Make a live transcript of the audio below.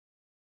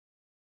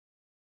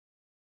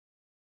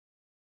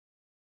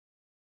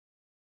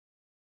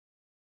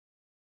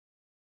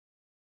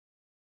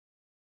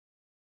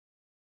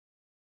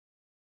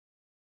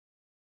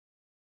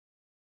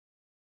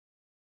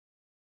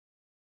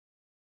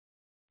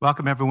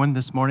Welcome everyone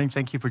this morning.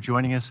 Thank you for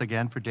joining us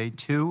again for day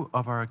 2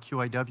 of our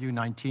QIW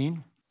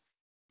 19.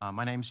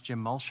 My name is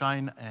Jim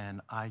Mulshine,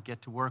 and I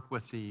get to work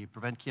with the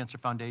Prevent Cancer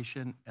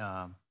Foundation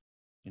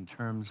in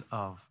terms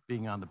of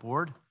being on the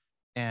board.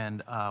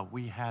 And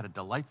we had a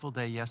delightful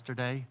day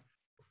yesterday,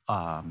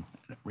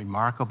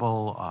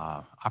 remarkable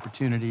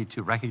opportunity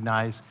to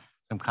recognize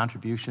some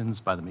contributions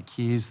by the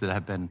McKees that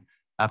have been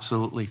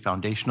absolutely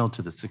foundational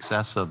to the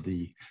success of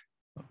the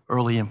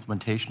early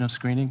implementation of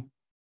screening.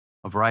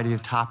 A variety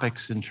of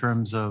topics in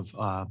terms of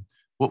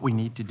what we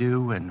need to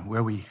do and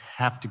where we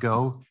have to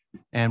go.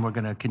 And we're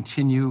going to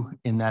continue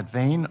in that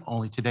vein.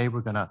 Only today we're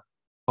going to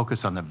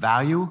focus on the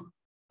value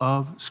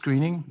of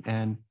screening.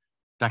 And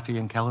Dr.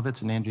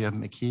 Yankelevitz and Andrea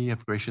McKee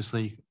have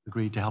graciously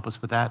agreed to help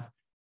us with that.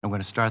 I'm going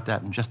to start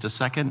that in just a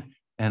second.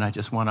 And I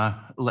just want to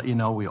let you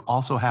know we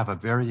also have a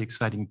very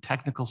exciting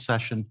technical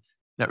session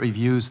that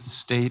reviews the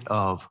state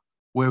of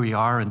where we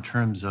are in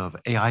terms of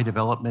AI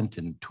development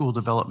and tool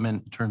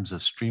development, in terms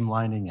of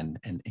streamlining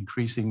and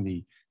increasing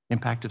the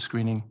impact of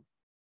screening.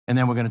 And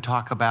then we're going to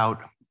talk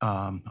about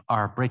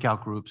our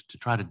breakout groups to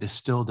try to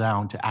distill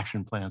down to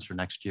action plans for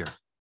next year.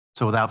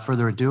 So without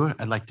further ado,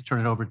 I'd like to turn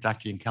it over to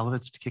Dr.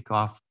 Yankelevitz to kick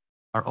off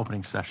our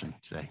opening session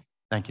today.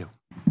 Thank you.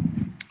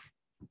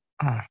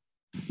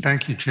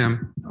 Thank you,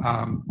 Jim.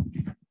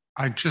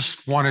 I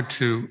just wanted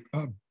to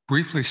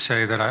briefly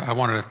say that I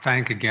wanted to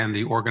thank again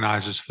the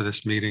organizers for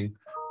this meeting,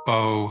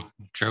 Bo,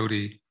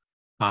 Jody,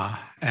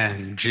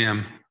 and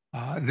Jim.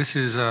 This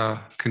is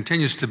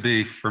continues to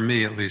be, for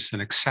me at least,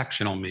 an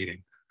exceptional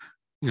meeting.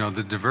 You know,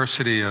 the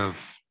diversity of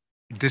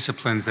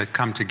disciplines that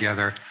come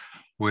together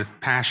with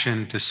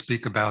passion to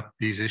speak about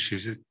these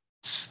issues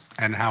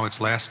and how it's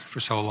lasted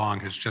for so long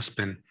has just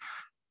been,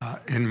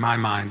 in my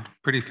mind,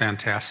 pretty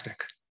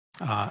fantastic.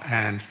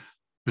 And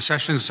the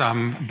sessions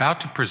I'm about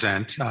to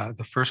present,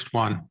 the first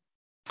one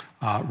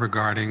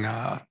regarding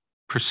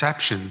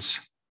perceptions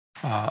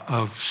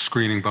of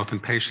screening, both in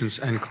patients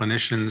and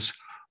clinicians.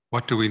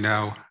 What do we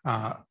know?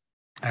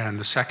 And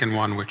the second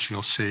one, which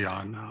you'll see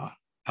on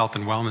health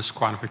and wellness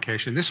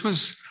quantification. This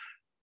was,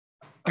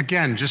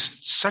 again,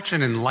 just such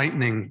an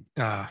enlightening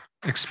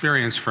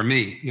experience for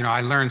me. You know,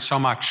 I learned so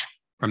much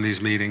from these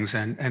meetings,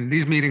 and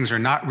these meetings are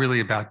not really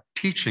about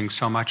teaching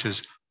so much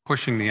as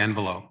pushing the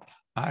envelope.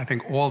 I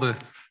think all the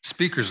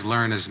speakers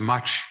learn as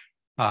much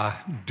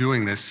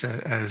doing this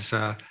as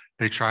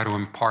they try to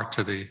impart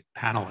to the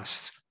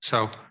panelists.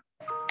 So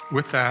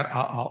with that,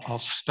 I'll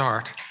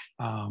start.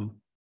 And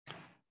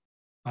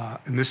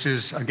this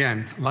is,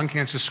 again, lung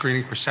cancer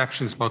screening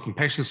perceptions, both in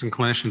patients and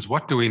clinicians.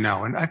 What do we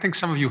know? And I think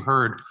some of you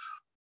heard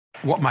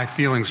what my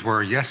feelings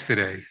were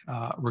yesterday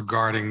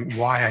regarding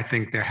why I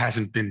think there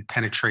hasn't been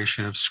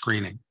penetration of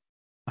screening.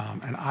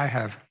 And I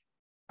have,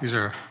 these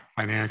are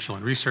financial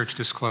and research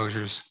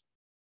disclosures.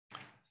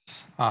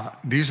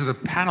 These are the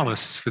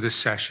panelists for this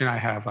session. I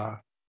have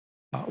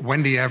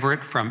Wendy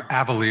Everett from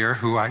Avalier,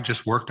 who I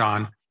just worked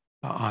on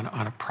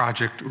a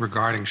project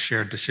regarding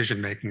shared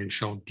decision-making, and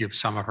she'll give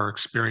some of her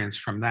experience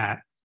from that.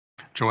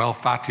 Joelle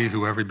Fati,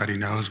 who everybody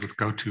knows with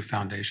GoTo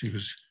Foundation,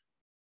 who's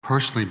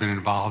personally been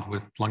involved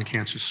with lung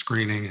cancer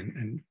screening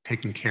and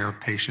taking care of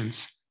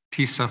patients.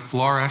 Tisa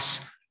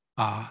Flores,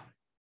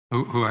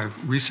 who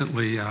I've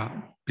recently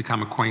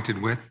become acquainted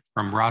with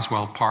from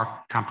Roswell Park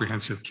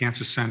Comprehensive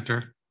Cancer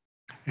Center.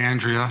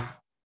 Andrea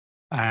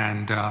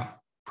and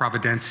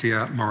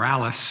Providencia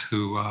Morales,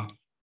 who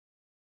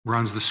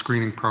runs the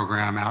screening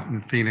program out in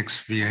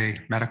Phoenix VA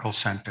Medical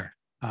Center,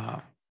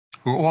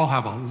 who all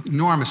have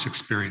enormous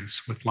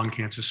experience with lung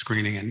cancer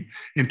screening and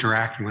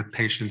interacting with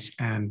patients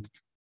and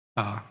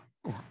or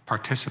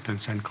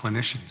participants and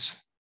clinicians.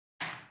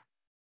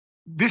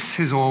 This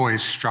has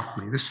always struck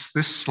me,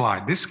 this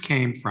slide. This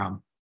came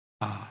from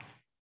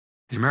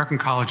the American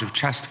College of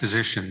Chest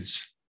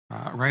Physicians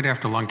right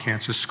after lung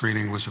cancer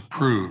screening was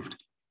approved.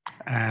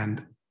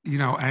 And, you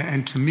know,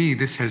 and to me,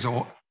 this has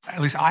at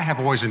least I have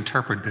always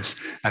interpreted this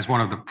as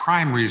one of the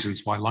prime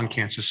reasons why lung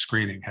cancer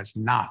screening has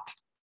not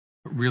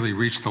really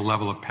reached the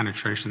level of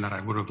penetration that I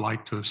would have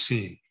liked to have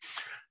seen.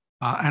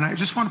 And I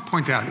just want to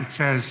point out, it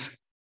says,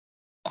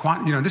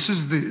 you know, this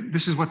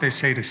is what they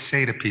say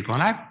to people.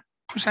 And I've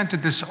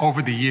presented this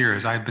over the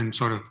years. I've been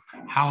sort of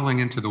howling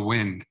into the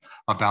wind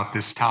about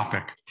this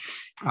topic.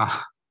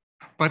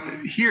 But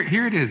here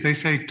it is. They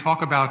say,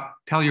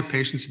 tell your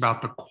patients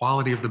about the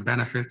quality of the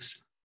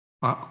benefits,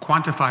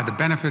 quantify the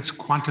benefits,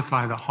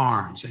 quantify the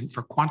harms. And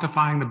for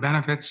quantifying the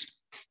benefits,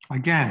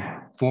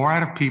 again, 4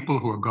 out of people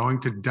who are going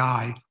to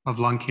die of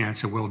lung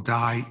cancer will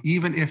die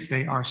even if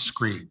they are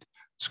screened.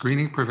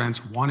 Screening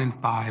prevents 1 in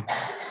 5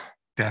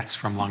 deaths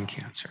from lung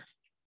cancer.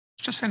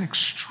 It's just an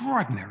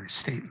extraordinary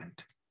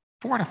statement.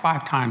 4 to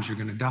 5 times you're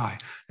going to die.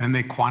 And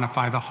they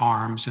quantify the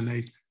harms, and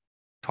they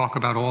talk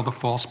about all the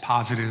false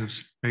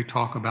positives. They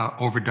talk about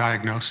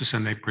overdiagnosis,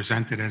 and they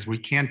present it as we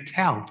can't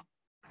tell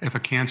if a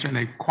cancer, and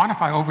they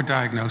quantify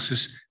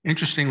overdiagnosis,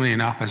 interestingly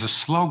enough, as a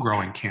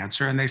slow-growing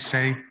cancer, and they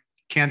say,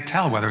 can't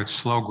tell whether it's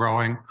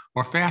slow-growing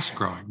or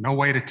fast-growing. No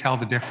way to tell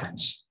the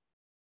difference.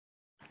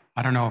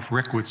 I don't know if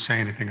Rick would say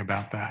anything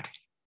about that.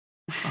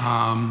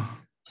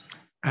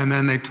 And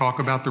then they talk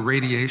about the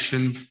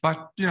radiation,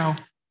 but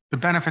the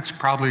benefits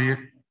probably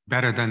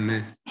better than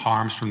the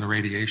harms from the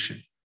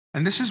radiation.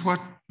 And this is what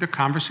the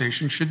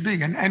conversation should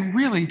be. And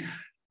really,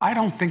 I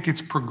don't think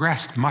it's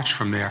progressed much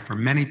from there for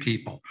many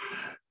people.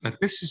 But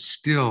this is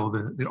still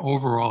the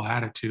overall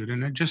attitude.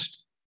 And it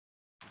just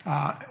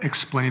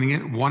explaining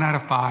it, 1 out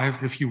of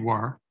 5, if you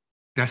were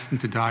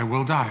destined to die,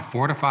 will die.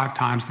 4 to 5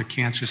 times the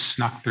cancer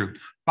snuck through.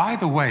 By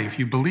the way, if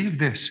you believe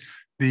this,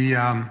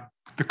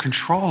 the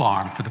control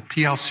arm for the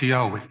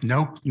PLCO with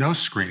no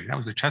screening, that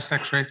was the chest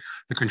x-ray,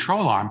 the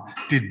control arm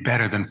did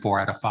better than 4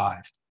 out of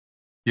 5.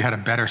 You had a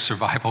better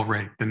survival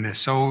rate than this.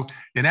 So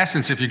in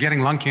essence, if you're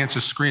getting lung cancer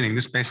screening,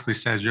 this basically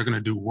says you're going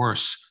to do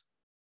worse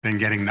than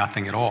getting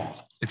nothing at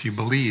all, if you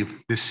believe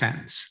this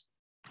sentence.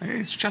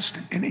 It's just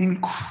an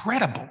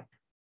incredible,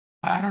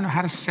 I don't know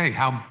how to say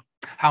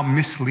how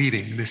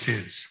misleading this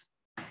is.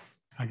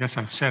 I guess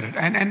I've said it.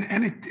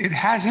 And it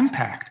has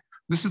impact.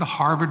 This is the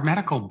Harvard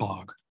Medical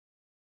blog.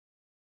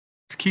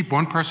 To keep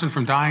one person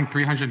from dying,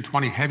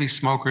 320 heavy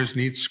smokers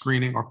need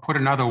screening, or put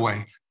another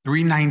way,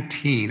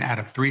 319 out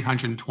of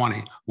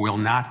 320 will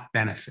not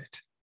benefit.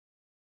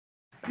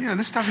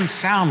 This doesn't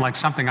sound like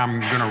something I'm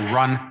going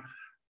to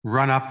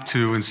run up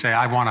to and say,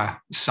 I want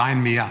to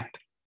sign me up.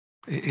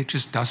 It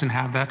just doesn't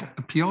have that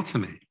appeal to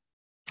me.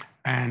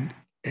 And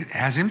it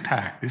has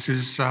impact. This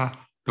is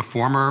the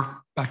former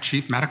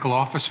chief medical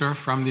officer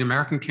from the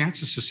American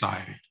Cancer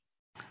Society.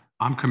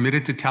 I'm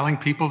committed to telling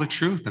people the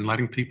truth and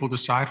letting people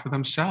decide for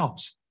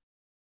themselves.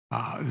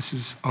 This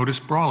is Otis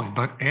Brawley,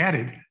 but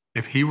added,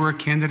 if he were a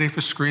candidate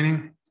for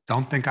screening,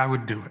 don't think I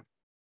would do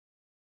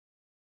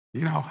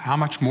it. How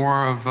much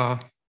more of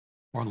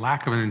or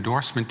lack of an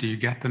endorsement do you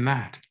get than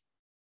that?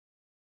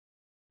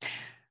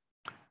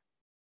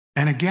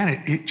 And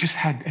again, it just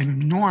had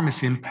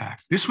enormous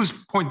impact. This was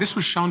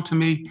shown to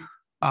me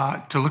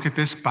to look at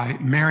this by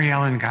Mary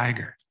Ellen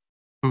Geiger,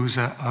 who's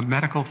a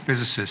medical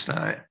physicist,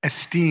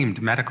 esteemed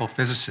medical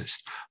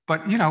physicist.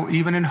 But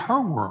even in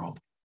her world,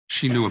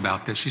 she knew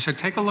about this. She said,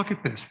 take a look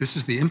at this. This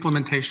is the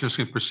implementation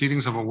of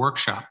proceedings of a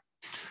workshop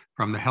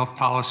from the Health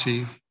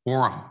Policy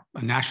Forum,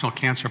 a National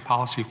Cancer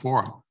Policy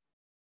Forum.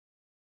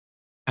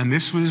 And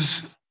this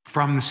was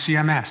from the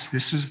CMS.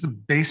 This is the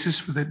basis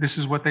for that. This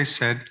is what they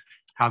said,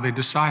 how they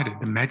decided.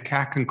 The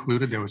MedCAC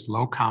concluded there was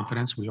low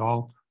confidence. We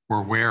all were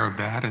aware of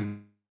that.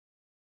 And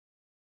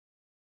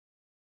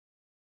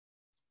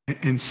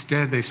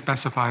instead, they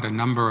specified a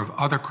number of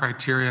other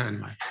criteria, and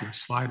my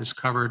slide is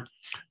covered.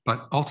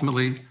 But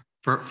ultimately,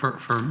 for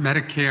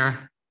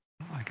Medicare,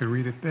 I can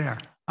read it there.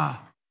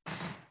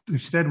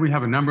 Instead, we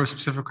have a number of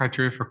specific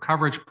criteria for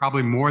coverage,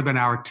 probably more than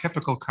our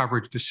typical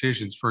coverage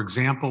decisions. For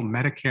example,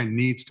 Medicare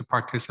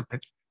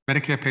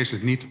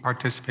patients need to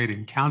participate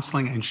in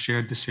counseling and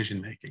shared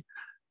decision-making.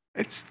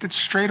 It's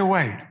straight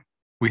away.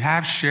 We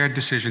have shared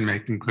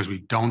decision-making because we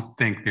don't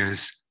think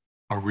there's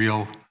a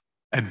real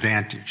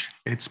advantage.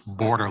 It's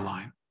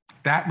borderline.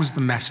 That was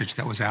the message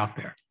that was out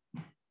there.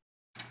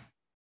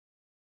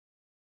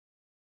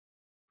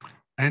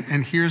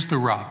 And here's the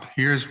rub.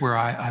 Here's where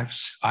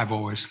I've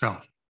always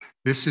felt.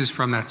 This is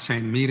from that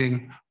same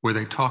meeting where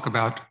they talk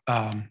about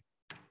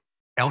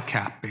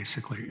LCAP,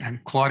 basically.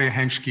 And Claudia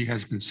Henschke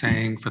has been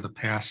saying for the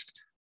past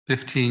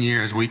 15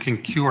 years, we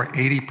can cure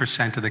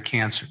 80% of the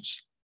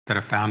cancers that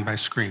are found by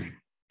screening.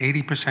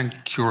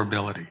 80%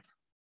 curability.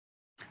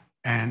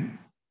 And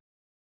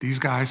these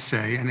guys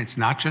say, and it's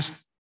not just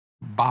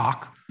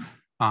Bach,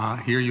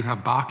 here you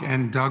have Bach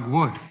and Doug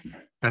Wood,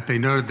 that they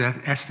noted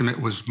that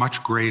estimate was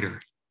much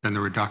greater than the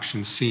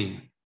reduction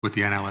seen with the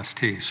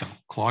NLST. So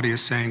Claudia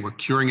is saying we're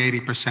curing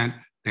 80%.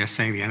 They're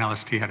saying the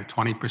NLST had a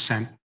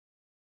 20%.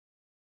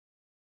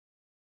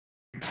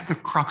 It's the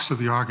crux of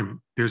the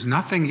argument. There's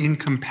nothing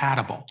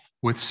incompatible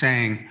with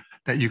saying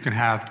that you can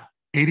have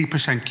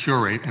 80% cure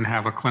rate and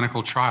have a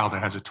clinical trial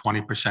that has a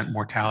 20%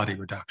 mortality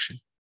reduction.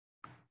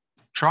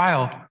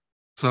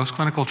 Those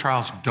clinical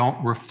trials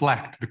don't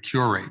reflect the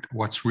cure rate,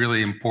 what's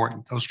really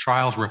important. Those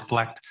trials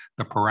reflect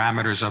the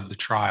parameters of the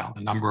trial,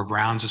 the number of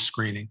rounds of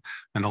screening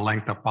and the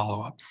length of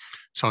follow-up.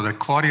 So that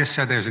Claudia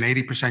said there's an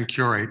 80%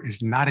 cure rate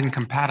is not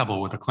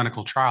incompatible with a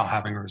clinical trial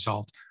having a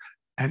result.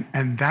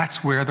 And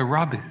that's where the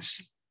rub is.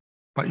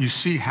 But you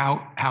see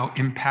how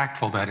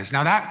impactful that is.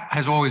 Now that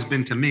has always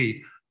been to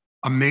me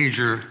a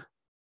major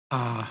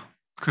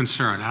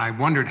concern. And I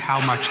wondered how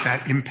much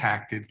that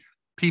impacted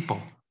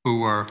people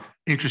who were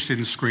interested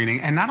in screening,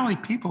 and not only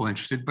people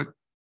interested, but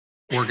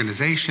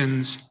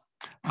organizations,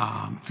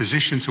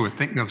 physicians who are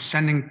thinking of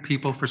sending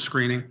people for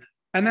screening.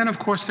 And then, of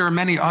course, there are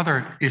many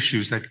other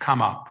issues that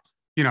come up.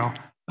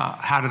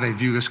 How do they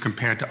view this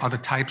compared to other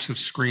types of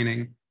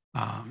screening?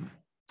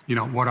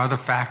 What other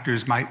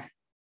factors might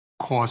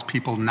cause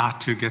people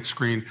not to get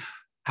screened?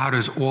 How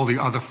does all the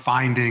other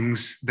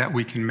findings that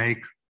we can make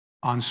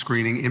on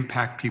screening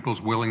impact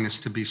people's willingness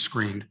to be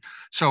screened?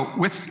 So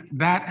with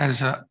that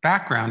as a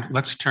background,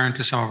 let's turn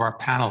to some of our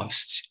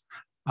panelists.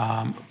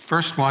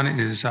 First one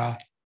is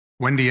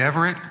Wendy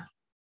Everett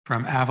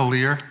from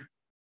Avalier,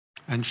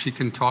 and she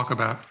can talk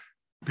about,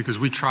 because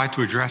we tried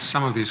to address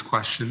some of these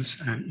questions,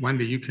 and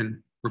Wendy, you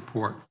can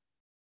report.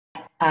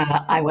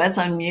 I was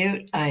on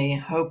mute. I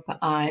hope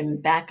I'm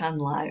back on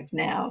live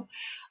now.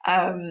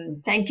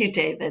 Thank you,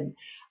 David.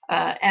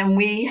 And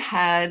we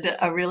had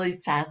a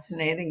really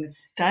fascinating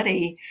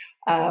study,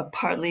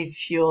 partly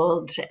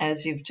fueled,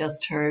 as you've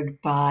just heard,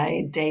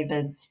 by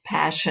David's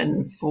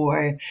passion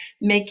for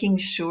making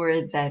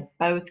sure that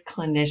both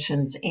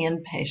clinicians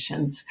and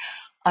patients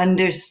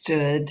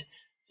understood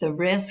the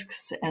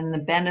risks and the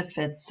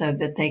benefits so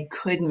that they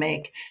could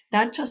make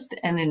not just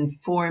an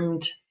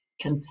informed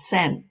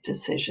consent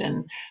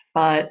decision,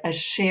 but a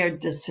shared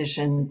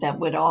decision that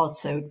would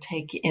also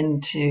take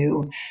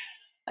into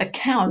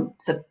account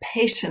the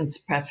patient's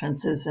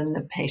preferences and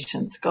the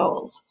patient's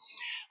goals.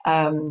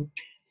 Um,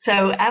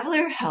 so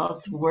Avalere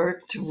Health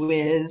worked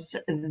with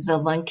the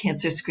lung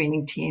cancer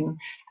screening team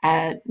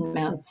at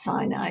Mount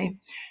Sinai.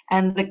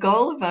 And the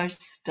goal of our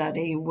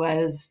study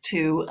was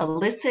to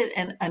elicit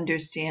and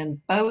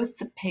understand both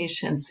the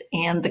patients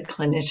and the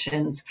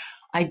clinicians'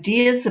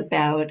 ideas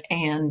about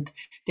and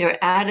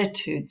their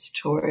attitudes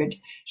toward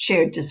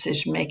shared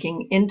decision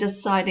making in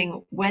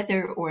deciding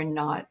whether or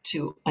not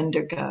to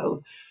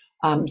undergo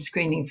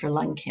screening for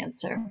lung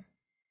cancer.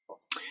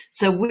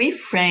 So we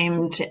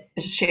framed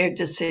shared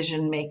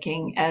decision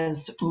making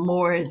as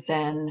more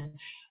than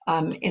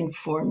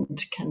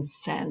informed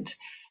consent.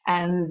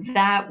 And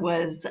that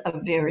was a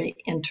very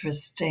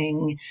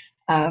interesting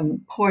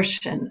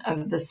portion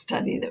of the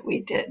study that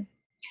we did.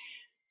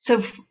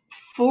 So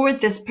for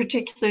this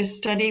particular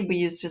study, we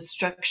used a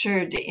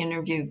structured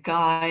interview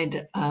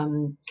guide,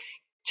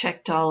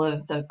 checked all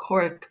of the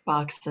cork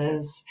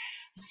boxes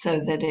so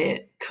that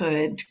it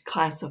could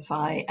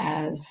classify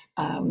as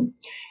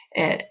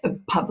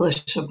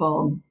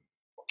publishable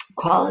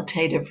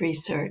qualitative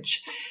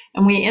research.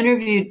 And we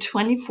interviewed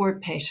 24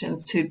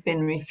 patients who'd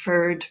been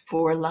referred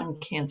for lung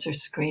cancer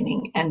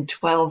screening and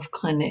 12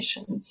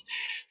 clinicians.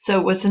 So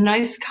it was a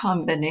nice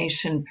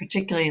combination,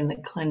 particularly in the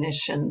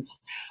clinicians,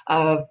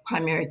 of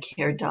primary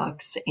care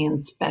docs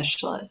and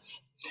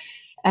specialists.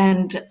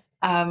 And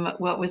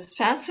what was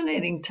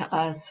fascinating to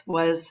us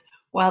was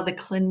while the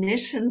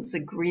clinicians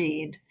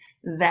agreed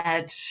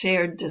that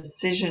shared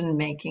decision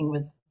making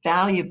was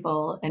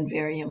valuable and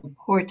very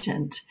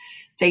important,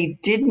 they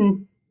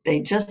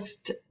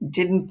just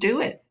didn't do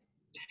it.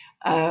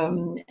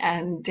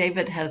 And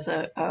David has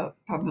a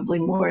probably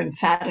more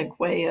emphatic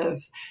way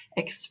of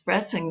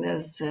expressing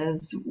this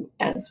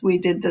as we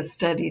did the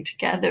study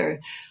together.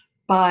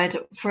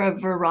 But for a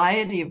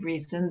variety of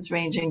reasons,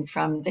 ranging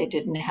from they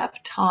didn't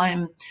have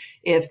time,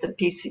 if the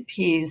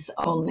PCPs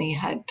only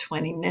had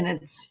 20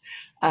 minutes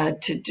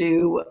to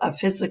do a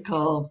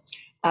physical,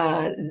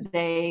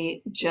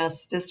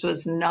 this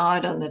was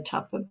not on the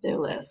top of their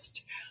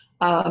list.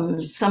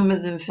 Some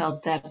of them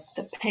felt that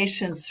the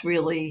patients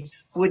really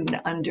wouldn't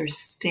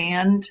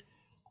understand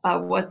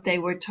what they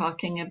were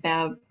talking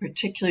about,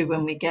 particularly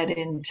when we get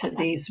into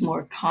these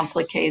more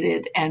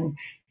complicated and,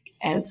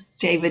 as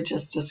David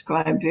just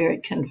described, very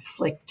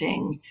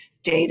conflicting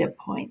data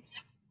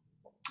points.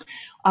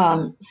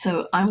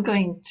 So I'm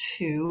going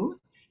to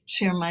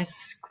share my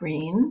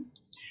screen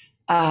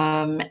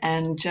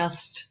and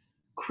just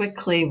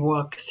quickly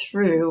walk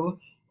through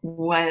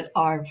what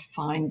our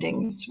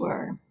findings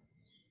were.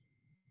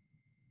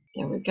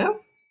 There we go.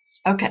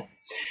 Okay.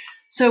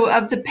 So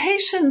of the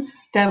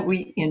patients that we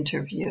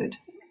interviewed,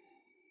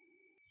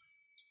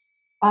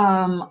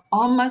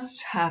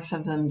 almost half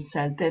of them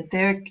said that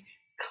their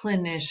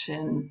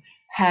clinician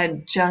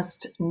had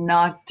just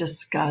not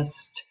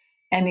discussed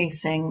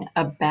anything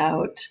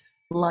about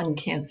lung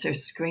cancer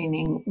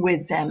screening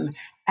with them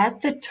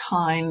at the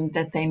time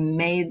that they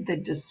made the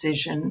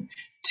decision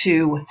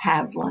to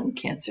have lung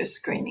cancer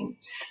screening.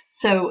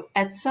 So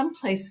at some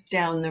place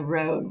down the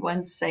road,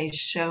 once they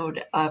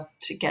showed up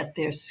to get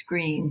their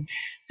screen,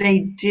 they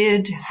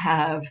did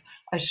have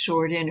a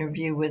short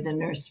interview with a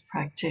nurse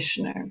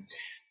practitioner.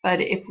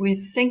 But if we're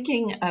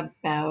thinking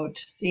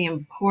about the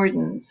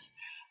importance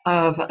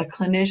of a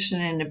clinician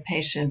and a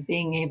patient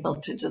being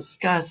able to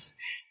discuss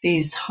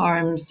these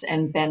harms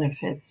and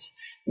benefits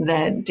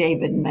that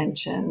David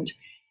mentioned,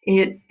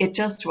 it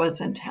just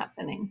wasn't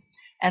happening.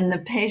 And the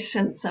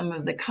patients, some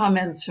of the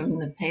comments from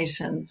the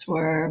patients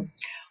were,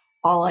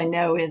 all I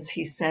know is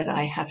he said,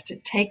 I have to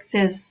take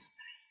this.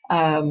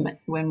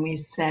 When we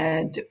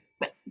said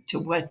to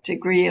what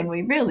degree, and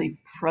we really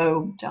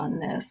probed on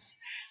this,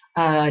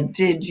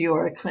 did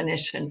your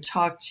clinician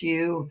talk to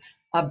you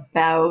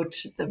about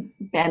the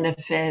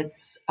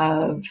benefits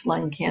of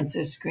lung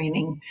cancer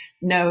screening?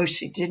 No,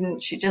 she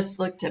didn't. She just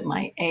looked at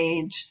my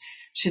age.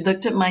 She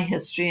looked at my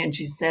history and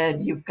she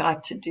said, you've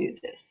got to do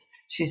this.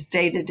 She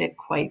stated it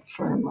quite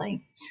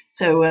firmly.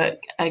 So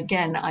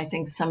again, I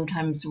think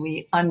sometimes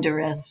we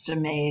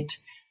underestimate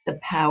the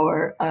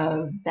power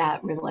of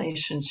that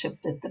relationship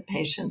that the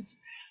patients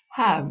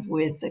have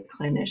with the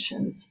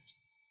clinicians.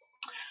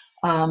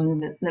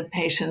 The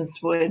patients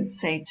would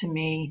say to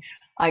me,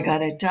 I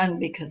got it done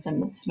because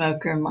I'm a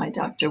smoker. My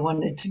doctor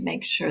wanted to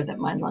make sure that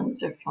my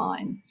lungs are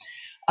fine.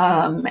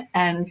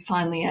 And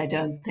finally, I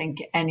don't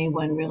think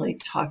anyone really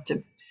talked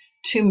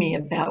to me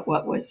about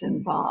what was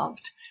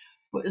involved.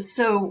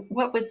 So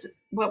what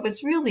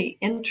was really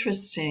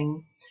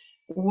interesting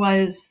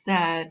was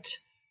that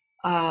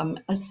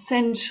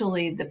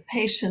essentially the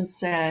patient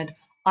said,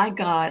 I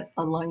got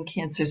a lung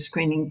cancer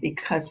screening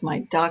because my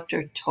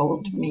doctor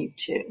told me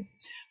to.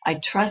 I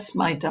trust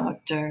my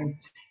doctor.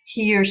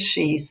 He or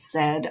she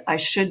said I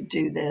should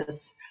do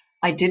this.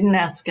 I didn't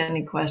ask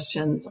any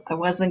questions. I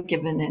wasn't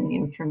given any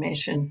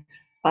information,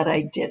 but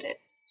I did it.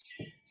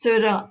 So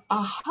at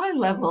a high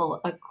level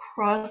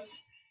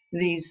across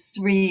these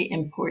three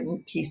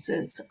important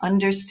pieces,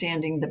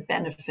 understanding the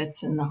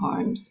benefits and the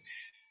harms,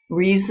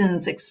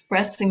 reasons,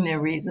 expressing their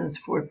reasons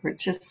for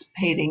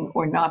participating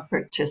or not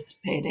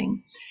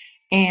participating,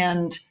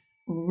 and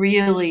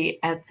really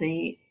at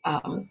the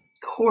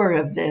core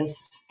of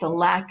this, the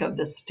lack of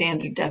the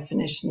standard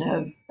definition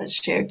of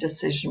shared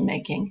decision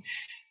making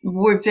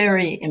were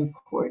very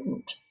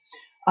important.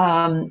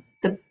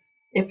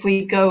 If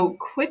we go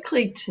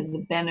quickly to the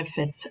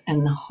benefits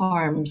and the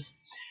harms,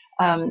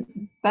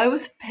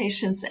 both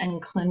patients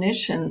and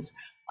clinicians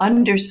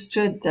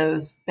understood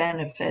those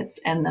benefits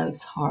and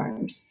those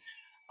harms.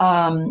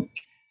 But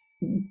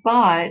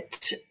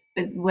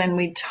when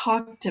we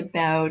talked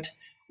about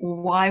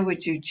why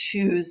would you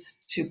choose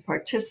to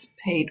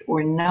participate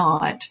or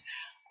not,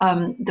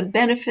 the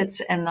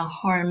benefits and the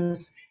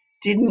harms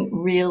didn't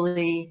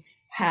really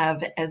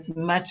have as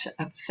much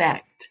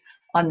effect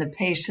on the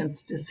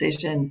patient's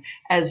decision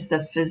as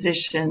the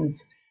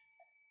physician's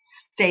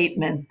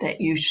statement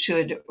that you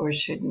should or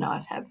should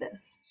not have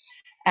this.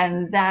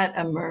 And that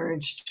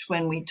emerged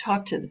when we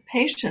talked to the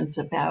patients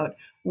about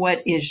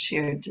what is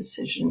shared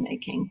decision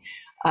making.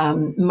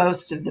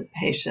 Most of the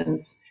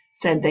patients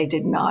said they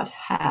did not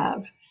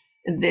have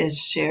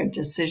this shared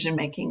decision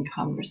making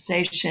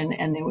conversation,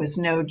 and there was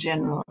no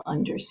general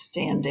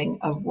understanding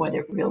of what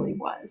it really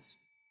was.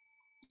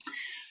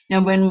 Now,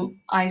 when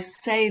I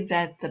say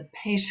that the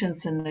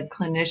patients and the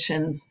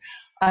clinicians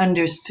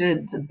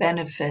understood the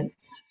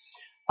benefits,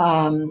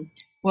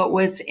 what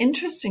was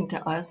interesting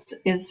to us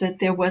is that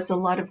there was a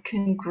lot of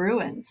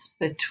congruence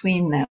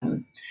between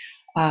them.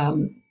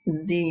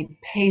 The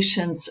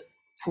patients,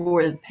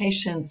 for the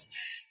patients,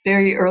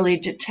 very early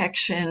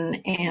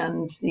detection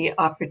and the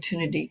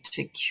opportunity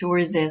to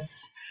cure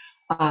this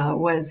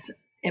was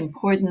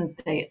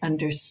important. They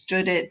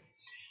understood it.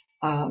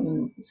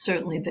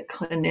 Certainly the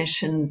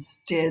clinicians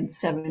did.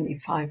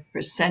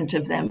 75%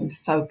 of them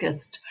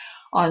focused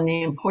on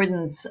the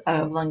importance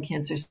of lung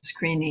cancer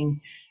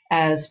screening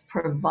as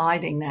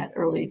providing that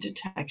early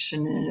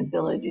detection and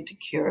ability to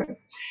cure.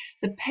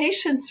 The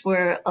patients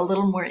were a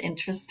little more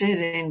interested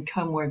in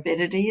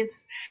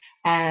comorbidities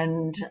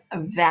and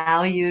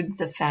valued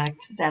the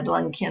fact that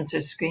lung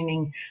cancer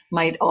screening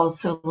might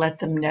also let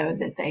them know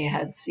that they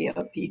had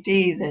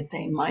COPD, that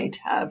they might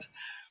have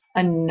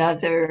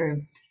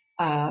another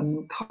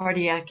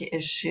cardiac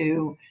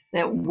issue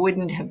that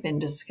wouldn't have been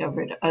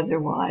discovered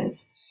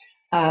otherwise.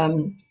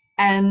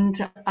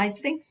 And I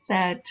think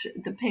that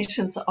the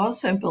patients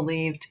also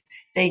believed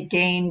they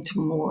gained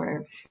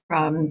more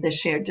from the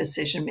shared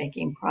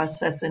decision-making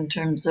process in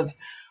terms of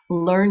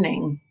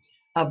learning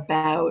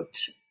about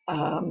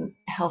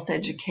health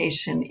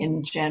education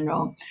in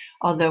general,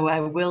 although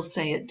I will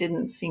say it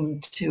didn't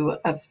seem to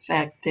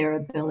affect their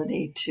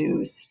ability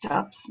to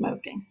stop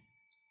smoking.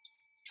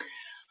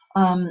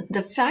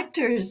 The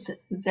factors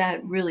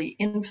that really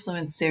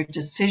influence their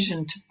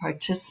decision to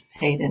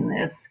participate in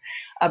this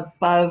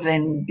above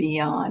and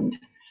beyond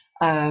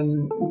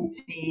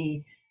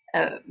the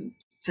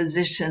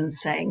physician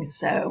saying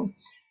so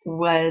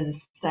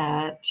was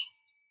that,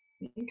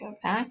 let me go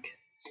back,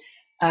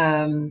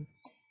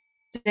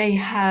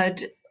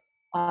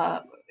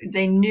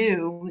 they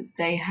knew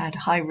they had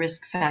high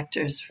risk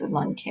factors for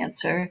lung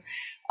cancer.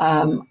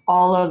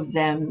 All of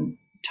them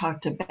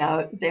talked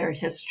about their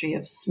history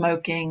of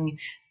smoking,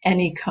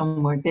 any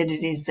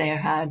comorbidities they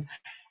had,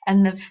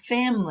 and the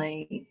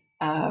family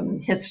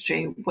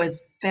history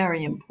was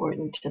very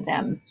important to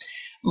them.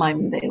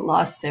 They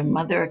lost their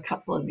mother a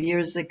couple of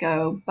years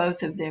ago.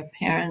 Both of their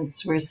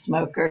parents were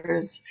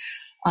smokers.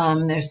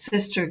 Their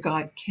sister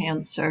got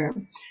cancer.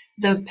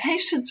 The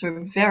patients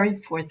were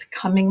very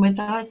forthcoming with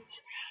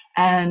us,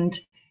 and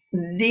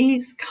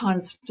these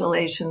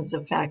constellations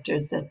of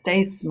factors that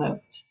they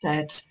smoked,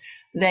 that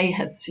they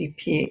had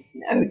COPD,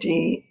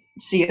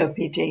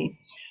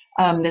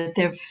 that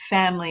their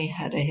family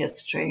had a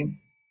history,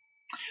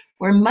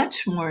 were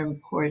much more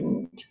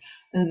important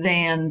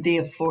than the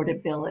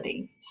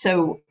affordability.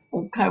 So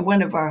kind of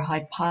one of our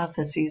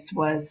hypotheses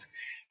was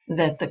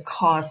that the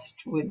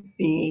cost would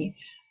be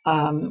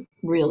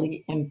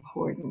really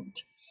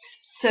important.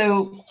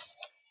 So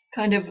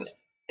kind of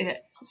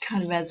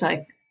as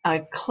I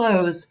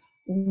close,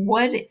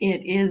 what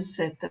it is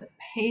that the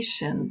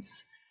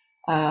patients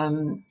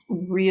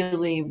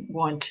really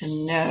want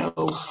to know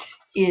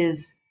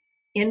is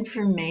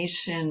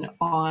information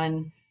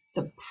on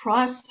the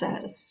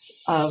process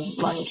of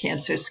lung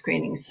cancer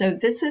screening. So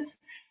this is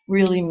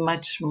really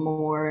much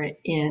more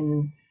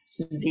in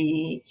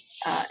the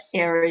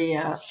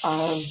area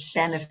of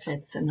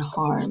benefits and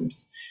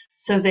harms.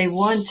 So they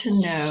want to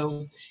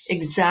know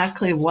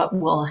exactly what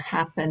will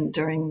happen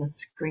during the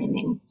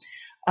screening.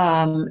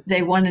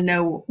 They want to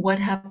know what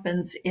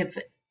happens if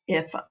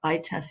I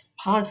test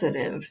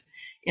positive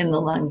in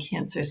the lung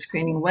cancer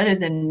screening. What are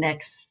the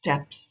next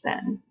steps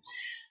then?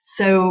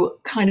 So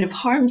kind of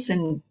harms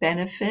and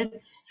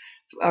benefits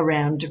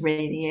around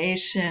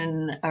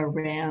radiation,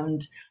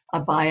 around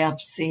a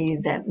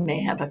biopsy that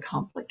may have a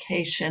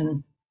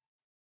complication,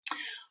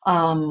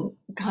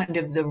 kind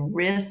of the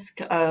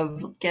risk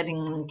of getting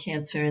lung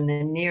cancer in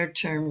the near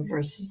term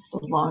versus the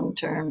long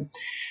term,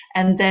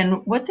 and then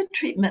what the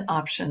treatment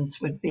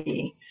options would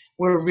be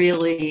were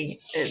really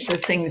the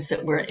things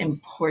that were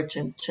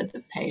important to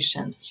the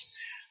patients.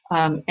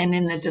 And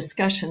in the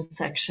discussion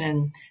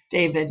section,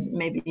 David,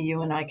 maybe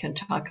you and I can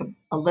talk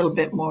a little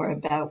bit more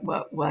about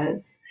what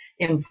was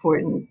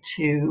important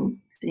to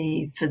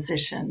the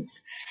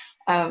physicians.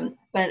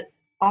 But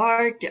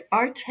our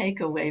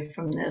takeaway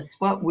from this,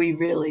 what we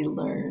really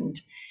learned,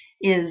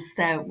 is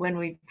that when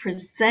we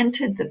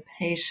presented the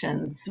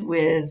patients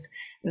with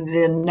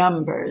the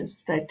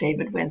numbers that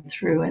David went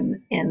through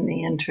in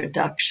the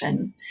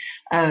introduction,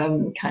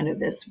 kind of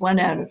this 1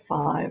 out of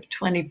 5,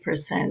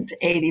 20%,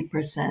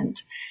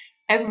 80%,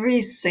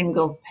 every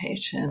single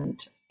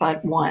patient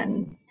but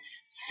one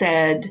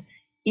said,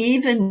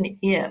 even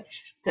if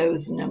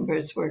those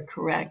numbers were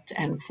correct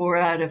and 4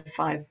 out of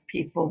 5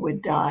 people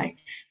would die,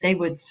 they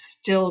would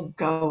still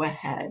go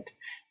ahead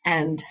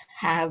and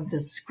have the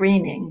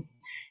screening.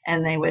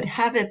 And they would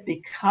have it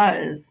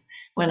because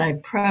when I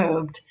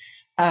probed,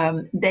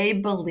 they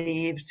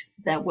believed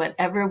that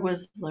whatever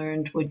was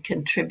learned would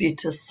contribute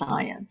to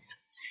science.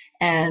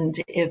 And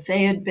if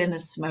they had been a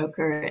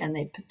smoker and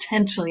they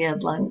potentially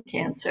had lung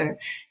cancer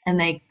and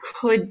they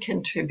could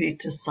contribute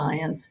to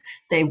science,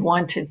 they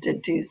wanted to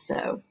do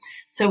so.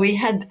 So we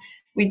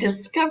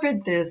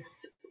discovered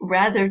this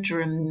rather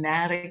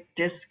dramatic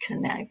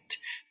disconnect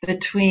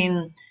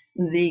between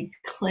the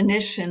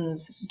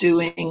clinicians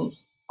doing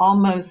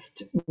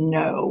almost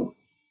no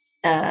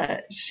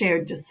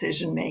shared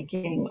decision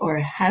making or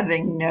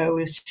having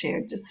no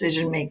shared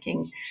decision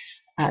making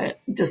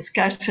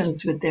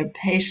discussions with their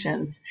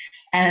patients.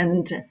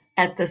 And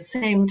at the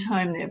same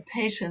time, their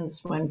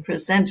patients, when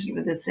presented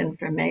with this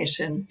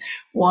information,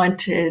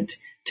 wanted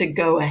to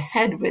go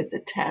ahead with the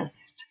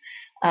test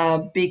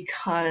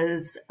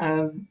because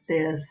of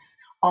this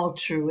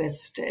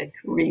altruistic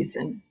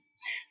reason.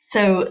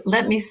 So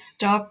let me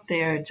stop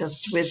there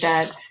just with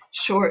that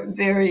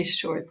very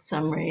short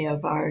summary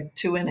of our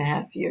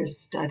 2.5-year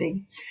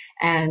study.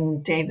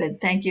 And David,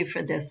 thank you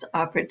for this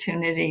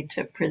opportunity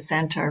to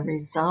present our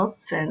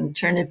results and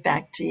turn it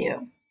back to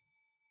you.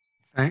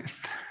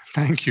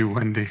 Thank you,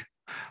 Wendy.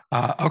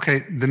 Okay,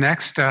 the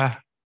next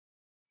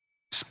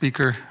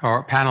speaker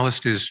or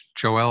panelist is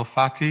Joelle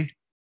Fati.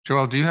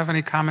 Joelle, do you have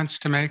any comments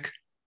to make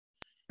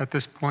at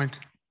this point?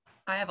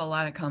 I have a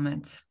lot of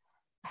comments.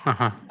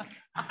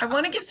 I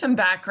want to give some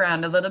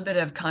background, a little bit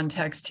of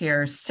context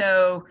here.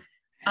 So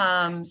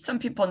some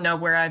people know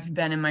where I've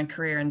been in my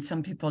career and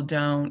some people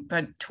don't.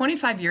 But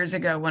 25 years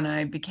ago, when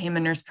I became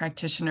a nurse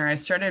practitioner, I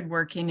started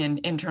working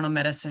in internal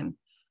medicine.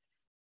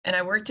 And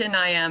I worked in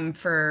IM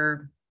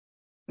for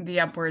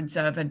the upwards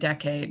of a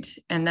decade.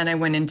 And then I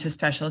went into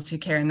specialty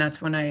care. And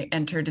that's when I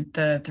entered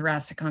the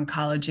thoracic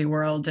oncology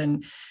world.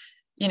 And,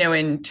 you know,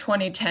 in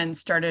 2010,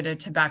 started a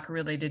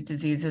tobacco-related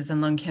diseases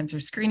and lung cancer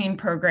screening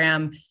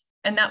program.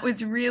 And that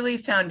was really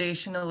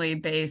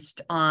foundationally based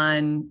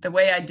on the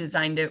way I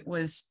designed it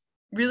was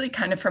really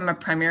kind of from a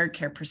primary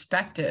care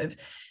perspective.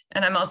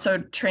 And I'm also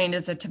trained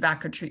as a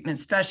tobacco treatment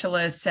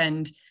specialist.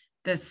 And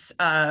this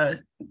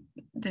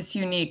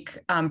unique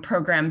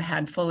program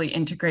had fully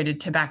integrated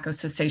tobacco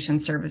cessation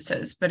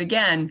services. But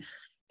again,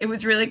 it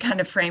was really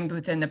kind of framed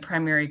within the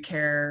primary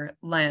care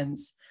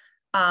lens.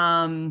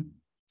 And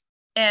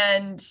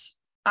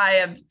I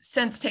have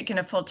since taken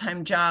a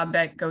full-time job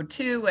at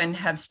Go2 and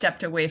have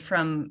stepped away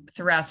from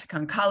thoracic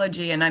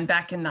oncology, and I'm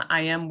back in the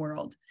IM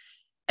world.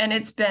 And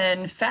it's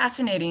been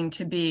fascinating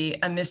to be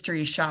a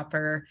mystery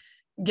shopper,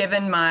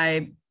 given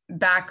my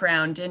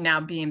background and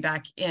now being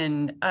back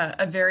in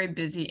a very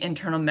busy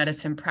internal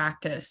medicine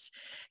practice.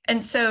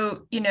 And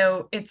so, you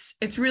know, it's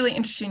really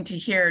interesting to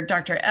hear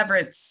Dr.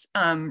 Everett's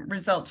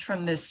results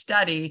from this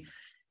study,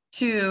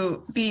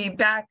 to be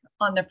back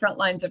on the front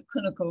lines of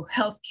clinical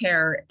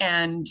healthcare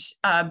and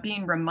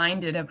being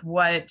reminded of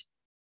what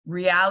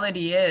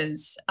reality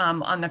is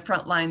on the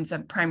front lines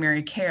of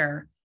primary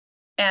care,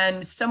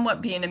 and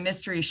somewhat being a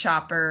mystery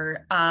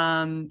shopper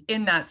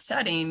in that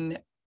setting,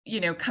 you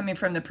know, coming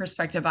from the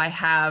perspective I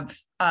have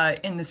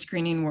in the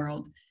screening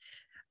world.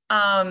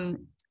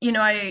 You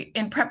know,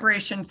 in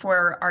preparation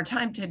for our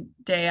time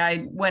today,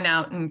 I went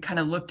out and kind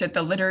of looked at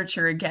the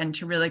literature again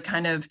to really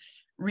kind of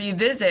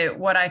revisit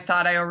what I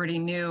thought I already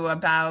knew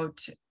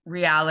about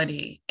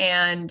reality.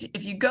 And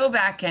if you go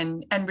back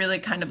and really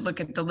kind of look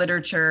at the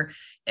literature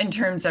in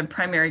terms of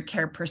primary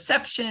care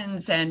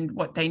perceptions and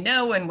what they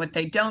know and what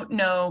they don't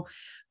know,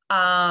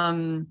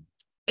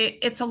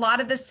 it's a lot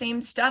of the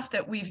same stuff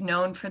that we've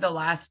known for the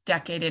last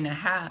decade and a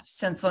half,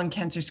 since lung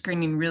cancer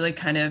screening really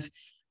kind of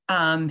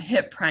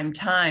hit prime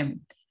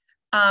time.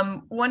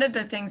 One of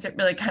the things that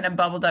really kind of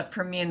bubbled up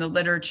for me in the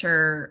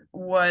literature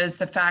was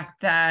the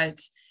fact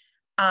that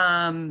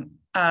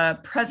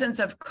presence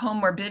of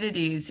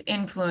comorbidities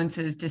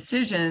influences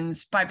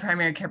decisions by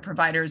primary care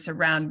providers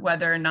around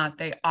whether or not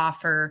they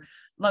offer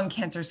lung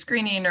cancer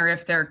screening or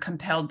if they're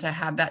compelled to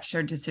have that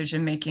shared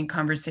decision-making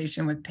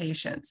conversation with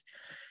patients.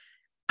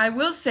 I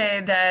will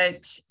say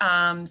that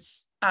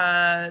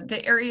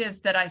the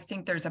areas that I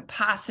think there's a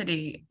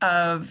paucity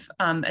of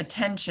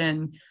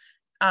attention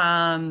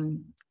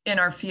in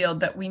our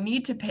field that we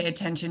need to pay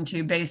attention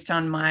to based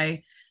on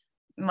my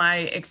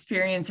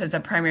experience as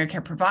a primary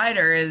care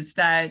provider is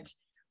that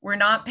we're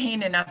not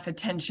paying enough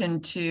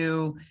attention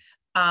to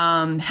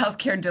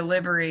healthcare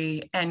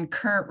delivery and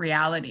current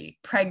reality,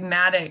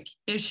 pragmatic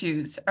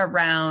issues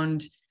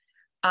around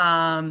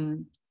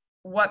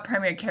what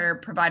primary care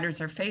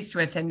providers are faced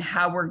with and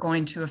how we're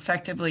going to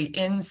effectively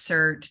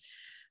insert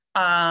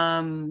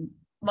lung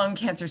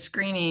cancer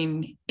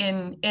screening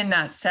in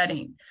that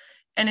setting.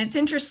 And it's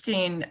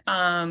interesting,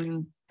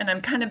 and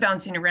I'm kind of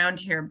bouncing around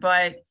here,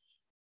 but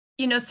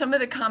some of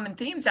the common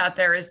themes out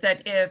there is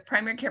that if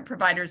primary care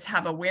providers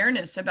have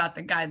awareness about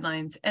the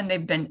guidelines and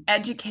they've been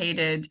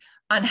educated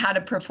on how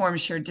to perform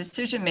shared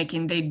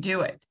decision-making, they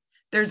do it.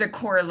 There's a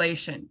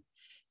correlation.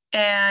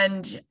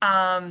 And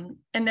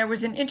there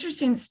was an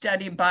interesting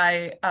study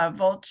by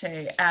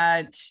Volce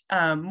at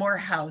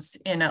Morehouse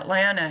in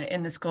Atlanta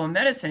in the School of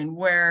Medicine,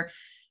 where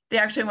they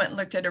actually went and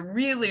looked at a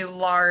really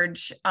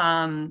large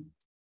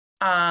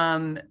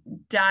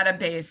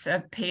database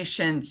of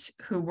patients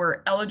who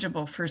were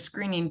eligible for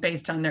screening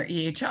based on their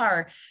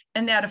EHR,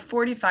 and they had a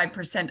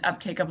 45%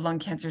 uptake of lung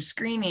cancer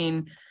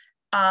screening.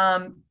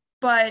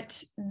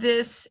 But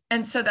this,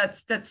 and so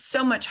that's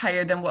so much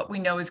higher than what we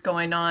know is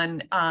going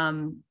on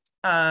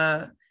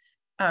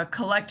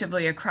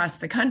collectively across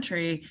the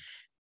country.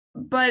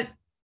 But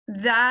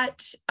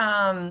that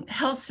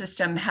health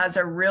system has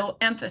a real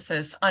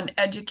emphasis on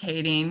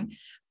educating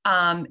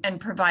and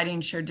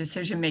providing shared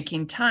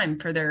decision-making time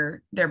for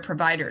their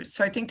providers.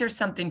 So I think there's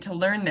something to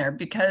learn there,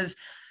 because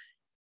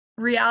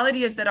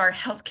reality is that our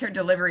healthcare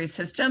delivery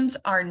systems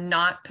are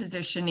not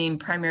positioning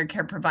primary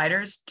care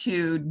providers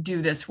to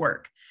do this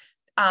work.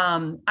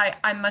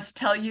 I must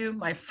tell you,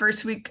 my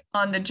first week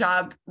on the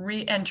job,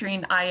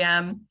 re-entering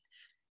IM,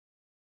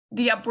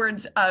 the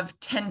upwards of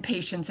 10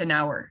 patients an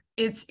hour.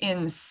 It's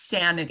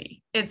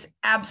insanity. It's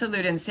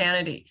absolute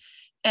insanity.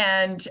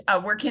 And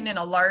working in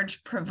a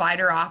large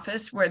provider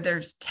office where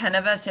there's 10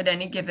 of us at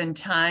any given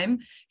time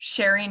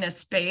sharing a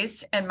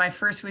space. And my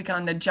first week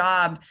on the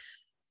job,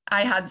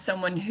 I had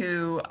someone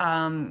who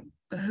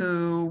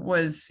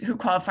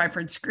qualified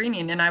for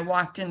screening, and I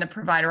walked in the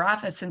provider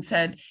office and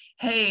said,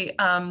 "Hey,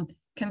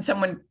 can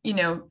someone,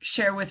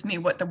 share with me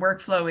what the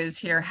workflow is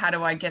here? How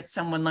do I get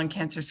someone lung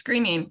cancer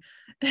screening?"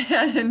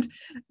 And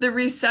the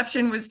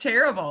reception was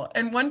terrible.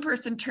 And one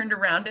person turned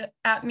around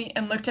at me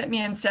and looked at me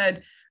and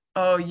said,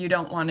 "Oh, you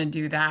don't want to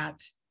do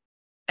that."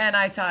 And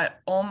I thought,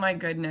 oh my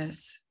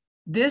goodness,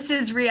 this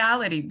is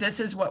reality.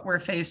 This is what we're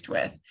faced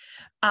with.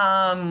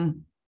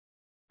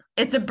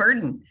 It's a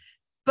burden,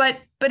 but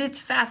it's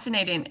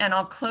fascinating. And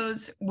I'll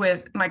close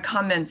with my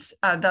comments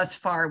thus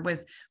far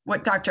with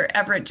what Dr.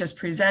 Everett just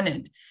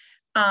presented.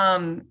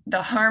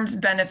 The harms,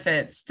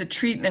 benefits, the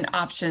treatment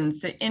options,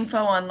 the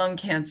info on lung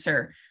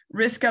cancer,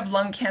 risk of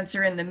lung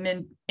cancer in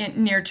the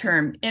near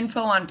term,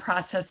 info on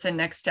process and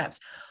next steps.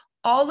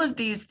 All of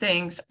these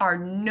things are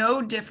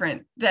no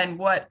different than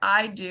what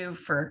I do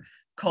for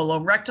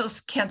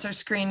colorectal cancer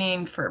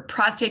screening, for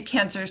prostate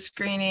cancer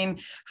screening,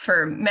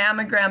 for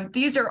mammogram.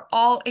 These are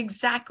all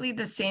exactly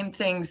the same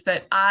things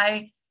that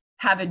I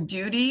have a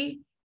duty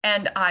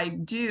and I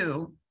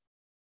do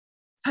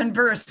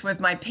converse with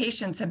my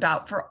patients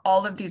about for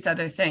all of these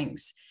other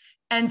things.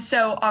 And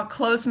so I'll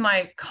close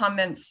my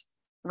comments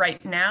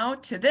right now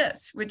to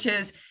this, which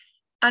is,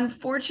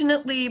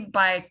 unfortunately,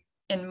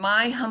 in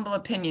my humble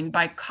opinion,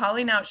 by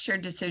calling out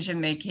shared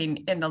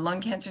decision-making in the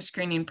lung cancer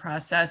screening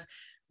process,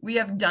 we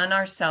have done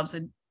ourselves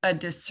a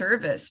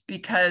disservice,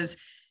 because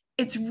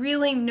it's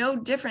really no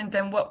different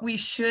than what we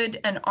should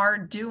and are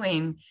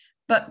doing.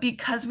 But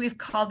because we've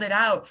called it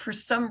out, for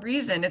some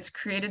reason, it's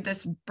created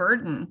this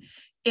burden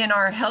in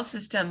our health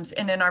systems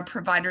and in our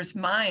providers'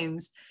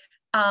 minds.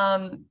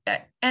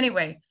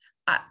 Anyway,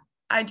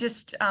 I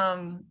just,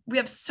 we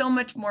have so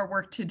much more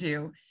work to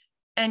do.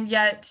 And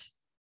yet,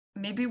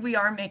 maybe we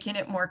are making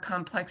it more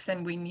complex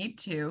than we need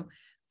to.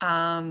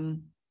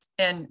 And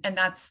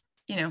that's,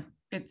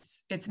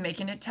 it's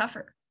making it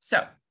tougher.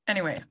 So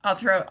anyway,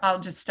 I'll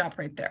just stop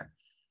right there.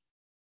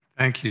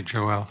 Thank you,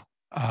 Joelle.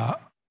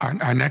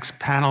 Our next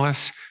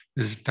panelist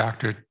is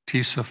Dr.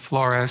 Tisa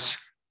Flores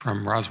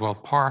from Roswell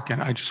Park.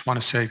 And I just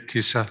want to say,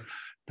 Tisa,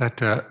 that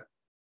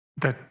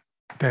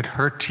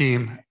her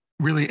team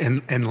really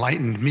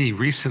enlightened me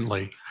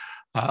recently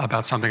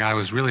about something I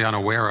was really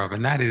unaware of,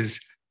 and that is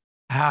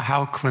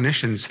how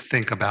clinicians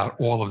think about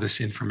all of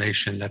this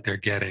information that they're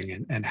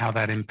getting and how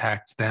that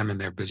impacts them in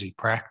their busy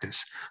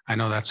practice. I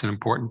know that's an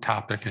important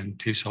topic, and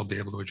Tisa will be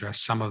able to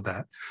address some of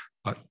that.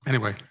 But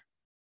anyway.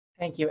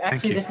 Thank you.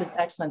 Actually, this is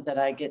excellent that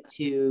I get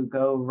to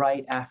go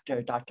right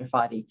after Dr.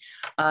 Fadi.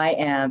 I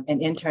am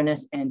an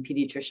internist and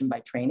pediatrician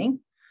by training.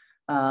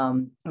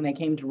 And I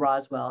came to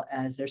Roswell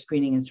as their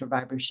screening and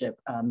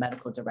survivorship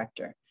medical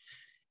director.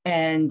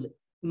 And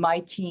my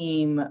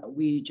team,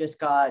 we just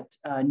got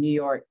New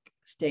York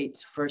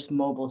State's first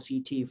mobile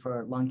CT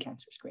for lung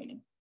cancer screening,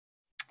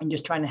 and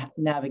just trying to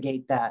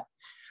navigate that.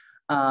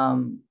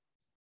 I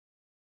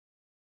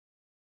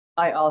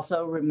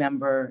also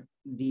remember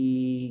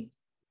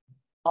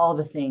all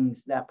the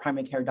things that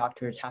primary care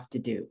doctors have to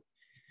do.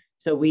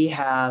 So we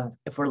have,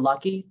 if we're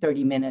lucky,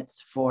 30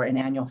 minutes for an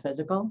annual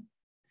physical.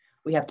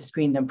 We have to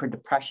screen them for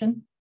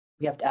depression.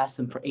 We have to ask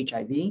them for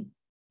HIV.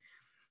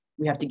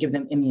 We have to give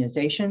them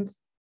immunizations.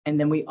 And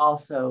then we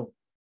also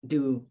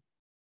do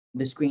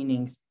the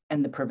screenings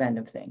and the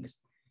preventive things.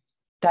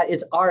 That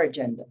is our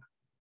agenda.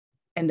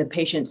 And the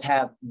patients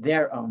have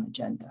their own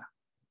agenda.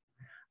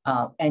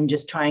 And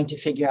just trying to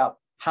figure out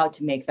how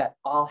to make that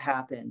all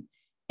happen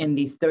in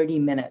the 30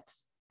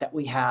 minutes that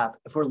we have,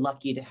 if we're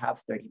lucky to have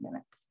 30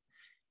 minutes.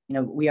 You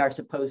know, we are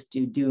supposed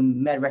to do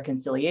med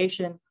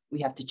reconciliation.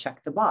 We have to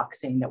check the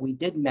box saying that we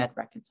did med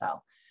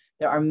reconcile.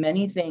 There are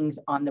many things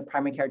on the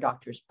primary care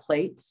doctor's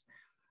plates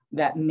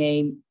that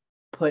may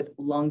put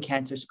lung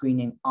cancer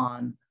screening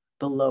on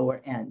the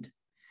lower end.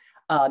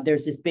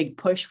 There's this big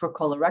push for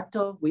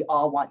colorectal. We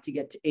all want to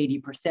get to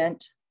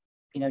 80%.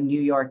 You know,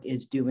 New York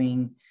is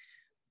doing,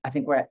 I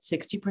think we're at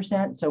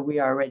 60%. So we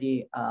are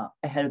already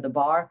ahead of the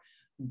bar,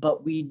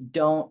 but we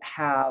don't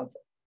have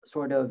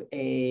sort of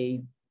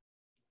a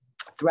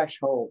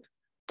threshold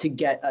to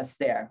get us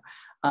there.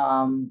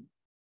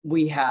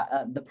 We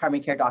have, the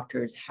primary care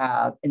doctors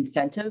have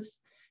incentives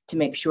to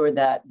make sure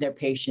that their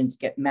patients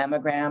get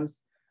mammograms,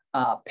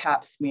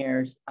 pap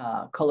smears,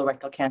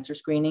 colorectal cancer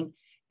screening.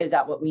 Is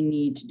that what we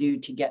need to do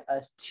to get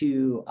us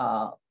to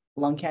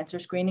lung cancer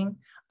screening?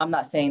 I'm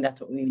not saying that's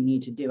what we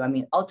need to do. I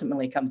mean,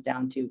 ultimately it comes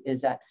down to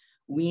is that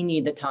we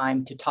need the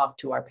time to talk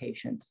to our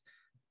patients,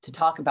 to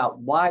talk about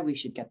why we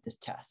should get this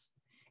test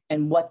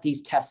and what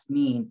these tests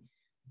mean,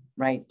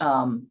 right?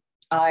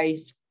 I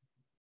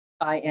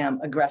am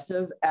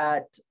aggressive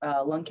at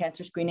lung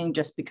cancer screening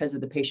just because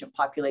of the patient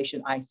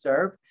population I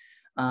serve.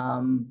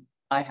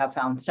 I have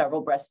found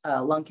several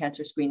lung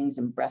cancer screenings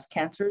and breast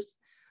cancers.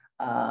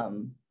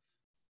 And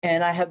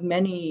I have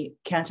many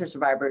cancer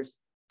survivors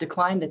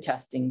decline the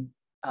testing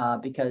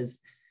because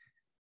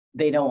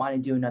they don't want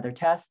to do another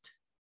test.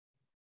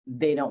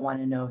 They don't want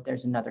to know if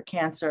there's another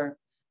cancer.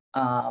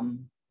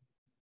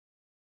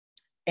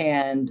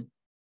 And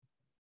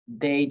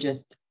they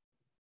just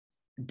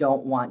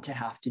don't want to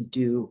have to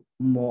do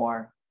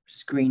more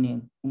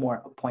screening,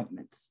 more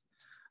appointments.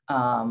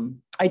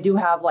 I do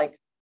have like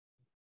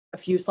a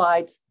few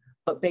slides,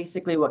 but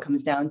basically what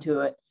comes down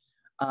to it,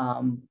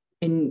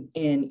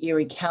 in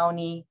Erie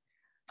County,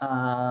 if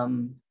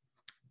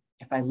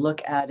I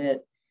look at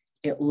it,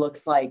 it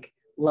looks like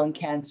lung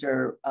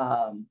cancer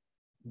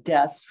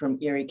deaths from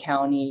Erie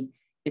County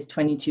is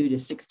 22 to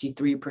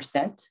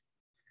 63%.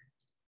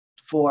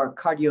 For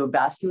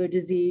cardiovascular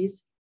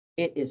disease,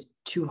 it is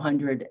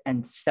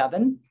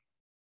 207.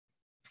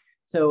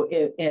 So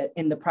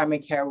in the primary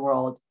care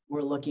world,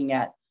 we're looking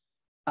at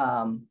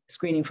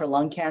screening for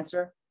lung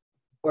cancer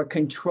or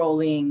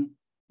controlling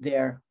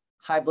their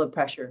high blood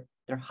pressure,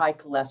 their high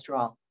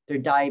cholesterol, their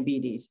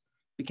diabetes,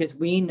 because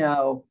we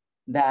know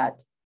that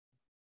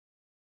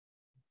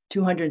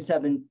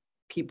 207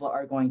 people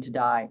are going to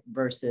die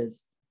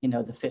versus, you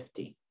know, the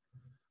 50.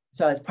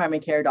 So as primary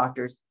care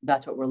doctors,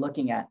 that's what we're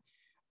looking at.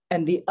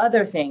 And the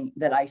other thing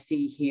that I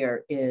see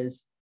here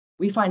is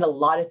we find a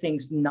lot of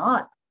things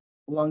not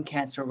lung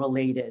cancer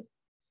related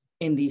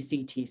in these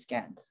CT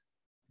scans.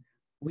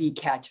 We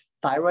catch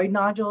thyroid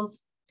nodules,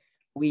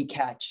 we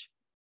catch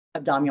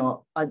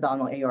abdominal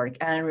aortic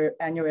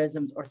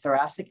aneurysms or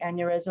thoracic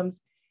aneurysms,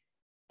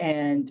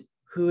 and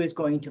who is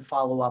going to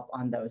follow up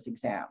on those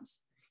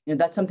exams? You know,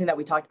 that's something that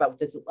we talked about with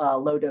this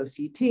low-dose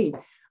CT.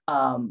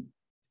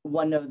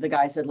 One of the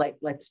guys said, like,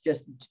 let's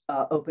just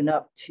open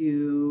up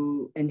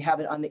to and have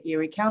it on the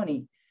Erie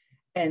County.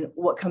 And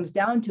what comes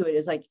down to it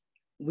is like,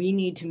 we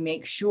need to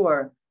make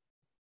sure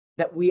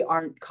that we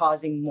aren't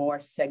causing more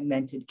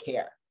segmented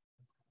care.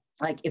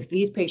 Like if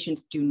these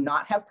patients do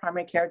not have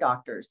primary care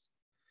doctors,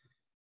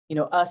 you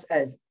know, us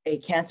as a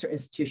cancer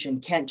institution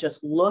can't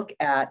just look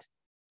at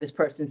this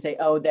person and say,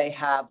 oh, they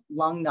have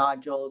lung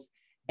nodules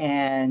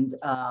and,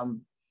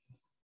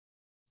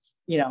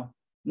 you know,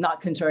 not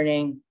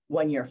concerning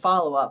one-year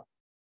follow-up,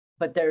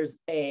 but there's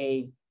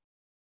a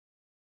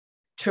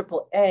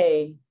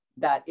AAA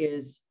that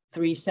is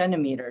 3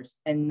 centimeters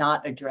and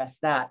not address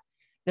that,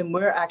 then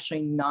we're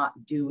actually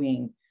not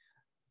doing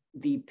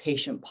the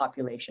patient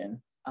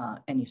population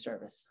any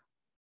service.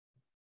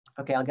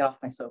 Okay, I'll get off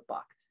my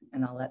soapbox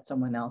and I'll let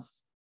someone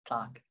else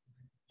talk.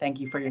 Thank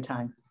you for your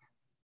time.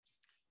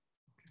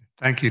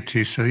 Thank you,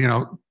 Tisa. You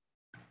know,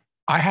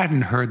 I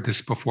hadn't heard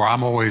this before.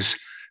 I'm always,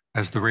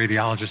 as the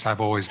radiologist, I've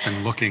always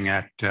been looking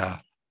at,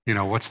 you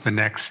know, what's the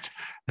next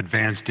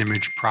advanced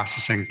image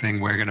processing thing.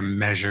 We're going to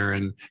measure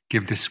and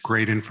give this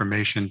great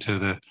information to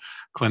the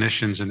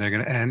clinicians, and they're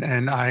going to,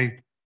 and I,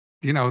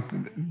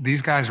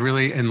 these guys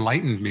really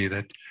enlightened me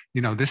that,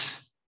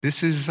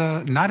 this is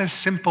not as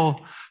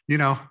simple,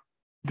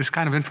 this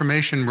kind of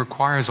information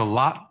requires a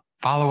lot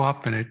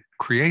follow-up, and it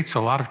creates a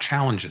lot of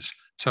challenges.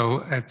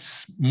 So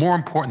it's more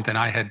important than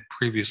I had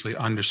previously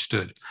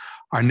understood.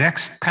 Our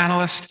next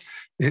panelist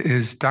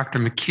is Dr.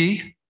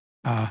 McKee.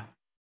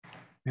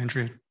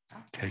 Andrea,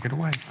 take it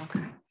away.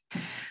 Okay.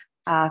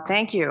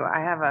 Thank you. I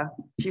have a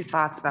few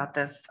thoughts about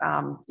this.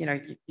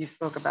 You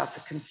spoke about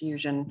the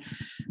confusion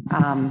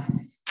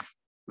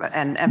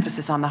and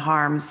emphasis on the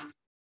harms.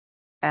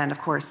 And of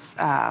course,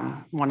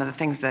 one of the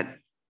things that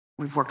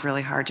we've worked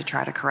really hard to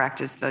try to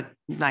correct is the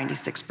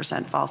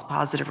 96% false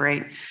positive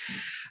rate,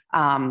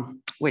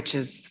 which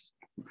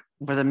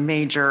was a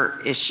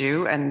major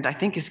issue, and I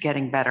think is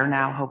getting better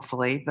now,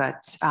 hopefully.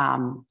 But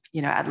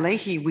at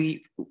Leahy,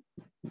 we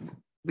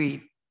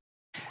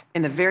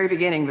in the very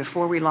beginning,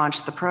 before we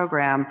launched the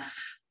program,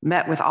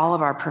 met with all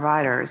of our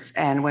providers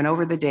and went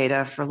over the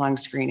data for lung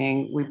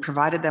screening. We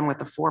provided them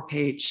with a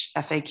 4-page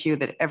FAQ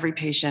that every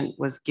patient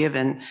was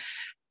given,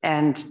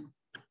 and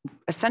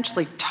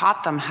essentially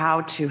taught them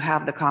how to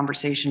have the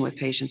conversation with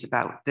patients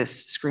about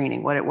this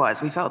screening, what it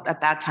was. We felt at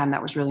that time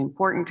that was really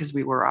important because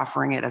we were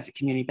offering it as a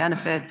community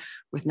benefit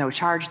with no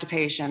charge to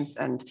patients.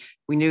 And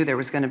we knew there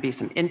was going to be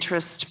some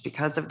interest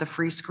because of the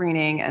free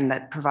screening, and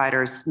that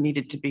providers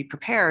needed to be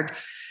prepared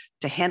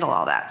to handle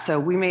all that. So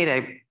we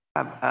made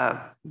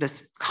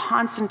this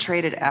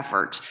concentrated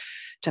effort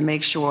to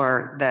make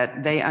sure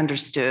that they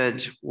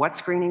understood what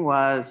screening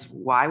was,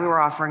 why we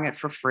were offering it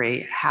for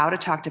free, how to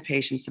talk to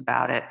patients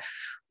about it,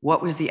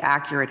 what was the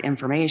accurate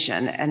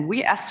information. And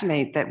we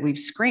estimate that we've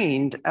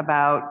screened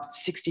about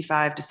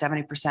 65 to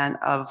 70%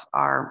 of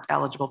our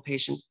eligible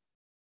patient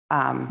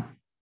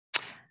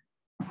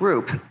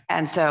group.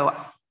 And so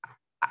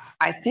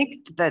I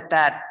think that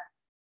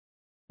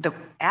the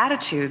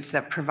attitudes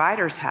that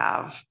providers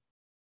have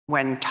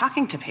when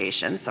talking to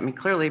patients, I mean,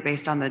 clearly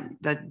based on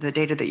the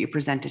data that you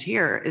presented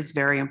here, is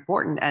very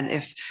important. And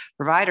if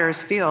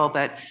providers feel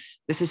that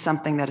this is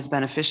something that is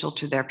beneficial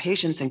to their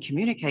patients and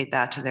communicate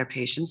that to their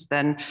patients,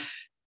 then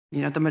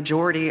the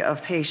majority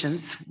of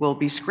patients will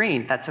be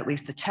screened. That's at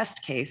least the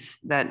test case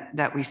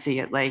that we see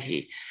at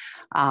Leahy.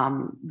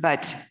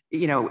 But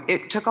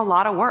it took a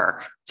lot of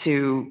work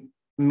to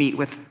meet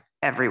with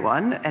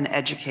everyone and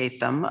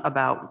educate them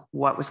about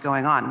what was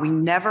going on. We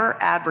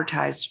never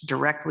advertised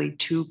directly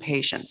to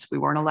patients. We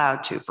weren't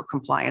allowed to for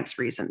compliance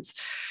reasons.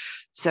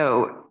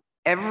 So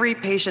every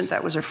patient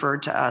that was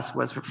referred to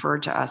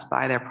us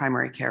by their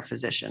primary care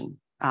physician.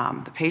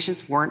 The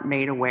patients weren't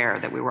made aware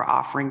that we were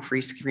offering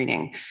free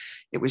screening.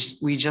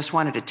 We just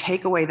wanted to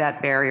take away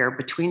that barrier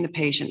between the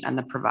patient and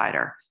the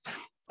provider.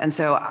 And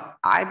so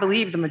I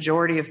believe the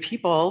majority of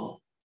people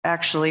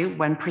actually,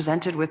 when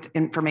presented with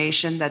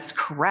information that's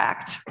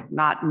correct,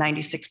 not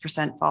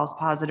 96% false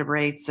positive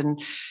rates and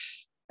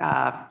 4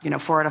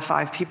 out of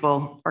 5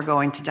 people are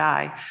going to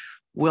die,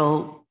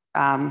 will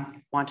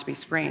want to be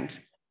screened.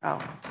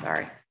 Oh,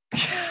 sorry.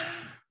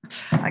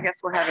 I guess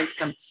we're having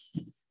some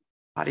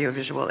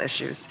audiovisual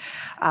issues.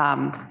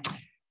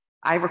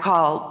 I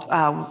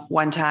recall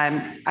one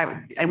time,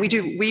 we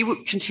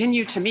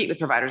continue to meet with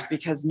providers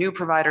because new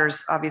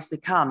providers obviously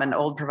come and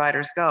old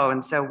providers go.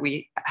 And so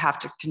we have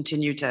to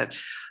continue to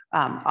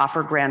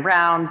offer grand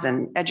rounds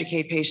and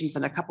educate patients.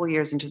 And a couple of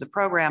years into the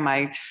program,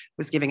 I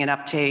was giving an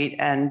update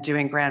and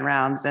doing grand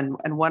rounds. And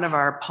one of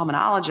our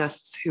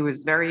pulmonologists, who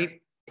is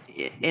very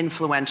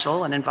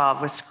influential and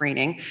involved with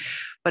screening,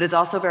 but is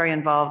also very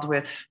involved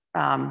with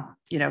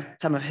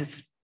some of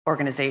his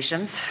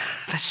organizations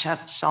that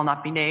shall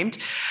not be named,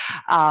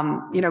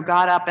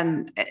 got up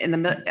and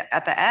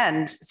at the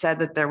end said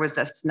that there was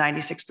this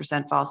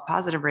 96% false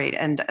positive rate.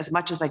 And as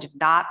much as I did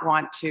not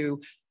want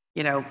to,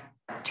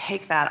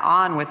 take that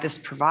on with this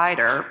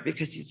provider,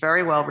 because he's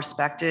very well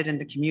respected in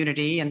the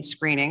community and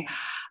screening,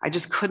 I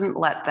just couldn't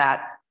let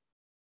that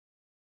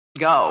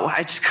go.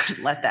 I just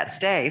couldn't let that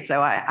stay.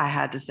 So I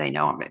had to say,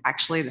 no,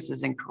 actually, this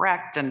is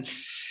incorrect. And,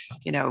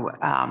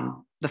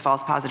 the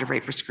false positive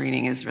rate for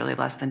screening is really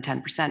less than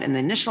 10% in the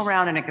initial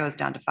round, and it goes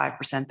down to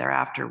 5%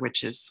 thereafter,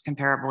 which is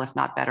comparable, if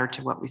not better,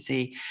 to what we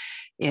see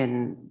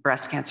in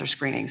breast cancer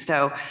screening.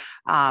 So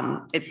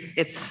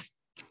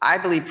I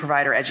believe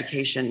provider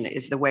education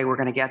is the way we're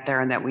going to get there,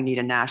 and that we need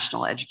a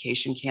national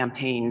education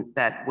campaign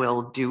that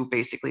will do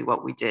basically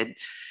what we did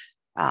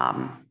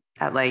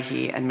at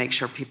Leahy and make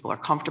sure people are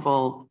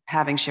comfortable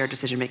having shared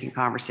decision-making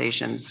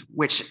conversations,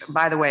 which,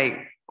 by the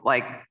way,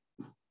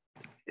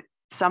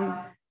 some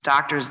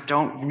doctors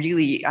don't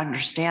really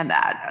understand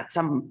that.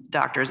 Some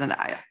doctors and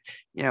I,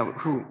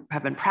 who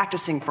have been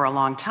practicing for a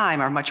long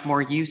time, are much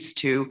more used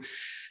to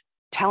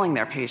telling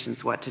their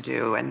patients what to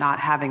do and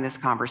not having this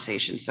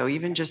conversation. So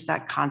even just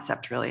that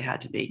concept really had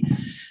to be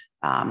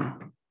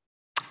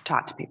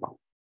taught to people.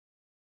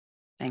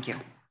 Thank you.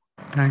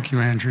 Thank you,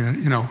 Andrea.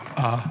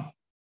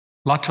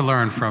 lot to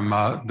learn from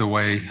the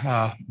way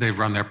they've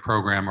run their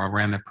program or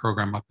ran their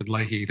program up at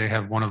Leahy. They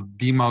have one of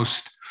the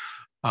most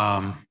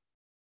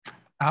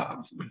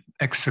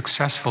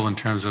successful in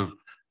terms of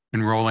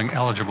enrolling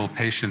eligible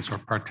patients or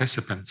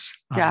participants.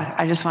 Yeah,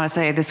 I just want to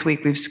say this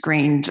week we've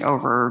screened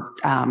over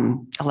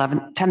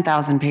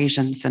 10,000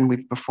 patients and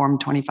we've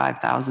performed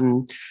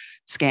 25,000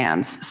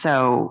 scans.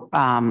 So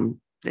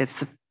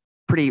it's a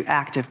pretty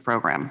active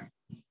program.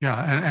 Yeah,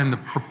 and the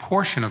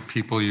proportion of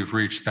people you've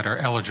reached that are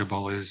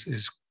eligible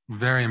is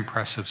very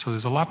impressive. So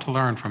there's a lot to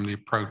learn from the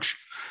approach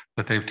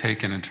that they've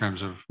taken in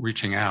terms of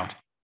reaching out.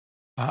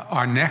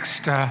 Our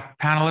next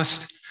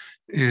panelist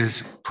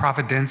is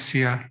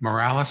Providencia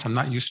Morales. I'm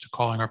not used to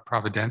calling her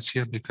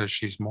Providencia because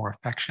she's more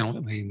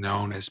affectionately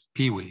known as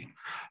Pee-wee.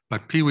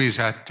 But Pee-wee's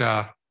at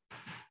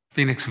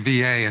Phoenix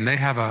VA, and they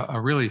have a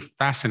really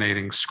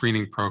fascinating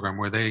screening program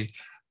where they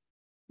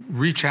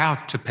reach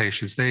out to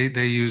patients. They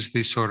use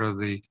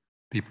the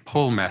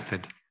pull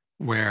method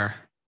where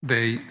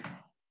they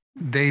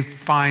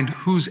find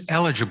who's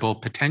eligible,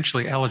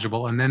 potentially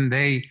eligible, and then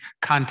they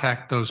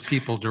contact those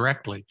people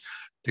directly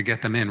to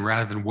get them in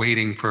rather than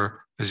waiting for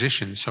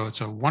physicians. So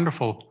it's a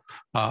wonderful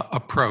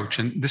approach.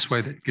 And this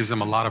way that gives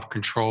them a lot of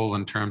control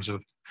in terms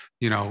of,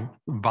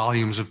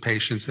 volumes of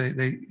patients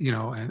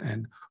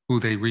and who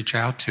they reach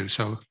out to.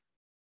 So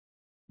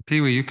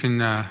Pee-wee, you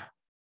can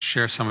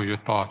share some of your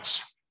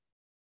thoughts.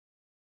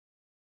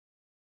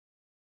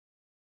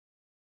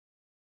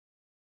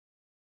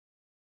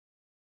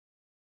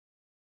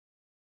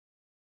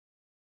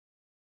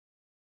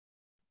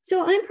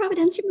 So I'm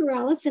Providencia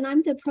Morales, and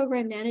I'm the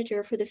program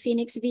manager for the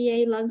Phoenix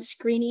VA Lung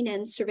Screening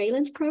and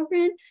Surveillance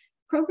Program.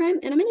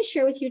 And I'm going to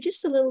share with you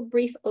just a little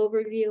brief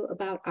overview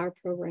about our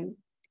program.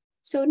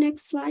 So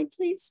next slide,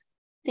 please.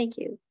 Thank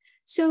you.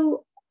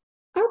 So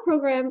our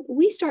program,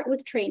 we start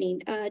with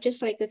training,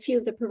 just like a few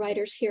of the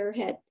providers here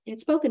had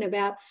spoken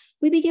about.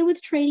 We begin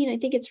with training. I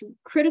think it's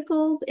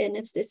critical, and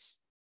this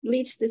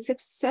leads to the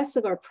success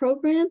of our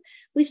program.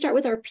 We start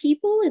with our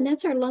people, and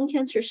that's our lung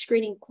cancer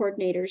screening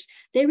coordinators.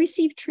 They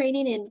receive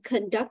training in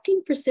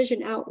conducting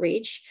precision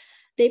outreach,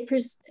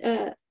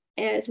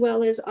 as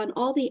well as on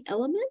all the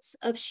elements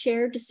of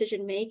shared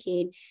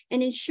decision-making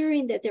and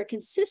ensuring that they're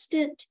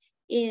consistent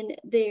in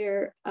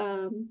their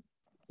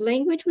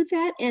language with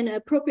that, and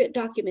appropriate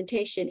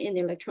documentation in the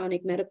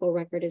electronic medical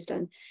record is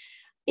done,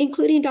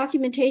 including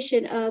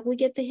documentation of, we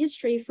get the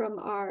history from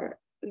our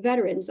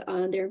veterans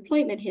on their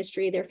employment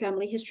history, their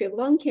family history of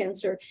lung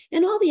cancer,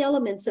 and all the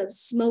elements of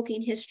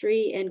smoking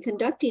history and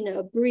conducting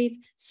a brief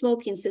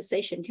smoking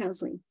cessation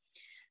counseling.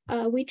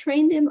 We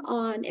train them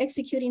on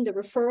executing the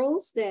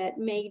referrals that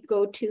may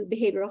go to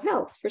behavioral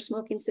health for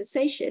smoking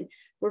cessation,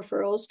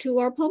 referrals to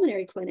our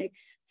pulmonary clinic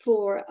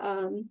for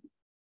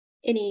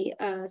any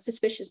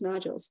suspicious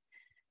nodules.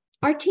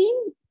 Our team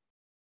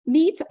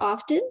meets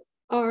often.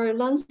 Our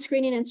lung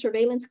screening and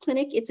surveillance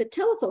clinic, it's a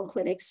telephone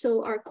clinic,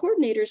 so our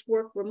coordinators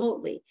work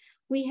remotely.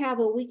 We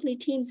have a weekly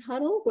Teams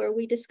huddle where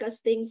we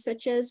discuss things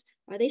such as,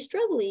 are they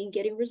struggling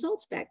getting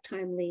results back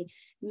timely?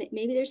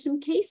 Maybe there's some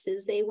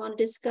cases they want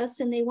to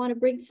discuss and they want to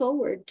bring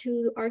forward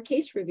to our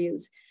case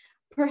reviews.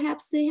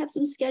 Perhaps they have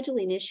some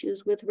scheduling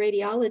issues with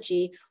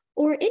radiology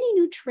or any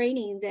new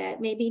training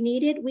that may be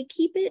needed. We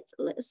keep it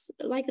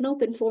like an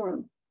open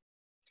forum.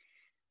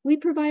 We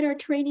provide our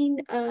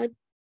training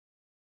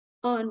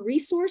on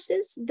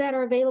resources that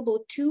are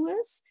available to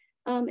us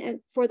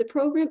for the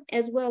program,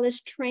 as well as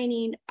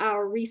training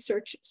our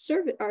research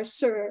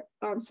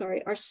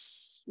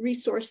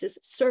resources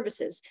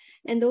services.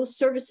 And those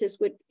services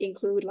would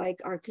include like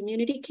our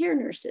community care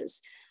nurses.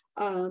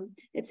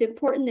 It's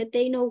important that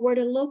they know where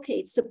to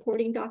locate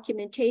supporting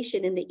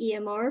documentation in the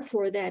EMR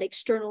for that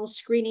external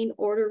screening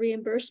order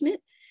reimbursement,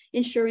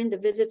 ensuring the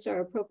visits are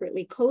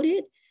appropriately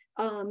coded.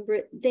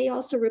 They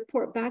also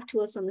report back to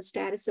us on the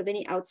status of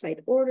any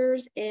outside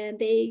orders, and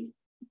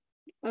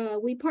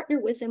we partner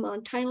with them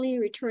on timely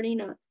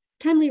returning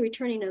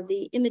of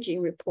the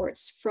imaging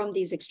reports from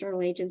these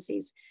external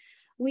agencies.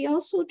 We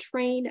also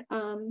train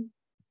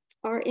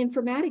our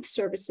informatics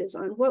services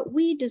on what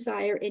we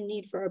desire and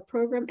need for our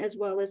program, as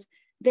well as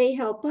they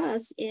help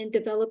us in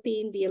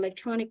developing the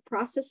electronic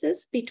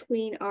processes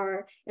between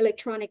our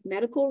electronic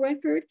medical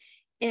record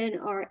and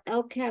our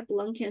LCAP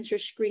lung cancer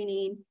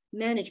screening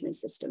management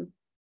system.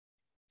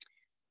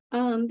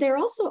 There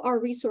also are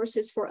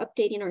resources for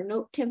updating our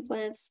note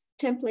templates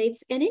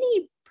and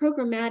any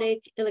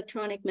programmatic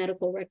electronic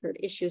medical record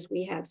issues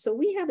we have. So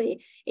we have a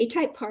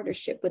tight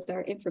partnership with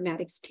our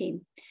informatics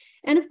team.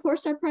 And of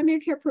course, our primary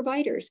care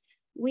providers.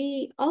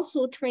 We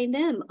also train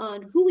them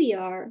on who we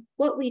are,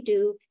 what we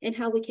do, and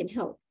how we can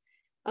help.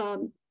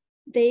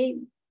 They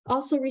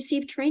also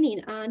receive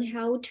training on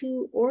how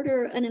to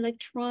order an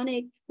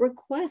electronic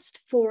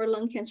request for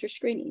lung cancer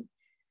screening.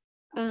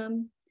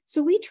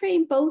 So we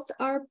train both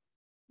our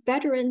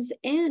veterans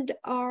and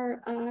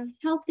our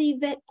healthy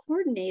vet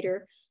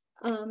coordinator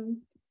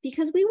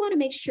because we want to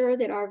make sure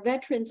that our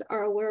veterans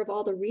are aware of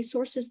all the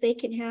resources they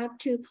can have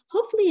to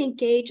hopefully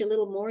engage a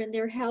little more in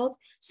their health.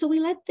 So we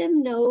let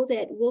them know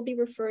that we'll be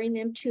referring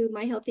them to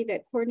My Healthy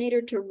Vet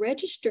Coordinator to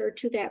register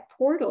to that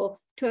portal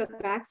to have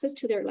access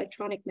to their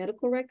electronic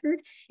medical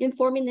record,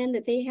 informing them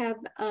that they have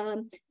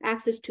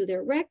access to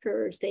their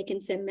records. They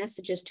can send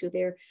messages to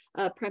their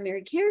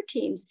primary care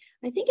teams.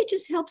 I think it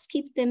just helps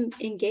keep them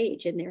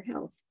engaged in their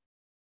health.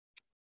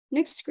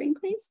 Next screen,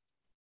 please.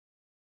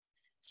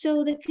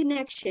 So the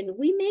connection,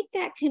 we make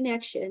that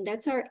connection.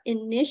 That's our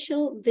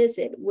initial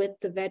visit with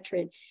the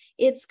veteran.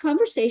 It's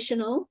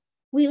conversational.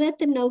 We let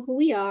them know who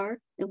we are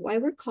and why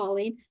we're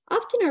calling.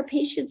 Often our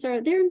patients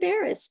they're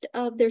embarrassed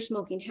of their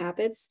smoking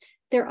habits.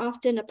 They're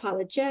often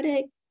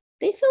apologetic.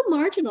 They feel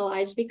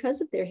marginalized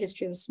because of their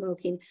history of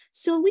smoking.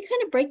 So we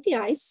kind of break the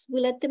ice. We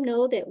let them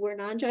know that we're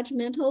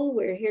non-judgmental.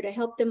 We're here to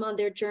help them on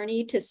their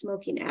journey to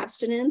smoking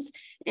abstinence,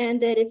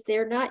 and that if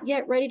they're not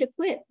yet ready to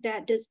quit,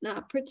 that does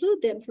not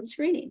preclude them from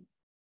screening.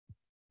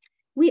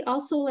 We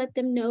also let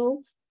them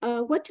know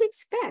what to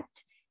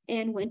expect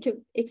and when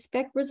to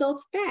expect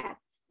results back.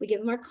 We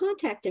give them our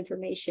contact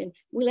information.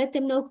 We let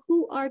them know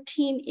who our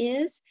team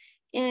is.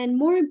 And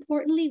more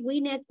importantly,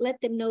 we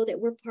let them know that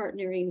we're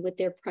partnering with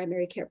their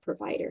primary care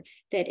provider,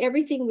 that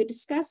everything we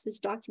discuss is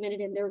documented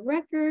in their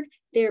record.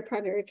 Their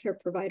primary care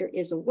provider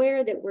is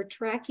aware that we're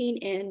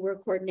tracking and we're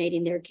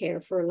coordinating their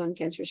care for lung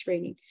cancer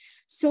screening.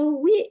 So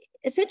we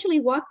essentially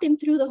walk them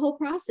through the whole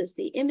process,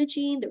 the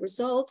imaging, the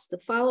results, the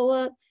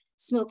follow-up,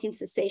 smoking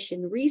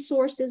cessation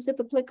resources, if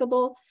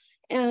applicable.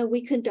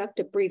 We conduct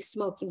a brief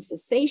smoking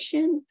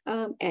cessation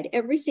at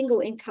every single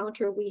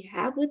encounter we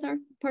have with our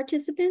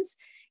participants.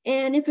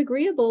 And if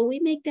agreeable, we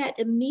make that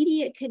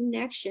immediate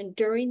connection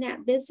during that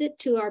visit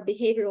to our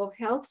behavioral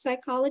health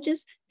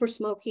psychologist for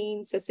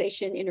smoking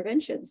cessation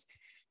interventions.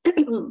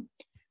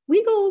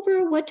 We go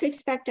over what to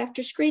expect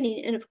after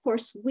screening. And of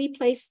course, we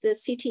place the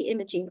CT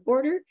imaging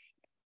order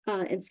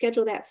and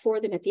schedule that for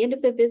them at the end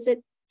of the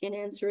visit and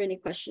answer any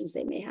questions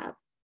they may have.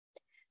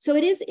 So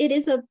it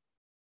is a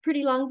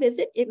pretty long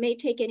visit. It may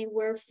take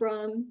anywhere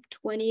from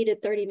 20 to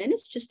 30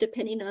 minutes, just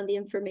depending on the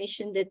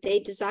information that they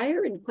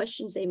desire and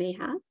questions they may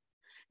have.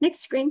 Next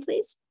screen,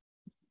 please.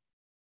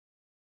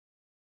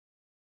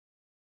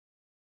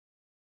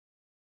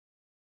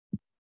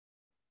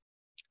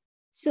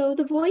 So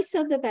the voice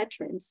of the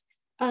veterans.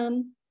 Our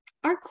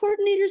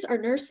coordinators are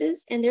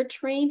nurses and they're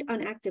trained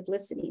on active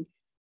listening.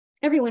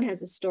 Everyone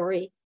has a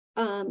story.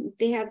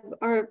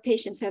 Our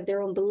patients have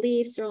their own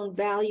beliefs, their own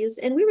values,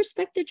 and we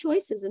respect their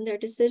choices and their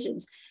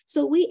decisions.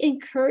 So we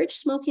encourage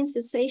smoking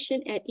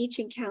cessation at each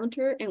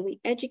encounter, and we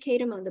educate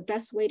them on the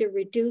best way to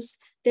reduce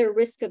their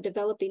risk of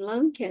developing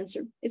lung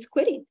cancer is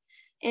quitting.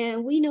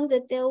 And we know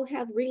that they'll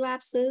have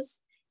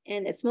relapses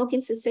and that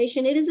smoking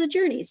cessation, it is a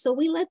journey. So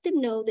we let them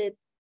know that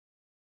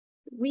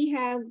we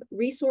have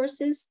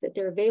resources, that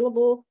they're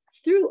available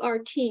through our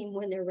team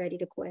when they're ready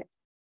to quit.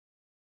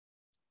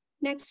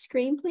 Next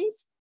screen,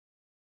 please.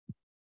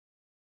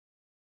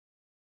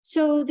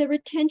 So the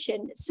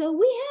retention. So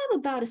we have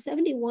about a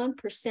 71%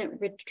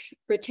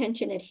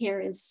 retention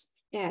adherence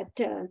at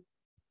the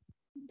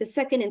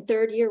second and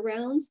third year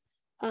rounds.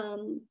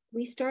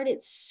 We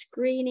started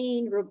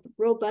screening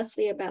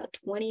robustly about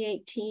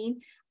 2018.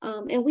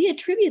 And we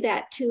attribute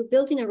that to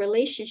building a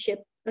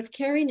relationship of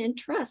caring and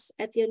trust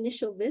at the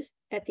initial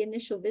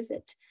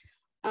visit.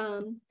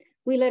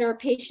 We let our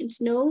patients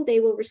know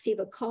they will receive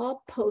a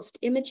call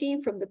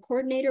post-imaging from the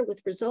coordinator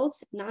with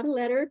results, not a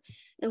letter,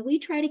 and we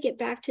try to get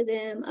back to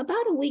them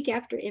about a week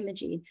after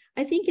imaging.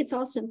 I think it's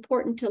also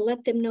important to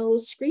let them know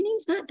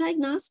screening's not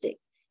diagnostic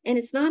and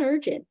it's not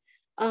urgent.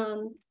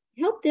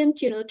 Help them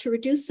to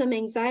reduce some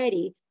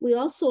anxiety. We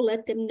also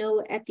let them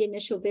know at the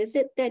initial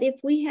visit that if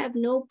we have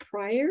no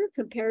prior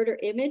comparator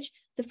image,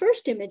 the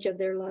first image of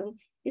their lung,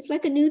 it's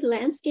like a new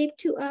landscape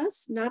to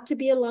us, not to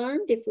be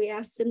alarmed if we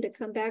ask them to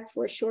come back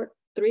for a short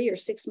 3 or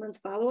 6 month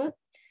follow-up.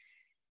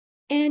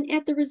 And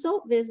at the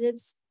result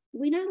visits,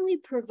 we not only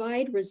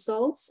provide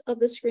results of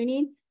the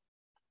screening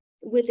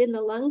within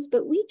the lungs,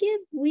 but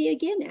we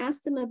again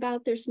ask them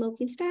about their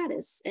smoking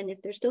status. And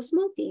if they're still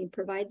smoking,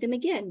 provide them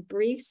again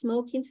brief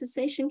smoking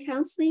cessation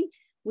counseling.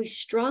 We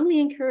strongly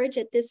encourage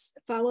at this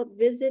follow-up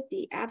visit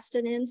the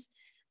abstinence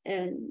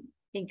and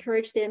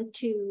encourage them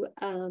to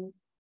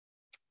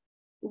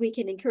we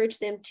can encourage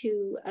them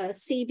to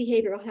see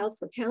behavioral health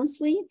for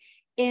counseling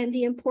and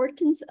the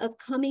importance of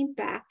coming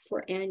back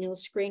for annual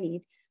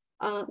screening.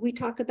 We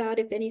talk about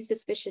if any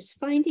suspicious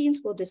findings,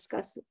 we'll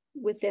discuss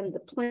with them the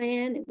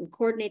plan and we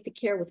coordinate the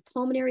care with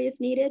pulmonary if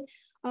needed.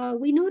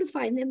 We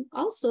notify them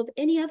also of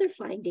any other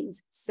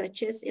findings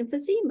such as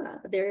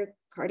emphysema, their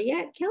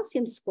cardiac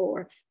calcium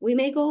score. We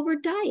may go over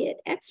diet,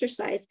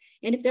 exercise,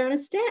 and if they're on a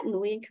statin,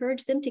 we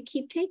encourage them to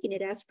keep taking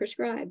it as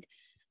prescribed.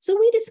 So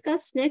we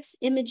discuss next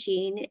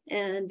imaging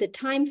and the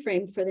time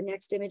frame for the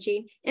next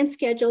imaging and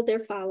schedule their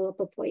follow-up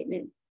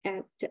appointment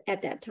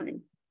at that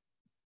time.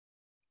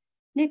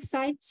 Next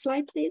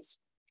slide, please.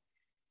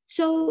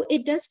 So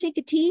it does take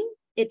a team.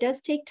 It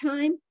does take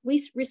time.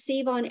 We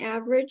receive on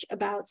average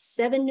about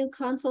 7 new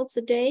consults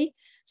a day.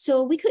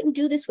 So we couldn't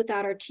do this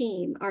without our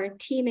team. Our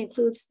team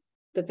includes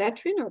the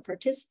veteran, our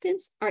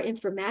participants, our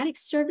informatics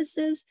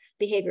services,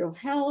 behavioral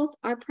health,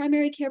 our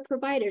primary care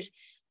providers.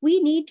 We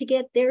need to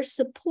get their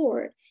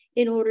support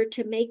in order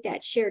to make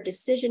that shared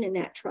decision and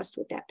that trust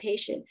with that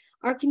patient.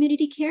 Our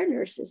community care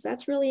nurses,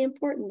 that's really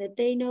important that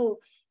they know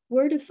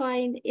where to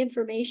find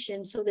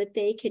information so that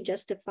they can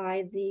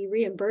justify the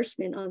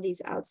reimbursement on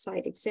these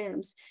outside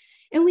exams.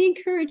 And we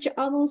engage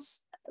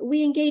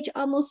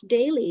almost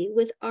daily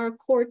with our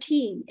core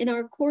team. And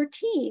our core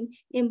team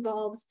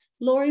involves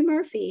Lori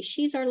Murphy.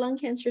 She's our lung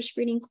cancer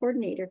screening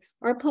coordinator,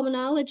 our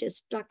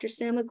pulmonologist, Dr.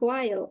 Sam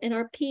Aguayo, and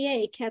our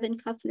PA, Kevin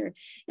Kuffner.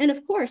 And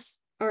of course,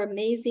 our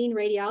amazing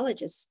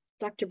radiologists,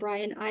 Dr.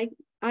 Brian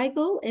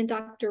Eigel and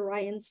Dr.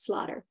 Ryan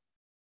Slaughter.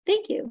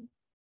 Thank you.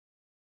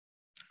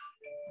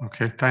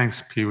 Okay,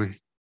 thanks,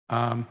 Pee-wee.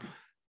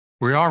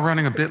 We are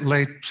running a bit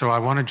late, so I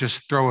want to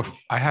just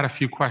I had a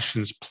few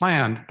questions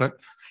planned, but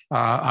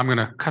I'm going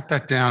to cut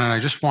that down, and I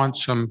just want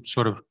some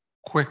sort of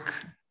quick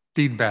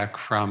feedback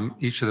from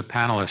each of the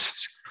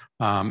panelists,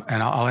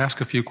 and I'll ask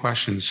a few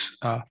questions.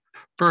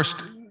 First,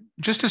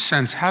 just a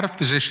sense, how do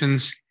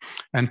physicians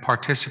and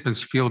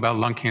participants feel about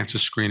lung cancer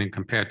screening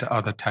compared to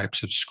other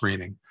types of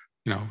screening?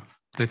 You know,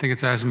 do they think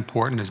it's as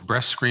important as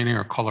breast screening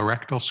or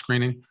colorectal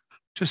screening?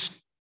 Just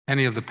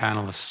any of the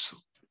panelists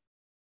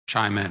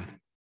chime in.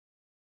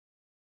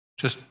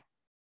 Just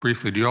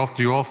briefly, do you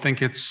all think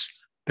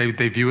they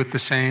view it the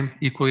same,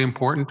 equally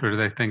important, or do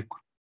they think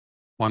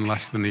one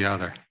less than the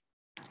other?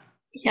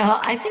 Yeah,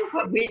 I think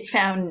what we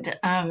found,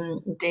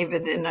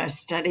 David, in our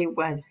study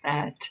was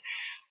that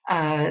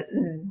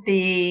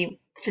the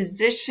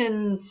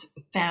physicians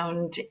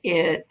found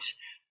it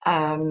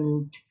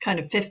kind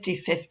of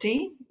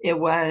 50-50. It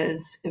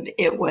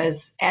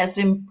was as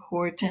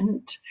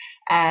important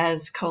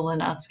as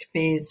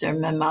colonoscopies or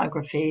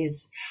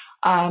mammographies,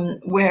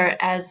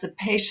 whereas the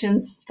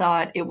patients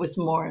thought it was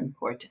more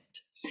important.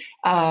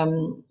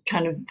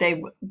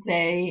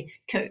 They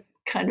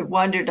kind of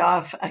wandered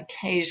off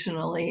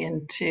occasionally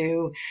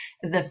into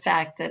the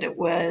fact that it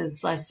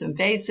was less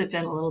invasive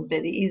and a little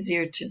bit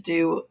easier to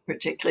do,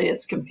 particularly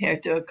as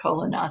compared to a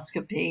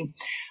colonoscopy.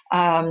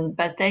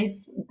 But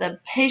the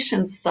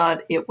patients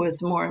thought it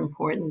was more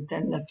important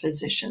than the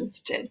physicians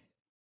did.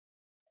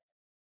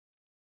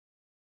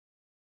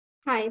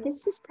 Hi,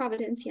 this is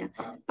Providencia.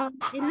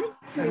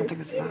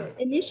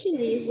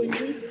 Initially, when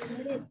we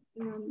started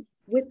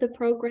with the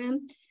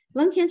program,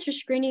 lung cancer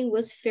screening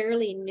was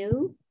fairly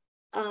new.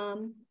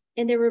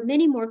 And there were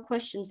many more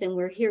questions than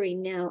we're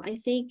hearing now. I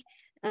think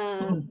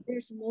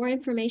there's more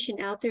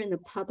information out there in the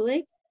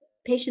public.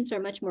 Patients are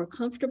much more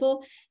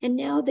comfortable. And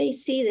now they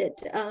see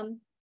that,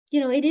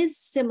 it is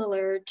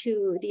similar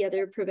to the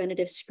other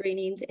preventative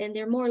screenings, and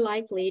they're more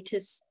likely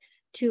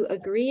to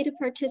agree to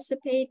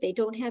participate. They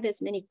don't have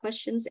as many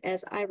questions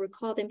as I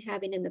recall them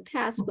having in the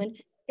past when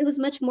it was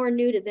much more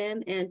new to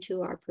them and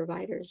to our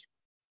providers.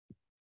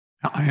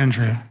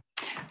 Andrea.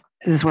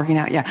 Is this working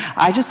out? Yeah,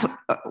 I just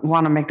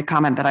want to make the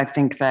comment that I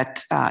think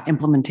that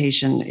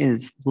implementation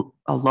is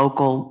a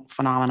local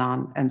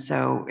phenomenon. And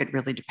so it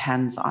really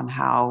depends on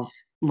how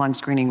lung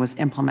screening was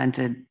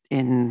implemented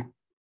in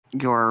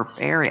your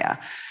area.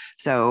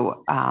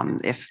 So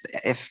if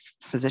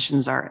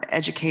physicians are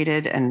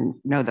educated and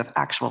know the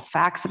actual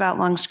facts about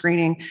lung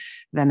screening,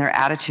 then their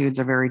attitudes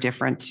are very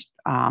different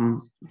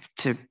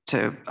to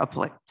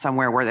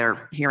somewhere where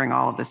they're hearing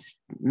all of this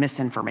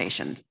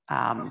misinformation.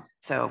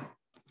 So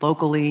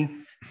locally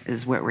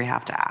is where we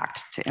have to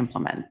act to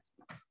implement.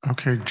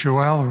 Okay,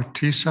 Joelle or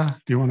Tisa,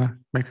 do you want to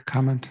make a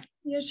comment?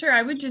 Yeah, sure.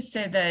 I would just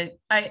say that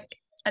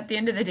at the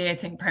end of the day, I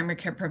think primary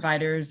care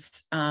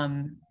providers,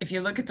 if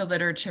you look at the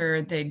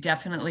literature, they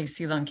definitely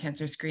see lung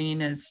cancer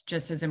screening as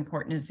just as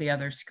important as the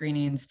other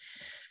screenings.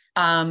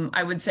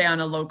 I would say on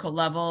a local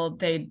level,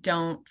 they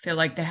don't feel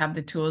like they have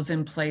the tools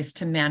in place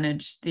to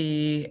manage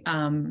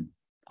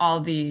all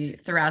the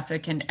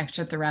thoracic and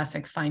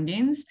extrathoracic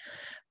findings.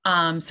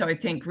 So I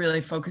think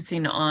really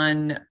focusing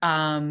on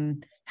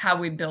how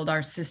we build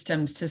our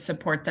systems to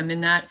support them in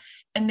that.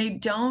 And they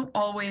don't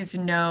always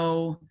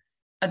know,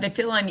 they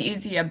feel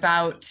uneasy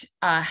about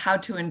how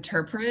to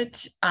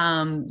interpret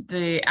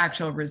the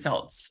actual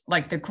results,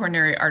 like the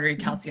coronary artery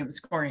calcium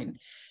scoring.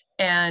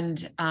 And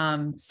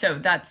so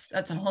that's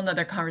a whole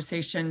nother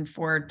conversation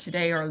for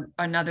today or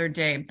another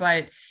day.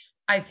 But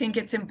I think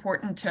it's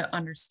important to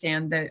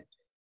understand that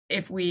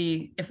if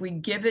we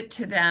give it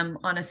to them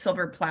on a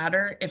silver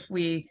platter, if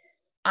we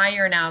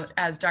iron out,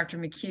 as Dr.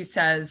 McKee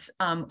says,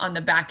 on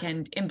the back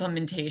end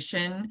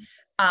implementation,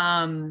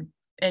 and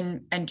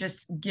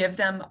just give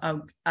them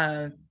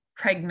a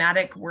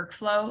pragmatic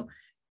workflow,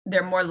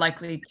 they're more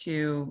likely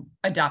to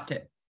adopt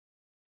it.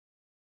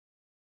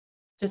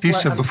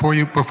 Lisa, before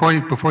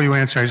you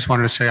answer, I just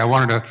wanted to say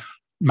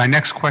my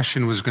next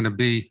question was going to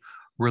be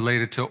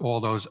related to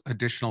all those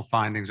additional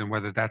findings and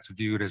whether that's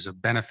viewed as a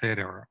benefit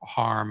or a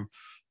harm,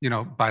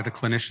 by the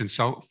clinician.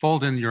 So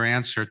fold in your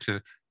answer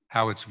to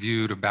how it's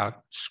viewed about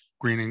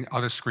screening,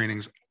 other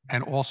screenings,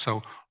 and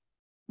also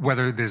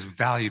whether there's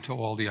value to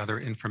all the other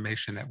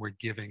information that we're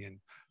giving and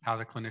how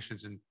the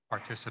clinicians and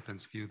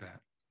participants view that.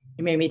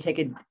 You made me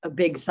take a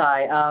big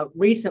sigh.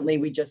 Recently,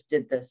 we just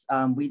did this.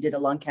 We did a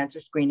lung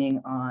cancer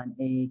screening on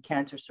a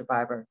cancer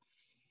survivor,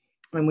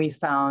 and we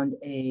found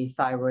a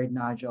thyroid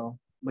nodule,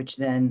 which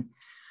then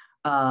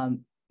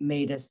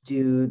made us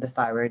do the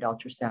thyroid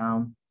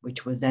ultrasound,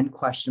 which was then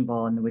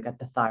questionable. And then we got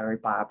the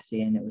thyroid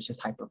biopsy, and it was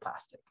just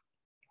hyperplastic.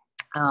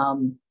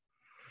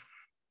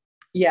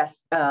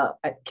 Yes,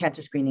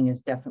 cancer screening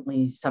is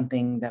definitely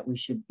something that we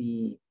should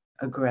be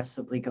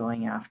aggressively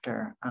going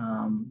after.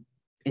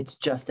 It's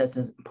just as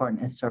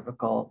important as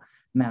cervical,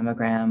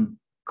 mammogram,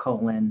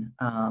 colon.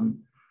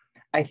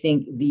 I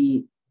think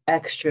the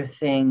extra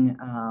thing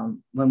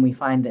when we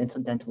find the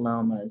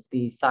incidentalomas,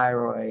 the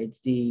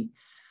thyroids, the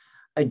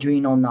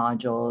adrenal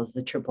nodules,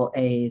 the triple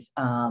A's,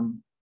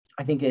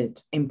 I think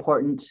it's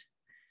important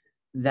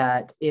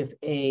that if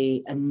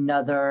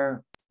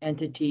another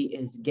entity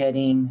is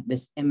getting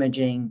this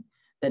imaging,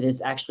 that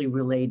is actually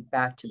relayed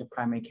back to the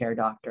primary care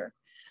doctor.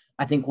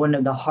 I think one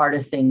of the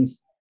hardest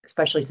things,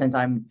 especially since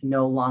I'm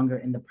no longer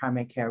in the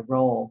primary care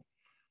role,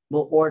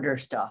 we'll order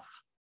stuff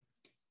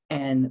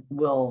and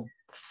we'll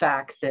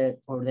fax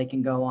it, or they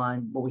can go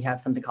on, but we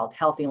have something called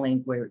Healthy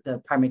Link where the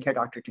primary care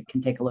doctor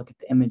can take a look at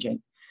the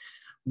imaging.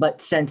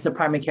 But since the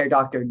primary care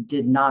doctor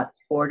did not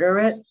order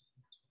it,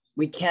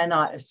 we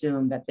cannot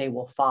assume that they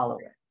will follow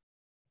it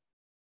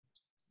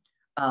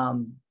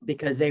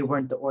because they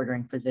weren't the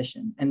ordering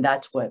physician. And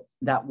that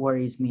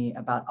worries me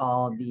about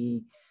all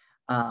the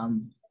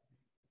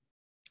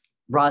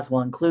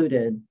Roswell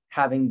included,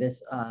 having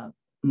this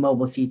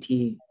mobile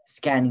CT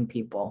scanning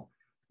people.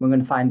 We're going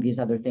to find these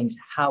other things.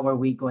 How are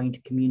we going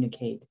to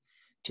communicate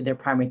to their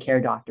primary care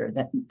doctor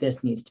that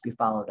this needs to be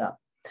followed up?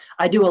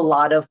 I do a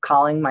lot of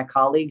calling my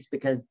colleagues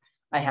because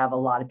I have a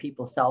lot of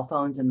people's cell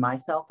phones in my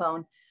cell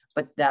phone,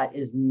 but that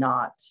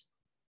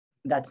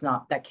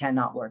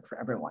cannot work for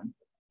everyone.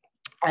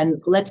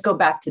 And let's go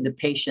back to the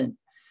patient.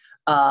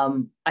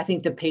 I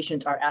think the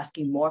patients are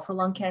asking more for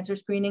lung cancer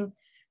screening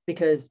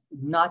because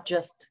not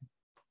just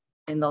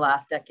in the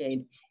last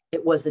decade,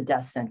 it was a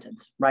death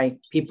sentence, right?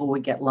 People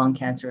would get lung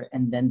cancer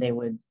and then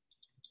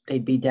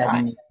they'd be dead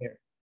in a year,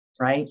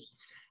 right?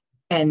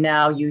 And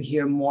now you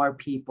hear more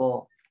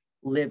people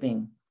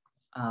living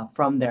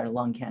from their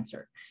lung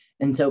cancer.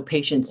 And so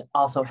patients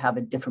also have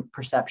a different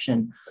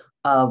perception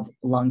of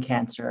lung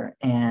cancer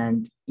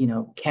and,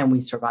 can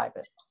we survive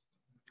it?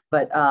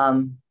 But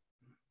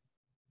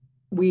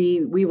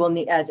we will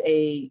need, as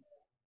a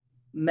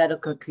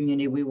medical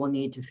community, we will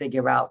need to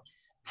figure out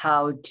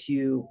how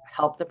to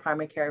help the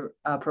primary care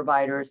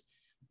providers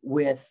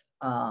with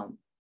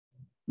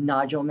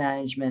nodule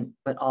management,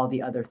 but all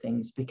the other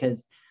things,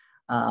 because,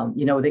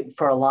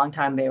 for a long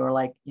time, they were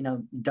like,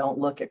 don't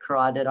look at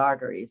carotid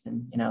arteries.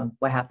 And,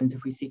 what happens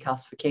if we see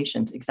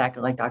calcifications?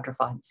 Exactly like Dr.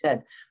 Fahy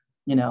said,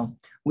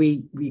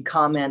 we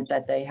comment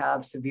that they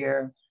have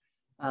severe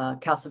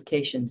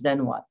calcifications,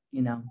 then what?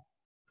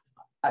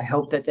 I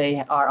hope that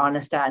they are on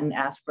a statin,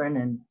 aspirin,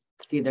 and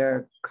see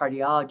their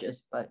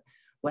cardiologist, but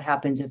what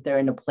happens if they're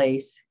in a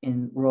place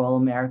in rural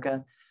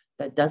America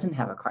that doesn't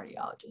have a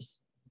cardiologist?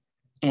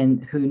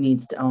 And who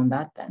needs to own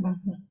that then?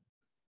 Mm-hmm.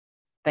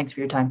 Thanks for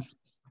your time.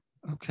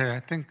 Okay,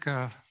 I think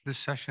this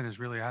session is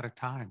really out of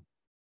time.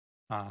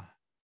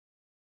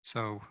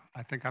 So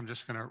I think I'm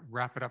just going to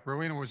wrap it up.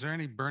 Rowena, was there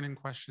any burning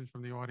questions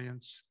from the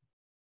audience?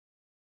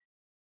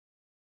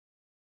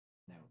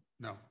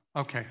 No.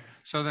 Okay,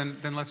 so then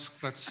let's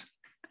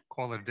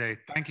call it a day.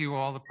 Thank you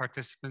all the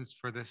participants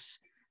for this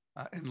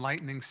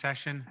enlightening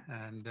session,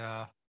 and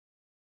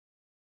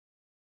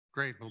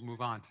great, we'll move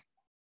on.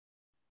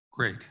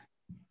 Great.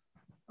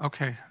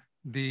 Okay,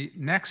 the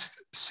next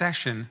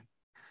session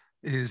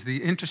is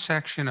the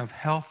intersection of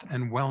health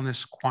and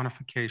wellness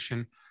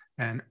quantification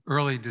and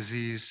early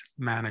disease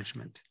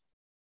management.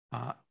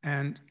 I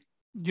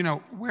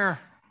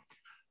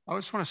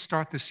just want to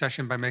start this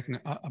session by making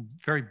a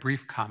very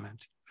brief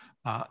comment.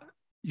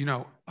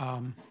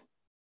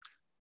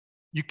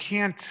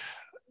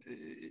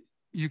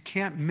 You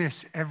can't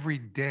miss every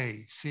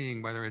day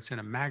seeing, whether it's in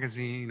a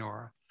magazine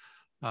or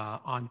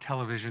on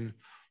television,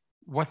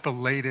 what the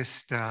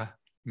latest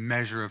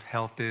measure of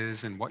health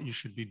is and what you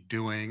should be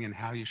doing and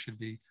how you should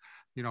be,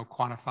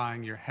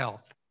 quantifying your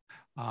health.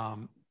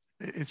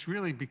 It's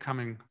really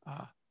becoming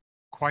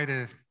quite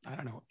a,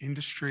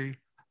 industry,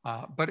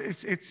 but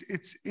it's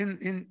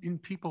in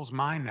people's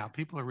mind now.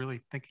 People are really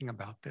thinking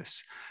about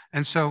this.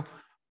 And so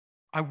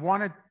I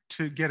wanted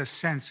to get a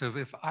sense of,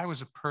 if I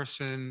was a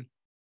person,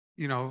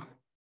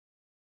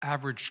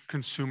 average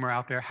consumer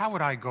out there, how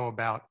would I go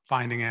about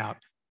finding out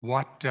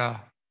what's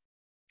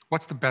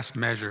the best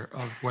measure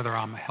of whether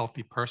I'm a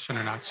healthy person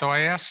or not? So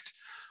I asked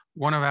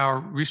one of our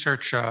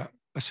research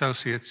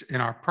associates in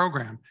our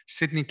program,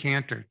 Sydney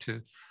Cantor,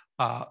 to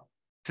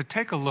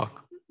take a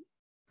look,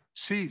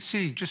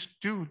 just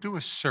do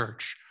a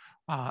search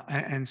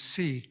and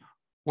see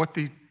what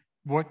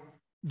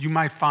you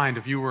might find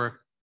if you were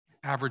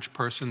average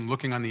person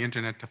looking on the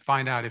internet to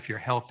find out if you're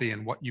healthy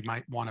and what you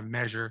might want to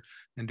measure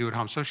and do at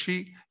home. So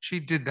she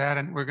did that,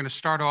 and we're going to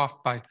start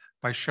off by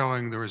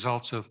showing the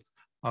results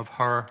of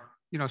her,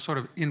 sort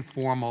of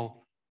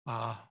informal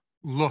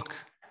look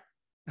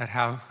at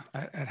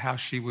how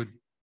she would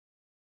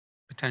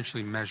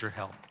potentially measure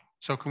health.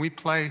 So can we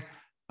play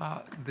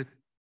the...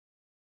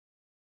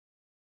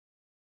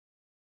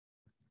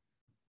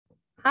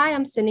 Hi,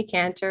 I'm Cindy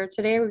Cantor.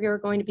 Today we are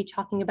going to be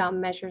talking about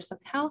measures of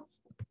health.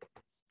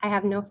 I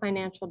have no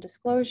financial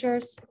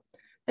disclosures.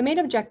 The main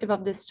objective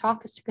of this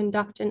talk is to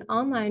conduct an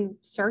online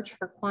search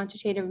for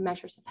quantitative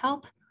measures of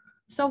health.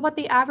 So what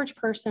the average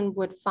person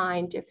would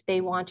find if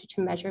they wanted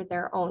to measure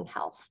their own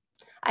health.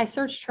 I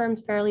searched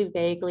terms fairly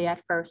vaguely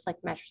at first,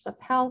 like measures of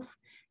health,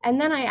 and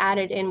then I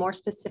added in more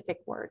specific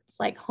words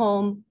like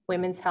home,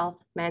 women's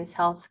health, men's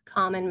health,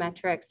 common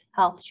metrics,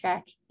 health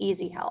check,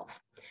 easy health.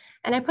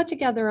 And I put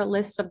together a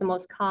list of the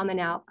most common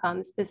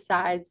outcomes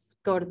besides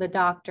go to the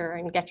doctor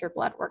and get your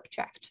blood work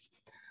checked.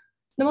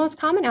 The most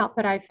common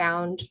output I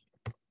found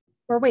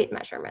were weight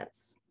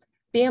measurements.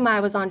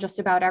 BMI was on just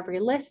about every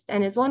list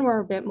and is one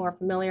we're a bit more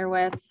familiar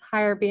with.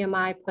 Higher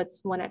BMI puts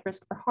one at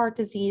risk for heart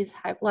disease,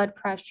 high blood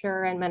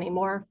pressure, and many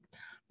more.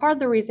 Part of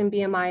the reason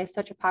BMI is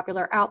such a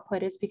popular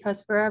output is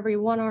because for every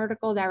one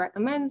article that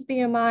recommends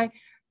BMI,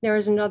 there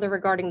is another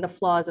regarding the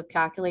flaws of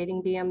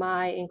calculating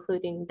BMI,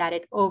 including that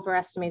it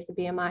overestimates the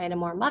BMI in a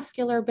more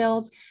muscular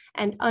build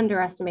and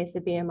underestimates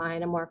the BMI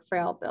in a more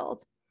frail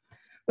build.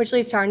 Which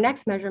leads to our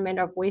next measurement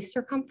of waist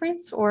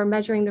circumference, or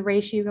measuring the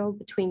ratio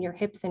between your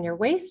hips and your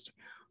waist.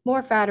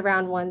 More fat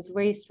around one's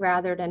waist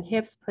rather than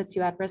hips puts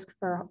you at risk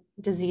for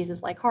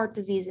diseases like heart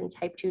disease and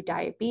type 2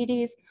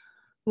 diabetes,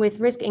 with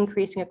risk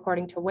increasing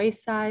according to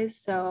waist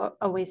size. So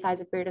a waist size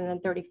of greater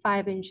than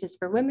 35 inches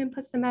for women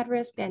puts them at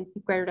risk, and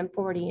greater than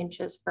 40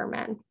 inches for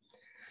men.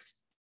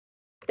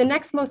 The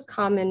next most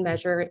common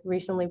measure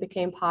recently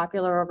became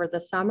popular over the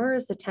summer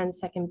is the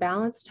 10-second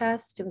balance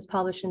test. It was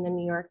published in the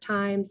New York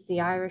Times, the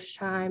Irish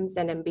Times,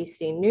 and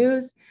NBC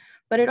News,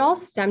 but it all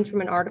stemmed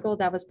from an article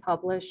that was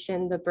published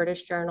in the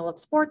British Journal of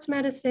Sports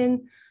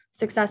Medicine.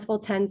 Successful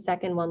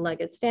 10-second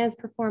one-legged stance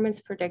performance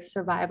predicts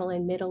survival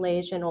in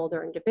middle-aged and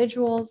older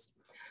individuals.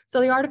 So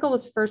the article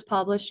was first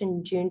published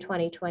in June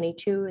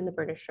 2022 in the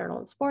British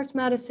Journal of Sports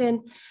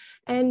Medicine,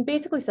 and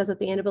basically says that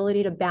the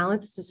inability to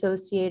balance is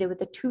associated with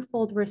a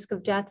twofold risk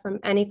of death from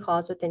any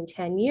cause within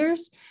 10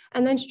 years,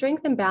 and then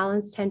strength and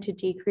balance tend to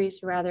decrease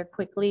rather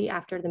quickly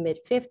after the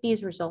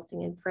mid-50s,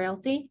 resulting in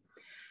frailty.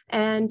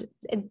 And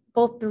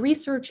both the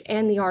research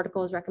and the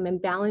articles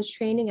recommend balance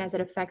training as it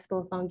affects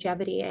both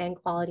longevity and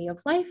quality of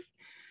life.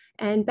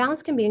 And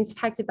balance can be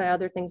impacted by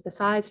other things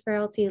besides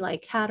frailty,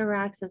 like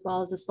cataracts, as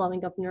well as the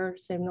slowing of nerve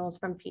signals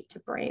from feet to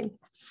brain.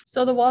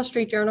 So the Wall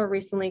Street Journal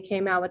recently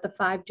came out with the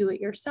 5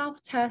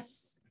 do-it-yourself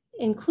tests,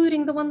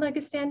 including the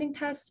one-legged standing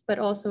test, but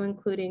also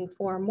including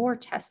 4 more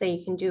tests that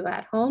you can do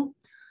at home.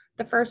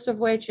 The first of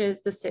which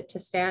is the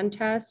sit-to-stand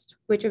test,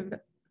 which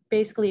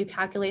basically you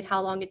calculate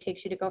how long it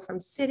takes you to go from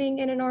sitting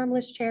in an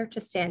armless chair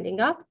to standing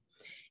up.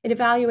 It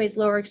evaluates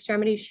lower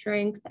extremity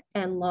strength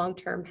and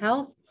long-term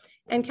health,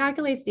 and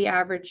calculates the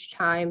average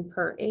time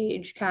per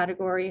age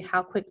category,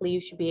 how quickly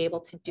you should be able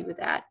to do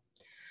that.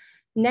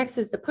 Next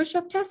is the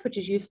push-up test, which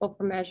is useful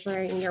for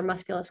measuring your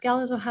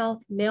musculoskeletal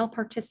health. Male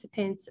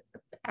participants,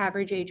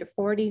 average age of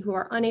 40, who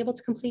are unable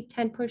to complete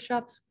 10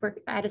 push-ups were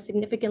at a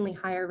significantly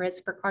higher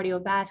risk for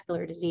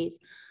cardiovascular disease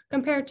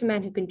compared to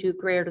men who can do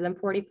greater than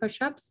 40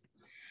 push-ups.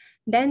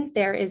 Then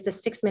there is the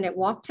 6-minute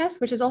walk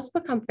test, which has also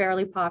become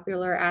fairly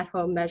popular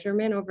at-home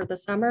measurement over the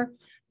summer,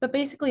 but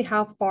basically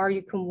how far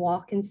you can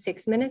walk in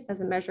 6 minutes as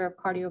a measure of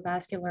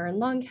cardiovascular and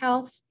lung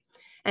health.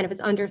 And if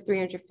it's under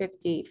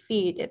 350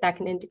 feet, that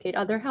can indicate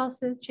other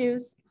health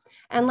issues.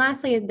 And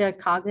lastly, the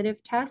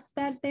cognitive test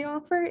that they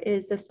offer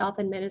is the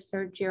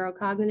self-administered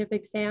girocognitive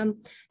exam.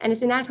 And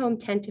it's an at-home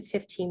 10 to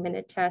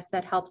 15-minute test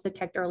that helps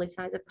detect early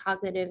signs of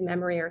cognitive,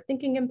 memory, or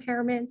thinking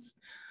impairments.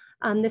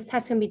 This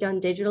test can be done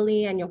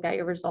digitally and you'll get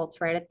your results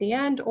right at the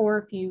end, or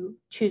if you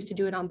choose to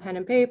do it on pen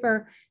and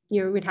paper,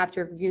 you would have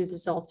to review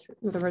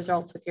the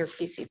results with your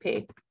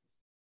PCP.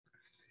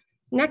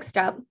 Next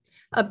up,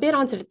 a bit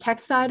onto the tech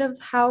side of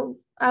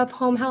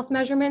home health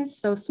measurements.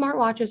 So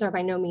smartwatches are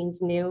by no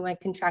means new and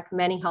can track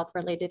many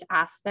health-related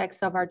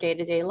aspects of our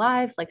day-to-day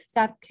lives, like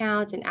step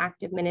count and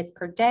active minutes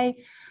per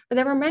day. But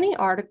there were many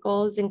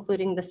articles,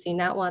 including the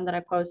CNET one that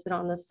I posted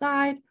on the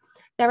side,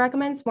 that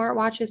recommend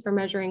smartwatches for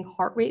measuring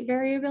heart rate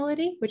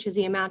variability, which is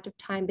the amount of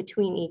time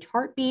between each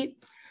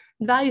heartbeat.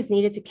 The values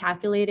needed to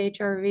calculate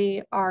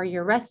HRV are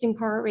your resting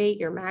heart rate,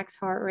 your max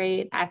heart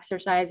rate,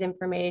 exercise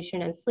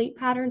information, and sleep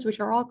patterns, which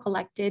are all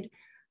collected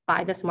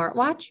by the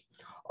smartwatch.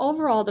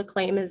 Overall, the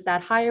claim is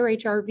that higher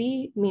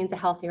HRV means a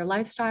healthier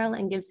lifestyle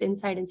and gives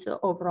insight into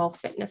overall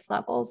fitness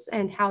levels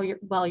and how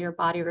well your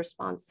body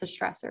responds to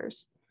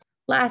stressors.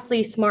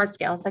 Lastly, smart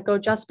scales that go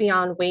just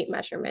beyond weight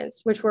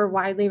measurements, which were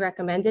widely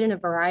recommended in a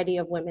variety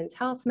of women's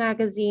health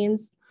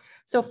magazines.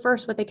 So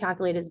first, what they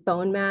calculate is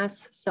bone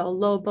mass. So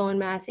low bone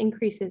mass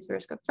increases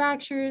risk of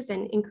fractures,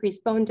 and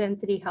increased bone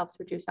density helps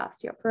reduce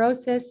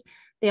osteoporosis.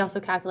 They also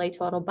calculate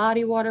total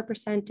body water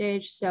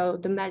percentage, so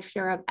the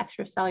measure of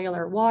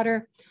extracellular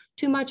water.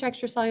 Too much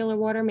extracellular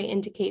water may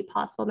indicate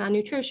possible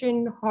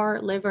malnutrition,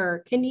 heart, liver, or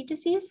kidney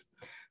disease.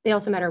 They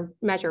also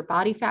measure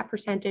body fat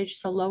percentage,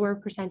 so lower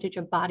percentage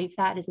of body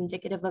fat is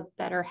indicative of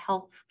better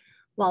health,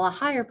 while a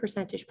higher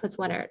percentage puts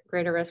one at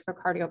greater risk for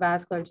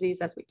cardiovascular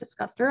disease, as we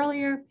discussed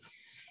earlier.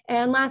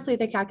 And lastly,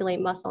 they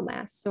calculate muscle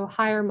mass. So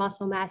higher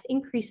muscle mass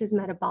increases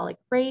metabolic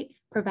rate,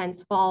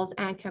 prevents falls,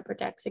 and can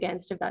protect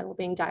against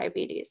developing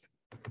diabetes.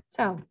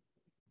 So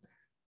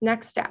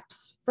next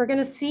steps. We're going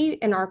to see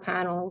in our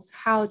panels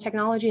how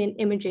technology and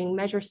imaging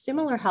measure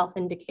similar health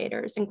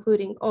indicators,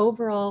 including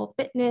overall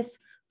fitness,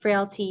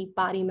 frailty,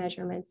 body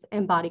measurements,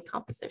 and body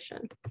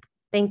composition.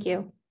 Thank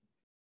you.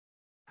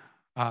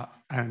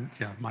 And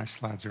yeah, my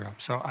slides are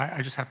up. So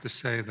I just have to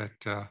say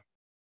that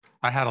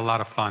I had a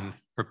lot of fun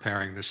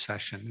preparing this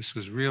session. This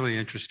was really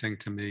interesting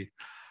to me.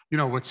 You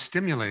know, what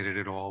stimulated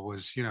it all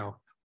was, you know,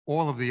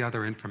 all of the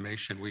other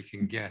information we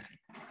can get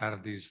out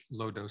of these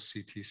low-dose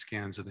CT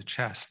scans of the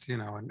chest, you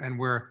know, and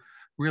we're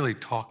really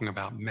talking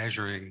about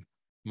measuring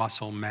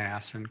muscle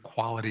mass and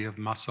quality of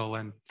muscle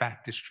and fat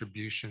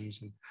distributions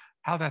and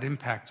how that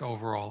impacts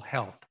overall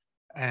health.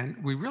 And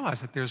we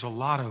realize that there's a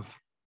lot of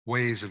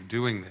ways of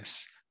doing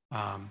this.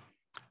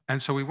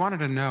 And so we wanted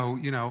to know,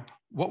 you know,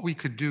 what we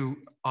could do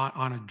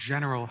on a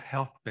general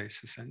health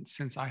basis. And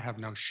since I have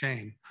no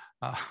shame,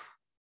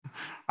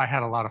 I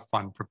had a lot of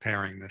fun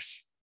preparing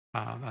this.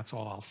 That's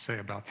all I'll say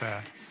about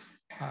that.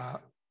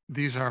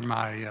 These are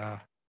my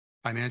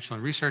financial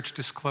and research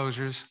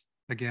disclosures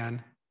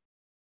again.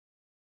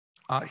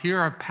 Here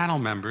are panel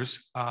members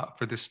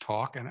for this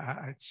talk, and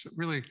it's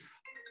really,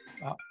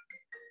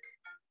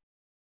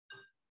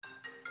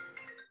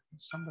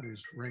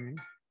 somebody's ringing.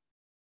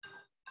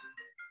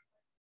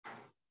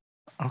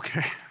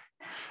 Okay.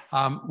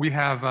 We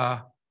have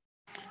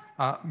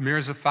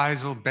Mirza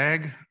Faisal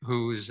Beg,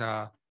 who's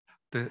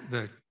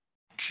the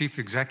Chief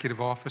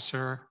Executive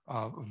Officer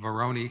of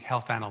Veroni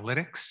Health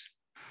Analytics.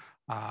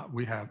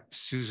 We have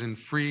Susan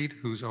Freed,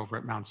 who's over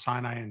at Mount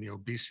Sinai in the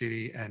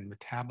Obesity and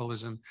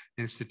Metabolism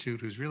Institute,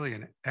 who's really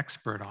an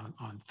expert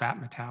on fat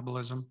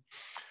metabolism.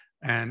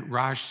 And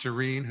Raj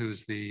Serene,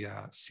 who's the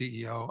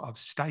CEO of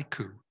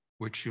Staiku,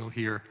 which you'll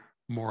hear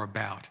more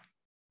about.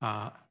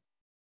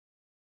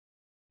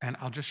 And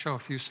I'll just show a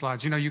few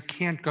slides. You know, you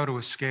can't go to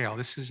a scale.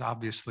 This is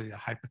obviously a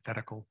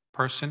hypothetical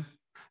person,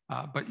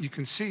 but you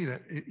can see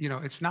that, you know,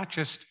 it's not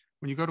just,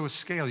 when you go to a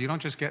scale, you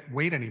don't just get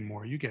weight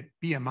anymore. You get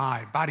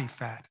BMI, body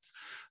fat,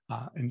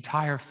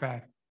 entire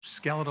fat,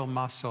 skeletal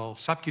muscle,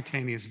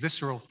 subcutaneous,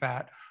 visceral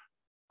fat,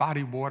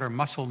 body water,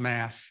 muscle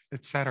mass,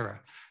 et cetera.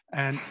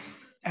 And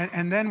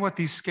then what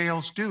these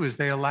scales do is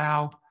they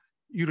allow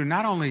you to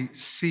not only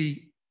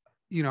see,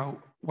 you know,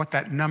 what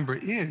that number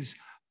is,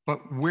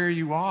 but where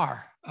you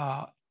are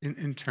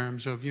in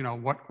terms of, you know,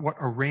 what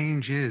a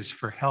range is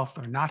for health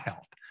or not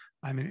health.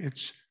 I mean,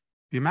 it's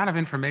the amount of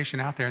information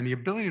out there and the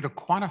ability to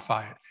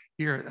quantify it.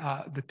 Here,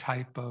 the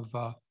type of,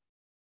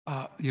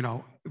 you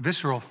know,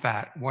 visceral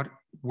fat,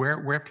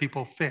 where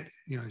people fit,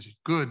 you know, is it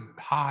good,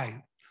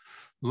 high,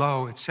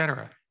 low, et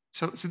cetera.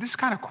 So this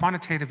kind of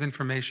quantitative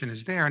information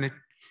is there, and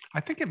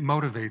I think it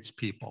motivates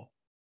people.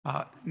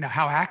 Now,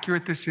 how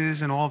accurate this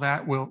is and all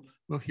that, we'll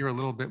hear a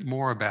little bit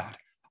more about.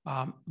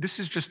 This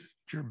is just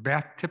your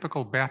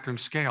typical bathroom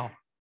scale.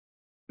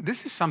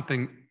 This is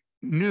something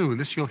new.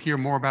 This you'll hear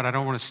more about. I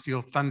don't want to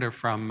steal thunder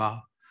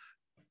from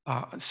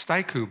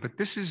Staiku, but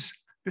this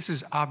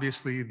is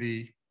obviously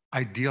the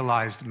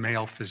idealized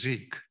male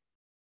physique.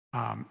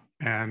 But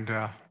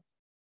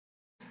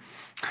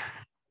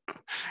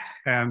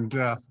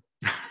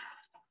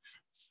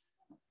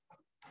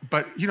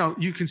you know,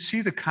 you can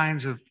see the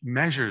kinds of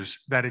measures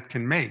that it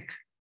can make.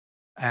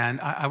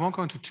 And I won't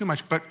go into too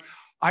much, but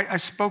I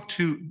spoke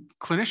to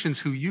clinicians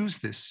who use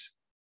this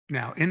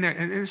now in there,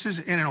 and this is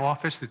in an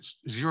office that's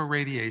zero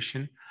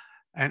radiation,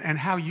 and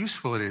how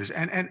useful it is.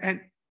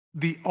 And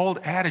the old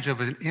adage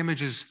of an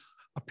image is,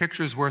 a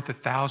picture is worth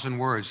 1,000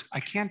 words. I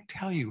can't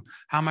tell you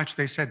how much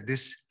they said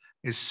this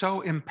is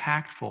so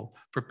impactful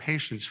for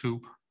patients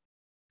who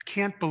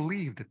can't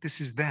believe that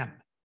this is them,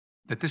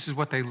 that this is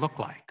what they look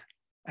like.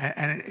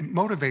 And it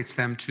motivates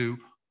them to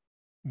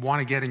want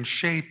to get in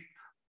shape,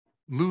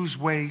 lose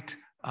weight,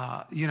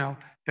 you know,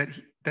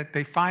 that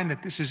they find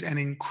that this is an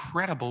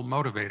incredible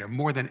motivator,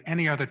 more than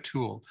any other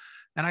tool.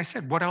 And I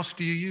said, what else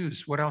do you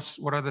use? What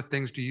other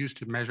things do you use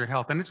to measure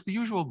health? And it's the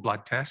usual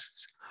blood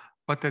tests,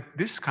 but that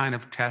this kind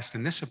of test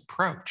and this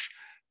approach.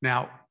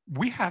 Now,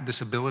 we have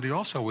this ability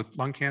also with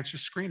lung cancer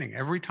screening.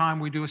 Every time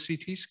we do a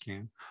CT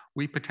scan,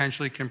 we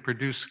potentially can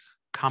produce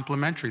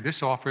complementary.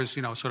 This offers,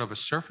 you know, sort of a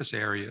surface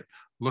area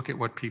look at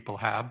what people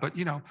have, but,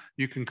 you know,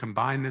 you can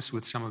combine this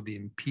with some of the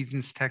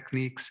impedance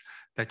techniques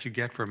that you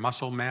get for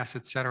muscle mass,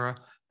 et cetera.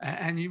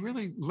 And you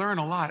really learn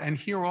a lot. And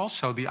here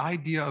also, the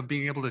idea of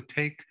being able to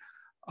take,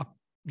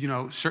 you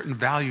know, certain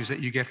values that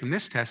you get from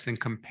this test and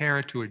compare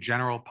it to a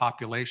general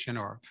population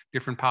or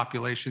different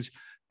populations,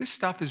 this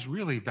stuff is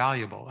really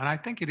valuable. And I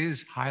think it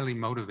is highly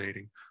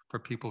motivating for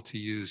people to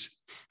use.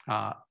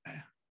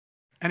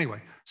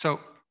 Anyway, so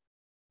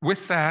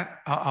with that,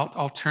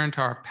 I'll turn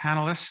to our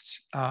panelists.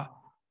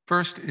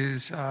 First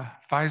is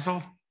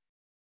Faisal.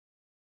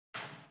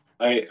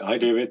 Hi,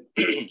 David.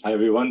 Hi,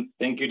 everyone.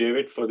 Thank you,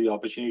 David, for the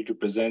opportunity to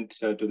present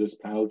to this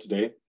panel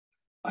today.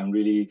 I'm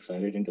really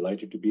excited and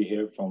delighted to be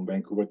here from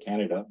Vancouver,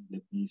 Canada.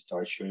 Let me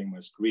start sharing my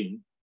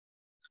screen.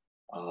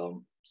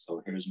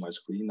 So here's my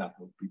screen. I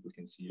hope people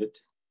can see it.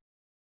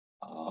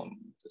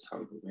 Just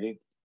out of the way.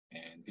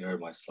 And here are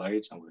my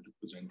slides. I'm going to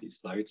present these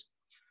slides.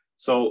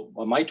 So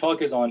my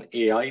talk is on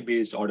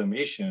AI-based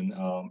automation.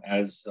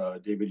 As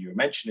David, you're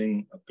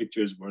mentioning, a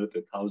picture is worth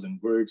 1,000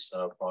 words,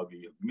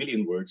 probably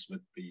 1,000,000 words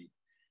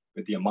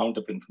with the amount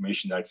of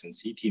information that's in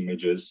CT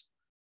images.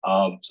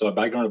 So a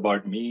background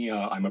about me,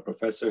 I'm a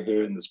professor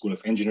here in the School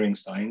of Engineering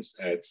Science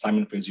at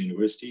Simon Fraser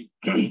University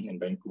in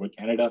Vancouver,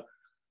 Canada.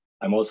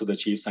 I'm also the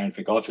Chief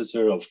Scientific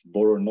Officer of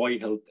Voronoi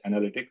Health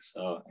Analytics,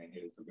 and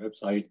here's the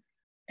website.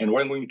 And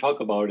what I'm going to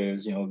talk about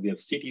is, they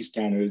have CT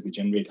scanners, they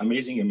generate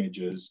amazing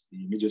images,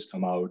 the images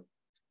come out,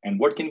 and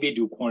what can we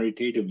do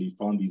quantitatively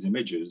from these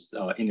images,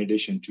 in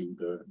addition to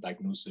the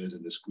diagnosis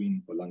and the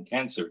screening for lung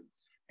cancer.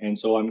 And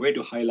so I'm going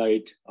to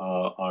highlight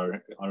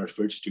our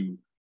efforts to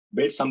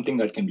build something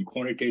that can be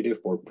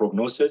quantitative for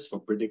prognosis, for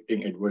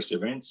predicting adverse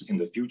events in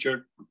the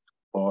future,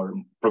 for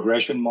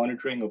progression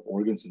monitoring of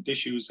organs and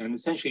tissues, and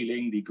essentially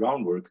laying the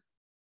groundwork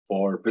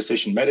for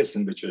precision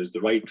medicine, which is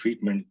the right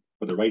treatment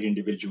for the right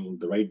individual,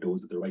 the right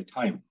dose at the right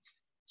time.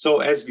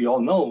 So as we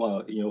all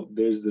know,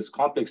 there's this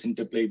complex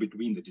interplay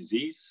between the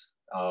disease,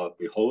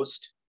 the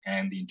host,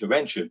 and the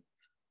intervention.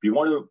 We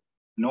want to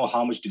know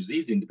how much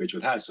disease the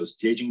individual has. So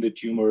staging the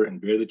tumor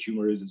and where the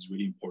tumor is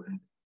really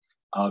important.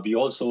 We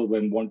also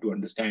want to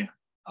understand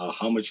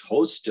how much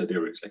host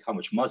there is, like how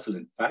much muscle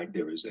and fat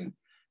there is, and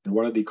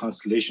what are the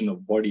constellation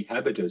of body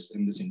habitus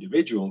in this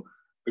individual,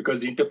 because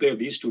the interplay of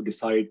these two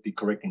decide the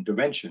correct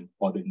intervention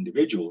for the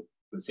individual.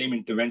 The same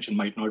intervention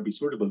might not be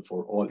suitable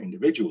for all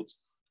individuals.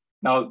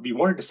 Now, we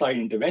want to decide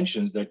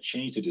interventions that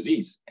change the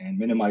disease and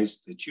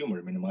minimize the tumor,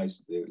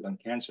 minimize the lung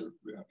cancer,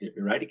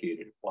 eradicate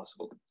it if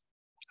possible,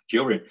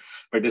 cure it.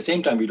 But at the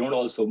same time, we don't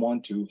also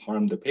want to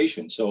harm the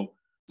patient. So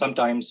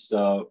sometimes,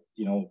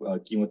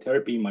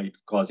 chemotherapy might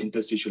cause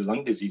interstitial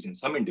lung disease in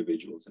some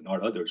individuals and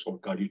not others, or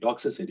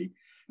cardiotoxicity.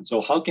 And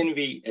so how can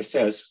we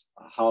assess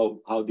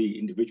how the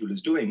individual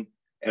is doing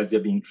as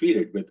they're being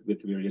treated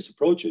with various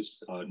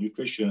approaches,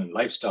 nutrition,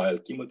 lifestyle,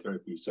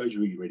 chemotherapy,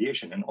 surgery,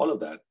 radiation, and all of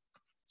that.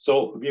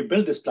 So we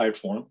built this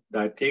platform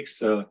that takes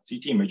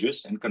CT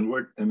images and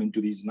convert them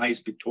into these nice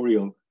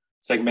pictorial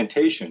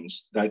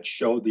segmentations that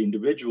show the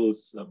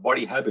individual's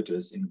body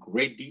habitus in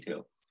great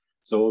detail.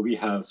 So we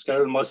have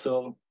skeletal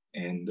muscle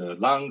and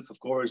lungs,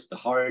 of course, the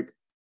heart,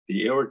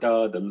 the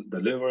aorta, the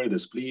liver, the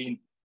spleen,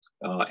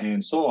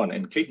 and so on,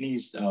 and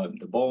kidneys,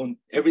 the bone,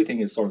 everything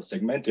is sort of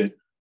segmented.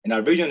 And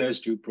our vision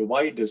is to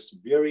provide this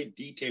very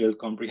detailed,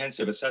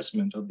 comprehensive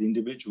assessment of the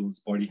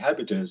individual's body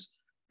habitus,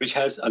 which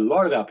has a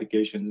lot of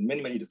applications in many,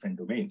 many different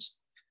domains.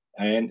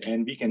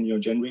 And we can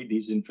generate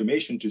these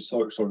information to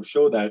sort of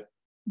show that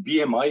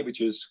BMI, which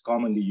is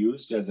commonly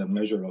used as a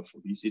measure of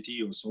obesity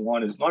or so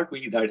on, is not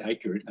really that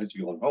accurate, as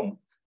you all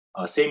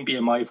know. Same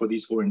BMI for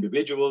these 4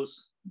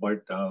 individuals,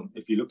 but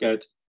if you look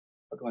at,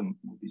 how do I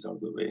move these out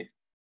of the way?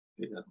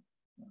 Yeah.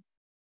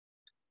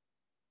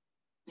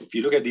 If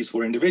you look at these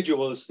 4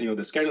 individuals,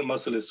 the skeletal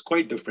muscle is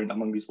quite different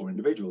among these 4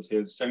 individuals.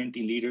 Here's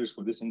 17 liters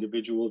for this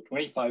individual,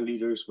 25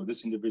 liters for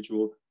this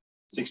individual,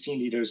 16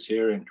 liters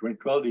here, and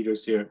 12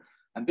 liters here.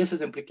 And this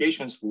has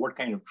implications for what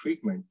kind of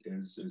treatment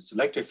is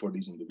selected for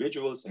these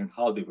individuals and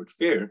how they would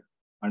fare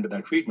under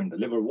that treatment. The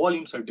liver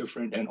volumes are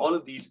different, and all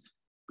of these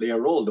play a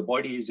role. The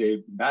body is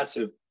a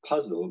massive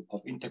puzzle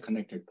of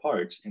interconnected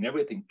parts, and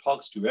everything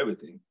talks to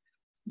everything.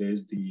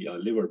 There's the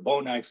liver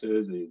bone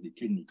axis, there's the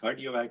kidney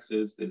cardio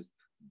axis, there's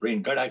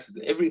brain gut axis,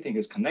 everything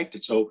is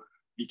connected. So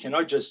we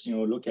cannot just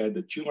look at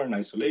the tumor in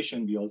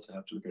isolation. We also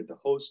have to look at the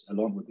host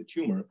along with the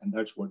tumor, and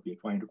that's what we're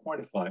trying to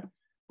quantify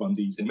from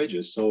these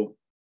images. So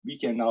we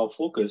can now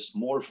focus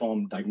more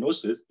from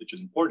diagnosis, which is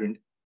important,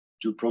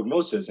 to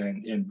prognosis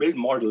and build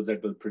models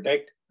that will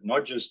predict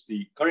not just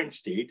the current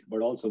state,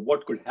 but also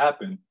what could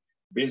happen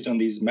based on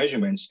these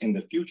measurements in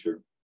the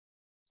future,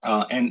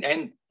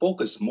 and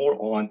focus more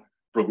on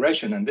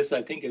progression. And this,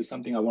 I think, is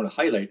something I want to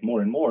highlight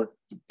more and more,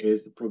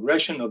 is the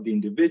progression of the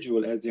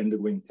individual as they're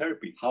undergoing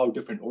therapy, how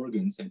different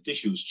organs and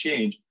tissues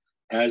change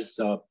as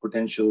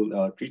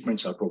potential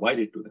treatments are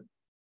provided to them.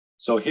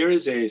 So here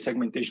is a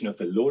segmentation of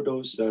a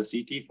low-dose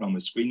CT from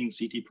a screening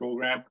CT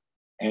program.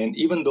 And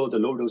even though the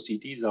low-dose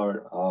CTs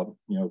are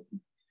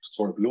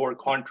sort of lower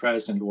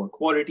contrast and lower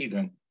quality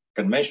than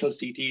conventional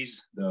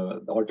CTs,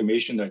 the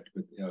automation that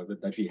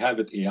we have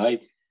with AI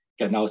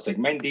can now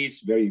segment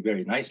these very,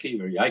 very nicely,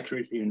 very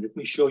accurately. And let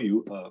me show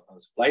you a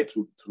fly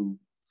through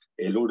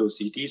a low-dose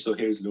CT. So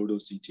here's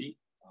low-dose CT.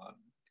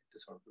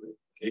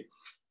 Okay.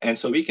 And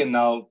so we can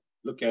now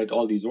look at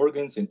all these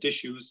organs and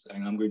tissues,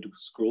 and I'm going to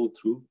scroll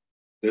through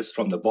this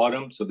from the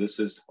bottom. So this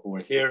is over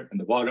here in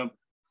the bottom.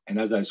 And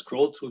as I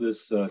scroll through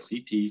this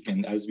CT,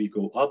 and as we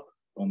go up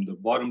from the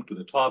bottom to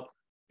the top,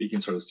 We can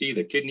sort of see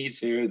the kidneys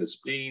here, the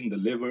spleen, the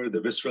liver,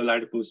 the visceral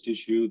adipose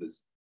tissue, the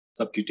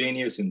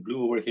subcutaneous in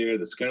blue over here,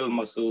 the skeletal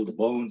muscle, the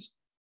bones,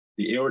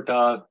 the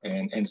aorta,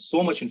 and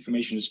so much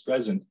information is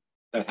present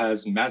that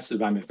has massive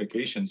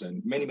ramifications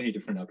and many, many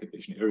different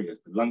application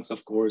areas. The lungs,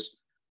 of course,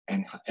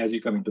 and as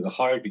you come into the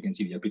heart, you can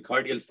see the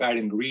epicardial fat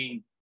in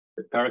green,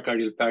 the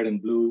pericardial fat in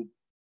blue.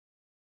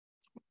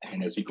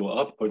 And as we go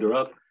up, further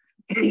up,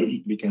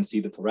 we can see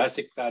the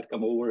thoracic fat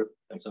come over,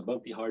 that's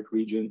above the heart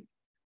region,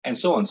 and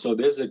so on. So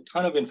there's a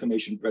ton of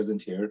information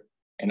present here.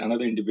 And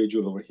another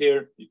individual over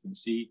here, you can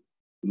see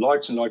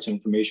lots and lots of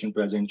information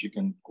present. You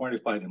can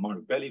quantify the amount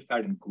of belly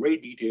fat in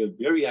great detail,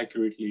 very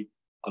accurately,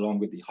 along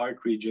with the heart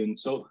region.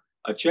 So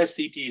a chest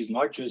CT is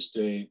not just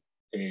a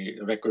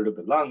record of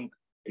the lung,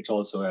 it's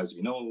also, as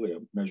we know,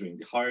 measuring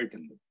the heart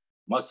and the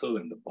muscle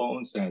and the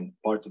bones and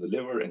parts of the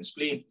liver and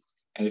spleen.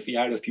 And if we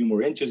add a few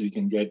more inches, we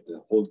can get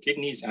the whole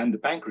kidneys and the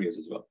pancreas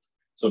as well.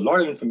 So a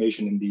lot of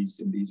information in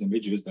these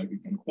images that we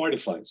can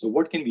quantify. So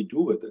what can we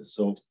do with this?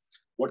 So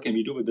what can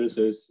we do with this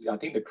is, I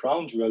think the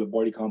crown jewel of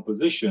body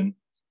composition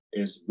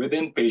is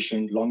within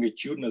patient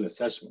longitudinal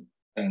assessment.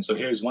 And so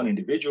here's one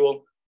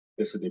individual.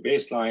 This is the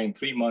baseline,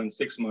 3 months,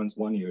 6 months,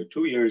 1 year,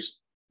 2 years.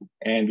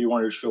 And we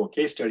wanted to show a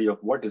case study of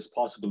what is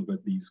possible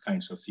with these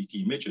kinds of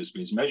CT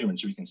images-based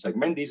measurements. So we can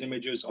segment these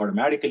images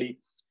automatically.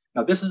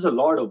 Now, this is a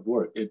lot of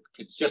work. It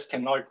just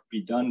cannot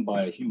be done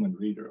by a human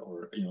reader,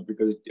 or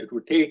because it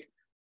would take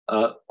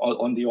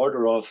on the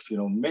order of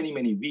many,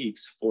 many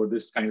weeks for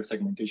this kind of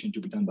segmentation to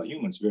be done by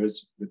humans.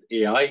 Whereas with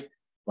AI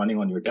running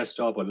on your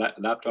desktop or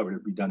laptop, it will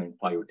be done in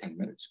 5 or 10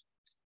 minutes.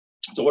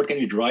 So what can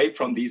we derive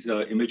from these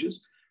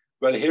images?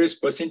 Well, here is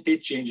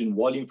percentage change in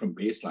volume from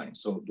baseline.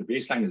 So the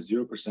baseline is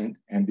 0%,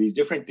 and these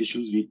different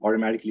tissues we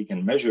automatically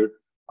can measure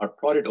are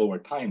plotted over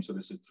time. So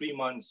this is 3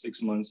 months,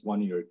 6 months,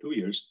 1 year, 2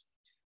 years.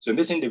 So in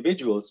this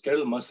individual,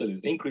 skeletal muscle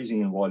is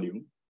increasing in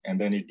volume,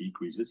 and then it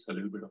decreases, a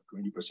little bit of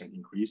 20%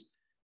 increase.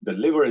 The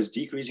liver is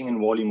decreasing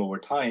in volume over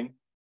time,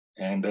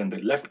 and then the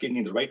left kidney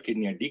and the right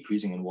kidney are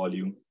decreasing in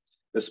volume.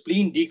 The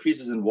spleen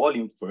decreases in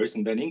volume first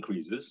and then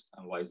increases.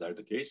 And why is that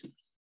the case?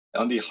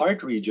 On the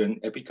heart region,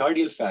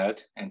 epicardial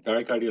fat and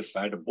pericardial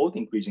fat are both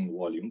increasing in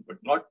volume, but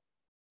not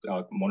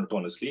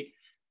monotonously.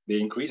 They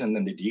increase and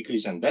then they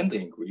decrease and then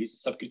they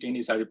increase.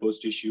 Subcutaneous adipose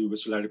tissue,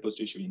 visceral adipose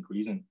tissue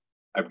increase, and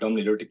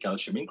abdominal aortic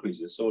calcium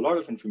increases. So a lot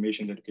of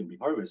information that can be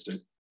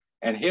harvested.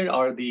 And here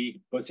are the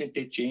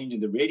percentage change in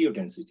the radio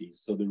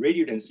densities. So the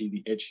radio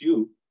density, the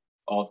HU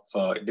of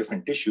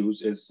different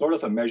tissues, is sort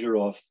of a measure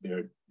of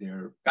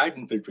their fat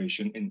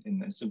infiltration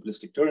in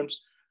simplistic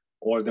terms,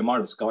 or the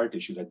amount of scar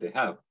tissue that they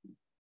have.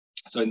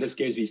 So in this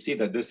case, we see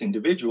that this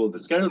individual, the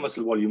skeletal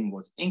muscle volume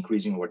was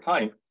increasing over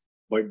time,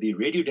 but the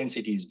radio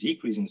density is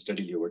decreasing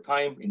steadily over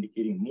time,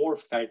 indicating more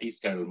fatty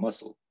skeletal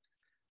muscle.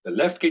 The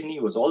left kidney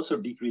was also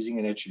decreasing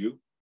in HU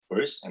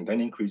first and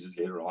then increases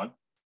later on.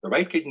 The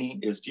right kidney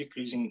is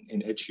decreasing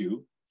in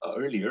HU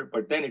earlier,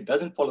 but then it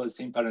doesn't follow the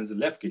same pattern as the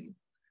left kidney.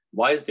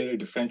 Why is there a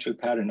differential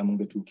pattern among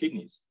the two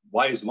kidneys?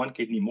 Why is one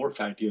kidney more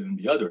fattier than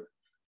the other?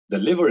 The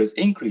liver is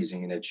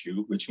increasing in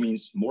HU, which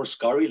means more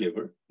scarry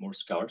liver, more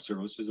scar,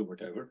 cirrhosis or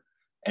whatever,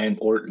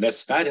 or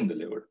less fat in the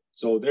liver.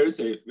 So there's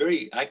a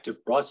very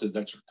active process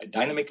that's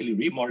dynamically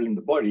remodeling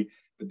the body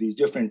with these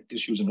different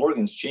tissues and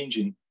organs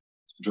changing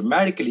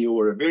dramatically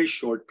over a very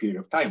short period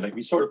of time. Like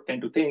we sort of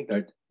tend to think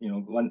that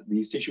when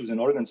these tissues and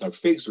organs are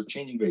fixed or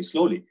changing very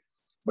slowly,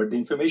 but the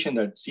information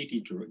that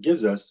CT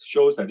gives us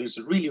shows that it's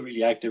really,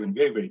 really active and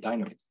very, very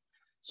dynamic.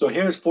 So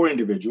here's 4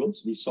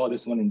 individuals. We saw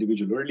this one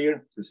individual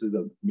earlier. This is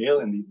a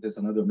male and there's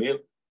another male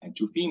and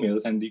 2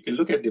 females. And you can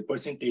look at the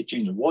percentage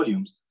change of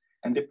volumes,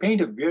 and they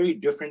paint a very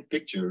different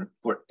picture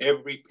for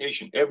every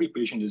patient. Every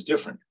patient is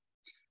different.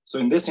 So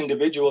in this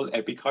individual,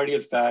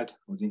 epicardial fat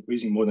was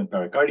increasing more than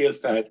pericardial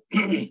fat.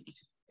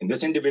 In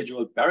this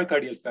individual,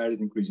 pericardial fat is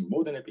increasing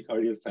more than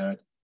epicardial fat.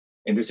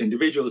 In this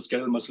individual,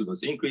 skeletal muscle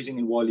was increasing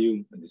in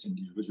volume. In this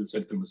individual,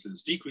 skeletal muscle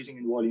is decreasing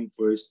in volume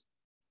first.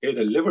 Here,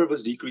 the liver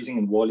was decreasing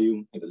in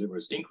volume. Here, the liver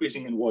is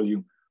increasing in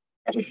volume.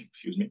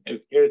 Excuse me.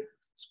 Here,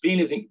 spleen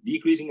is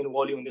decreasing in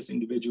volume in this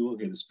individual.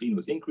 Here, the spleen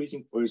was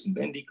increasing first and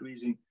then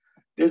decreasing.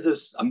 There's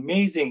this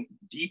amazing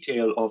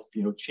detail of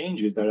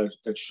changes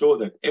that show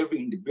that every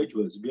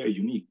individual is very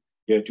unique.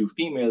 Here are 2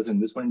 females, and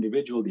this one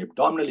individual, the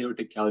abdominal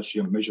aortic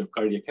calcium measure of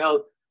cardiac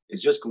health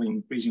is just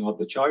increasing off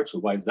the chart. So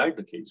why is that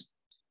the case?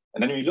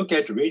 And then when we look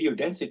at radio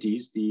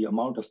densities, the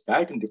amount of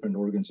fat in different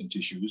organs and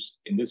tissues,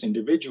 in this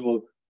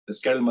individual, the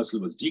skeletal muscle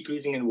was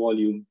decreasing in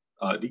volume,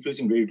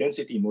 decreasing radio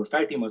density, more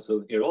fatty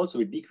muscle. Here also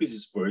it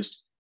decreases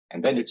first,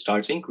 and then it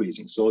starts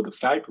increasing. So the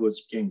fat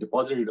was getting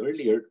deposited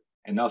earlier,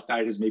 and now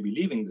fat is maybe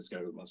leaving the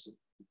skeletal muscle.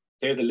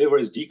 Here the liver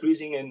is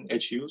decreasing in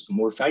HU, so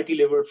more fatty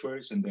liver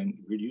first, and then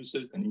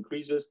reduces and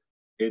increases.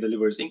 Here the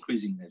liver is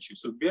increasing in HU.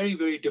 So very,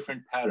 very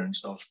different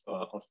patterns of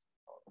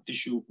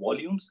tissue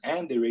volumes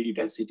and the radio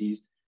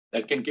densities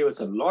that can give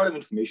us a lot of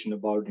information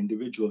about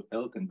individual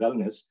health and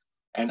wellness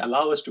and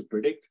allow us to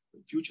predict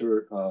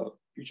future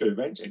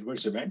events,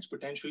 adverse events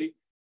potentially,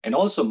 and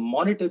also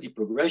monitor the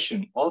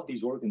progression of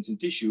these organs and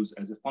tissues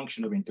as a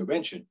function of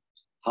intervention.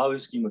 how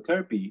is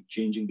chemotherapy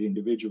changing the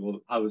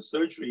individual, how is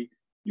surgery,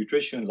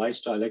 nutrition,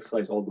 lifestyle,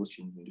 exercise, all those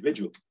changing the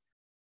individual.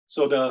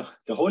 So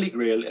the holy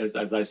grail, as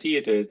I see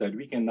it, is that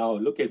we can now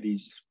look at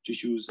these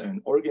tissues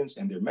and organs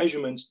and their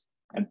measurements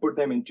and put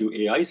them into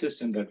AI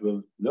system that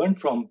will learn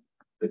from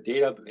the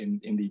data in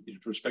the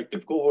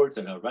respective cohorts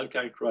that are well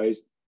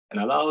characterized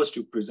and allow us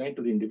to present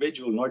to the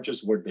individual not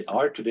just what they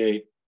are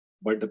today,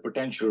 but the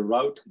potential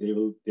route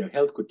their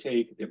health could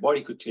take, their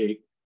body could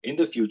take in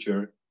the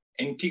future,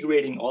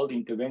 integrating all the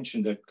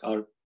interventions that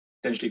are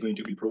potentially going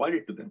to be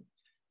provided to them.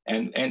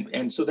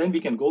 And so then we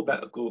can go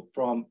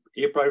from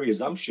a priori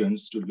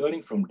assumptions to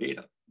learning from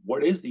data.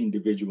 What is the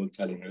individual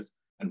telling us,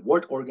 and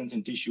what organs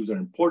and tissues are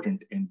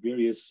important in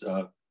various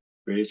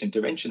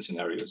intervention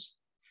scenarios?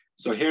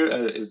 So here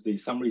is the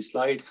summary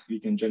slide. We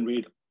can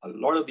generate a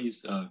lot of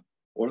these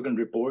organ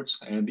reports,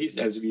 and these,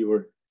 as we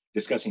were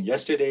discussing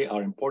yesterday,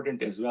 are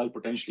important as well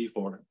potentially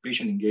for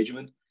patient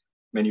engagement.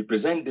 When you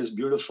present this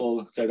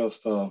beautiful set of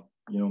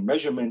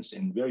measurements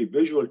in very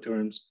visual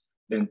terms,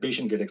 then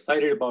patients get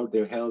excited about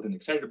their health and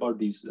excited about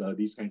these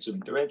kinds of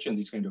intervention,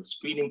 these kind of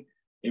screening,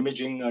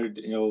 imaging,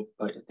 or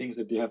things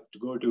that they have to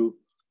go to.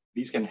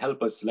 These can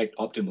help us select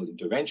optimal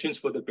interventions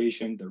for the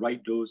patient, the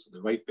right dose,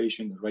 the right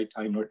patient, the right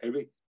time. Not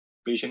every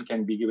patient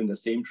can be given the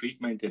same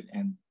treatment,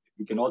 and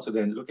we can also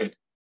then look at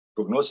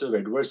prognosis of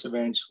adverse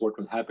events, what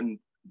will happen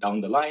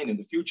down the line in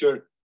the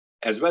future,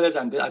 as well as,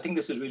 and I think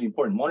this is really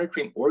important,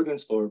 monitoring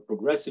organs for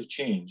progressive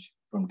change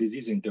from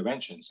disease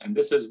interventions. And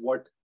this is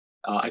what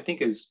I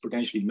think is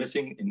potentially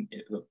missing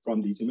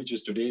from these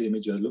images today. The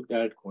images are looked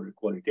at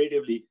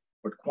qualitatively,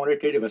 but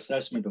quantitative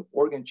assessment of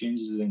organ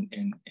changes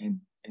and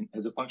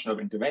as a function of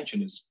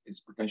intervention is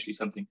potentially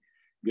something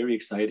very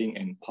exciting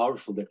and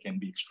powerful that can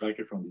be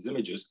extracted from these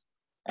images.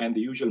 And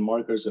the usual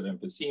markers of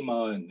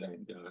emphysema and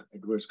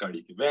adverse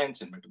cardiac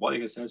events and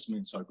metabolic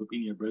assessments,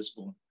 sarcopenia, breast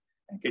bone,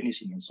 and kidney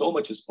seam, and so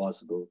much is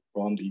possible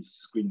from these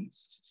screen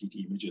CT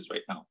images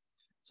right now.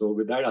 So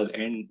with that, I'll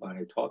end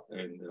my talk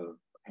and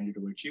hand it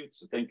over to you.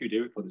 So thank you,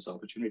 David, for this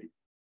opportunity.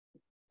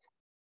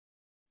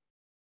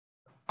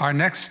 Our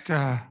next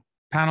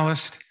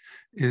panelist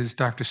is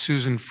Dr.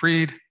 Susan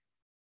Freed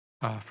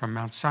from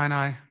Mount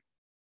Sinai.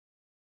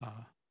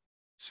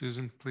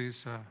 Susan,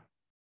 please.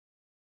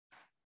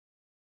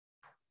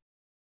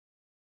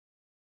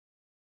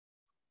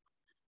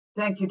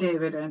 Thank you,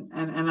 David,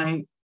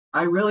 and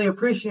I really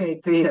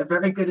appreciate the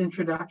very good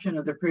introduction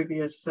of the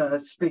previous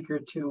speaker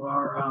to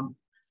our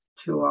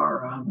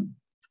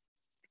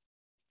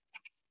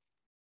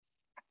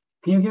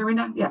Can you hear me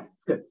now? Yeah,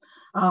 good.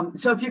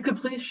 So if you could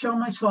please show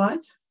my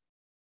slides.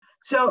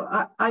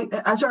 So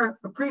as our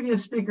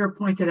previous speaker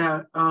pointed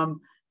out,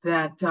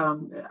 that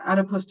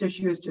adipose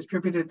tissue is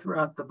distributed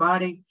throughout the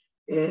body.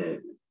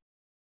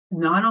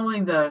 Not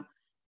only the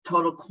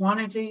total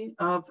quantity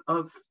of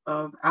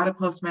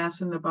adipose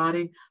mass in the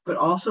body, but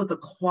also the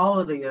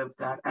quality of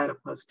that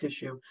adipose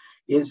tissue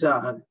is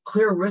a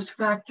clear risk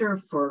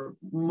factor for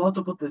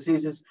multiple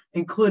diseases,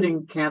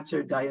 including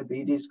cancer,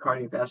 diabetes,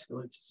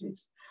 cardiovascular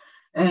disease.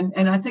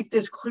 And I think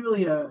there's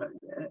clearly,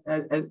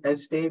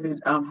 as David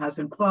has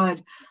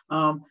implied,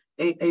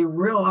 a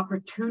real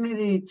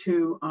opportunity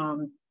to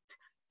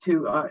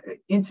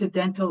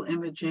incidental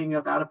imaging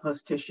of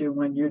adipose tissue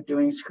when you're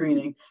doing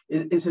screening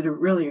is a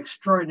really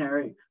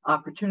extraordinary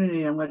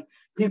opportunity. And what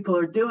people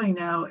are doing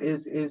now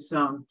is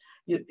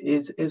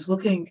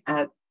looking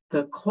at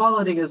the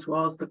quality as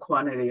well as the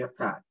quantity of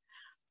fat.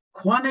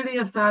 Quantity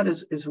of fat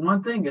is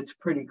one thing, it's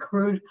pretty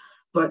crude,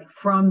 but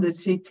from the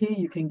CT,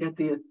 you can get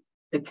the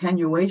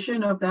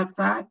attenuation of that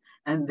fat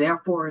and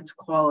therefore its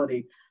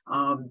quality,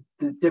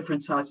 the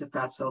different size of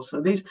fat cells.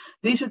 So these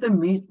are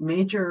the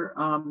major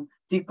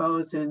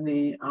depots in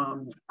the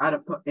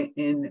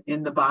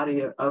in the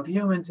body of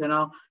humans. And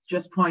I'll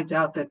just point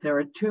out that there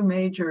are two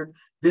major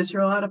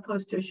visceral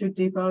adipose tissue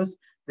depots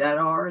that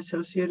are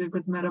associated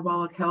with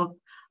metabolic health,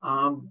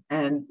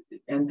 and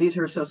these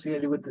are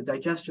associated with the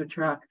digestive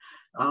tract.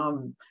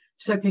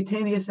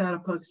 Subcutaneous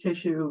adipose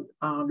tissue,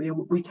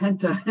 we tend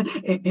to,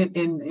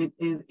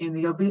 in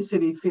the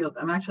obesity field,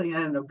 I'm actually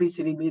at an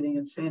obesity meeting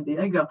in San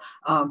Diego,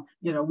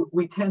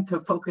 we tend to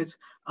focus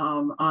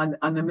on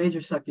the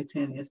major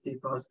subcutaneous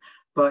depots,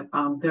 but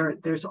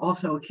there's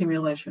also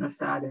accumulation of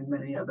fat in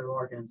many other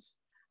organs.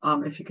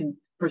 If you can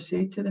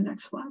proceed to the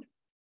next slide.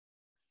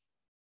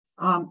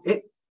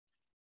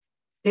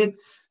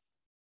 It's,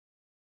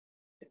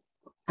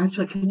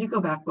 actually, can you go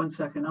back 1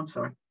 second? I'm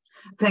sorry.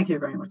 Thank you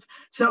very much.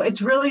 So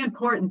it's really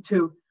important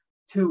to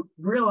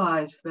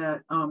realize that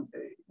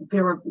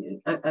there were,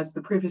 as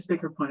the previous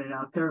speaker pointed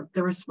out, there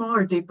were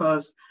smaller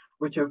depots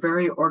which are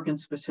very organ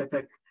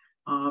specific.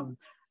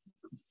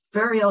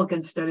 Very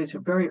elegant studies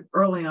very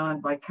early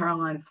on by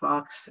Caroline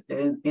Fox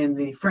in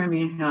the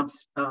Framingham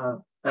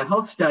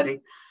health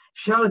study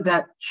showed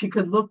that she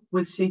could look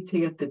with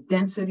CT at the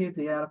density of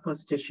the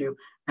adipose tissue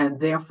and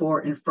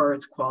therefore infer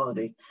its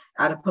quality.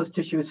 Adipose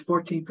tissue is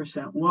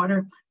 14%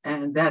 water,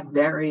 and that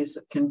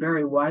can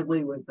vary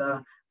widely with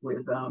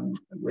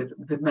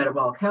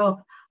metabolic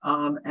health.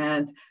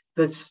 And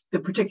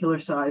the particular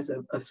size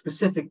of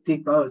specific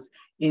depots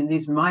in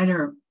these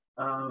minor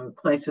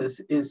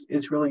places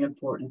is really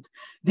important.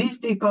 These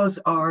depots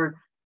are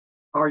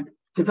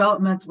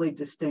developmentally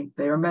distinct.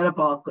 They are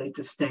metabolically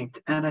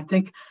distinct. And I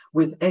think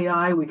with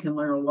AI, we can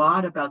learn a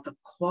lot about the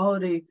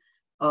quality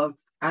of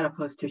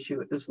adipose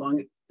tissue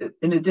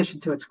in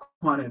addition to its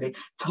quantity.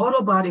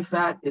 Total body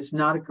fat is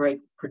not a great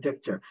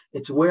predictor.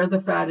 It's where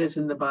the fat is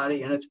in the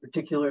body and its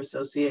particular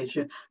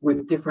association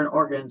with different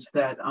organs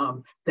that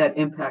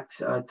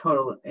impacts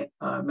total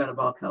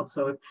metabolic health.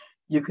 So if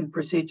you can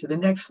proceed to the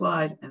next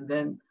slide, and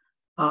then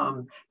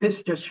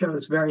this just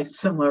shows very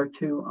similar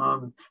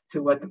to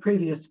what the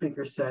previous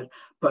speaker said,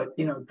 but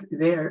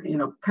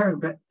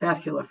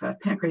perivascular fat,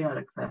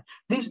 pancreatic fat.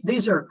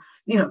 These are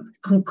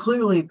can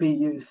clearly be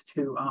used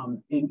to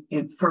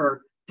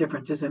infer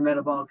differences in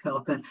metabolic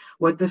health. And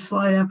what this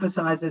slide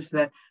emphasizes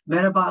that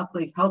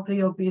metabolically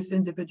healthy obese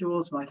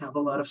individuals might have a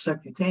lot of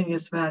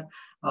subcutaneous fat.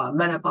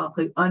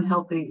 Metabolically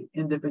unhealthy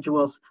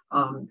individuals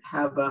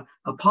have a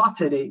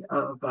paucity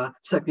of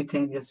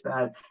subcutaneous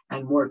fat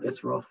and more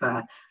visceral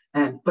fat.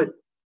 But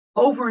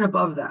over and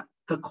above that,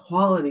 the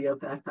quality of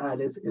that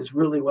fat is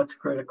really what's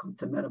critical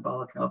to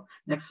metabolic health.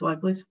 Next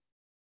slide, please.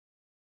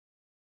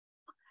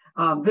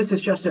 This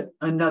is just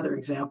another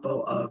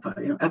example of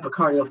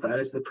epicardial fat,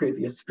 as the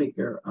previous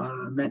speaker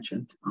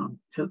mentioned.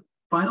 So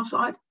final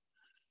slide.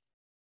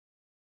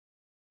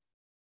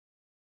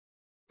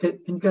 Can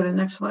you go to the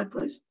next slide,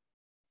 please?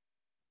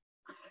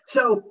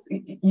 So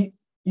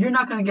you're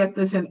not going to get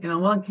this in a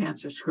lung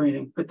cancer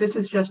screening, but this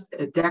is just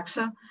a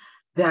DEXA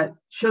that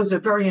shows a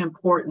very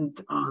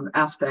important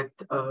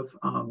aspect of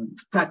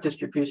fat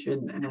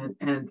distribution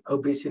and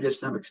obesity to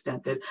some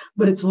extent,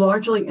 but it's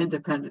largely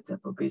independent of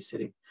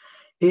obesity.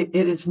 It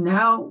is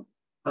now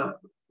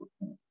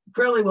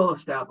fairly well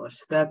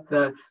established that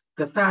the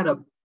fat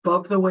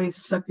above the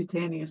waist,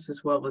 subcutaneous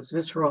as well as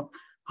visceral,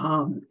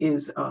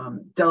 is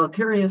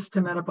deleterious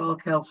to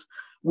metabolic health,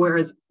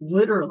 whereas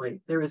literally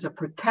there is a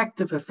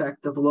protective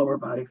effect of lower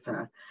body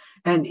fat.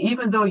 And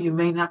even though you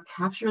may not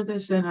capture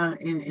this in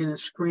a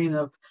screen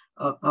of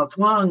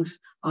lungs,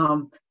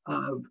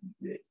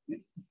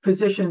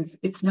 physicians,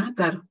 it's not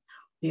that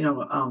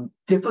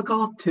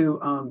difficult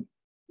to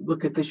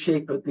look at the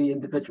shape of the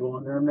individual,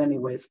 and there are many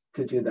ways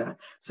to do that.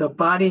 So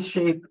body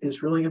shape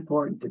is really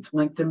important. It's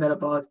linked to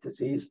metabolic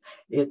disease.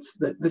 It's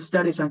the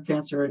studies on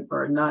cancer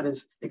are not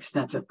as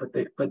extensive, but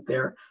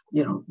they're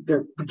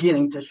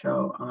beginning to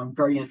show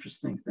very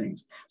interesting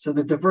things. So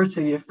the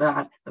diversity of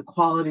fat, the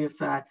quality of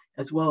fat,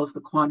 as well as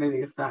the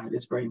quantity of fat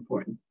is very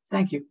important.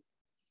 Thank you.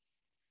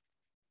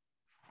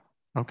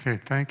 Okay,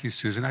 thank you,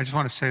 Susan. I just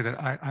want to say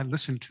that I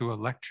listened to a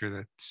lecture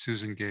that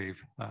Susan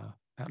gave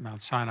at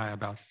Mount Sinai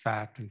about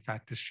fat and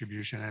fat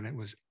distribution, and it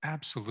was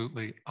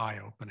absolutely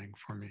eye-opening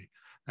for me.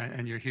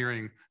 And you're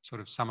hearing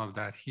sort of some of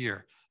that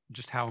here,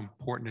 just how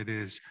important it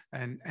is,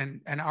 and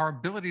our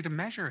ability to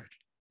measure it.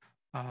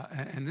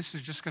 And this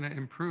is just going to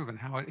improve, and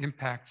how it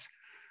impacts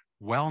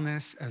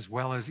wellness as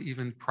well as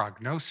even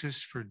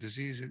prognosis for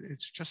disease.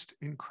 It's just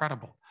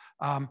incredible.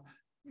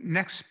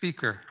 Next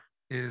speaker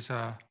is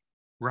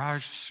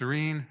Raj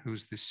Sareen,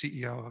 who's the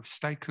CEO of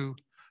Staiku.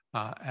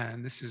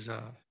 And this is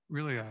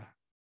really a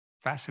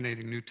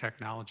fascinating new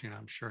technology, and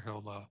I'm sure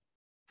he'll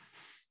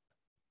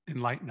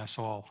enlighten us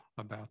all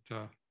about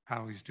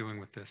how he's doing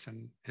with this,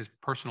 and his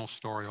personal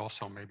story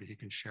also. Maybe he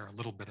can share a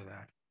little bit of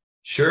that.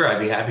 Sure, I'd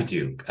be happy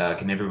to.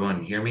 Can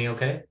everyone hear me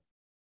okay?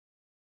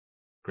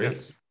 Great.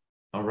 Yes.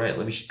 All right,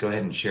 let me go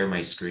ahead and share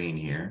my screen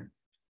here.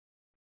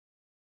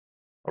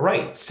 All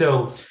right,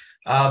 so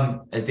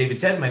as David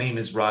said, my name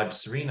is Raj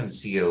Sareen. I'm the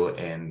CEO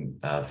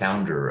and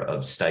founder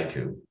of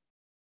Staiku.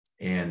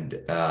 And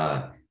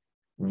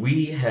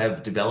we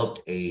have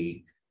developed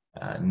a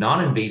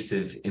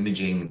non-invasive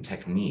imaging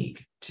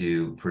technique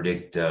to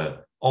predict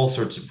all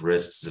sorts of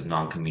risks of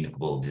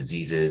non-communicable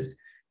diseases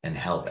and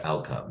health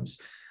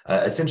outcomes.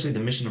 Essentially, the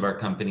mission of our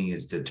company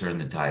is to turn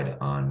the tide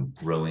on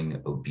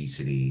growing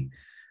obesity.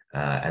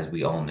 As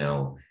we all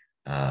know,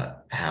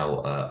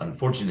 how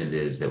unfortunate it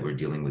is that we're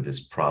dealing with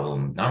this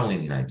problem, not only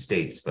in the United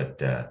States, but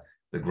the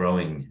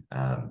growing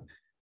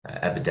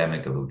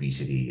epidemic of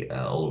obesity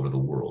all over the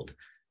world.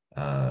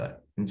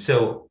 And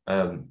so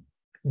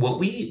what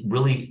we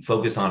really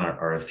focus on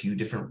are a few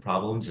different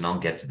problems, and I'll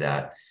get to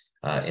that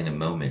in a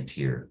moment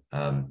here.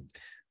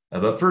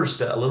 But first,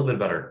 a little bit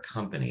about our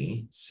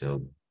company.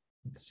 So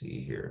let's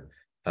see here.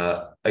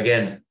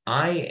 Again,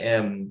 I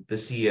am the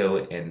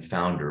CEO and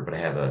founder, but I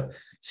have a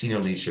senior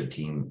leadership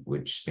team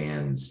which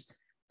spans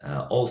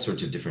all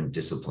sorts of different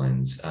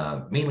disciplines,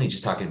 mainly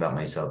just talking about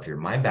myself here.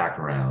 My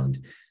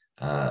background,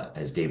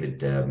 as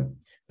David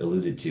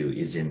alluded to,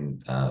 is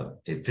in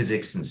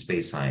physics and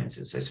space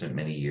sciences. I spent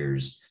many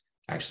years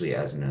actually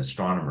as an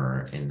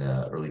astronomer in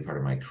the early part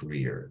of my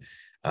career.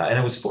 And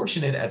I was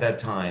fortunate at that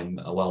time,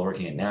 while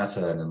working at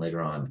NASA and then later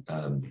on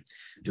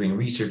doing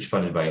research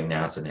funded by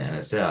NASA and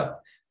NSF,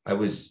 I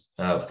was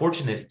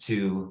fortunate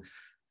to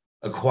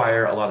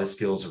acquire a lot of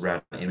skills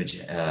around image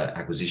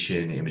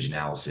acquisition, image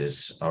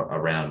analysis,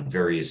 around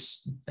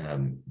various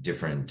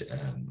different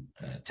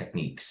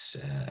techniques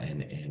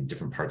and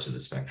different parts of the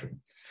spectrum.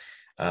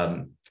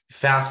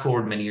 Fast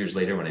forward many years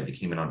later, when I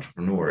became an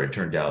entrepreneur, it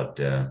turned out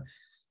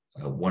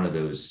one of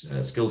those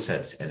skill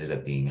sets ended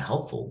up being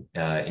helpful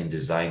in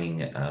designing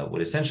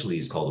what essentially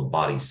is called a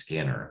body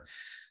scanner,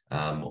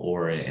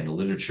 or in the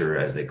literature,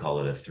 as they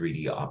call it, a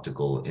 3D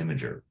optical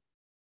imager.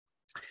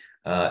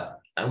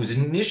 I was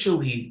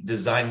initially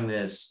designing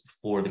this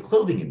for the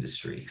clothing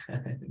industry.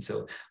 And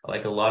so,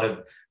 like a lot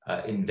of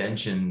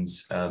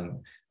inventions,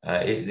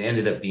 it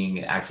ended up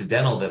being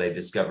accidental that I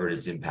discovered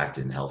its impact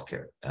in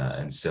healthcare.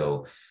 And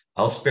so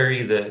I'll spare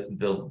you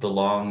the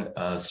long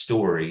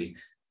story.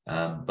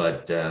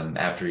 But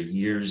after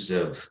years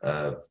of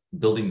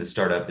building the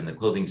startup in the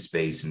clothing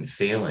space and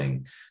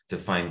failing to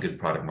find good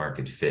product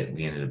market fit,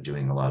 we ended up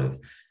doing a lot of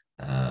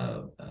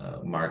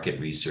market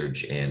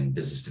research and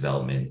business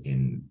development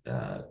in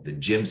the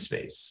gym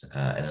space.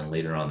 And then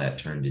later on, that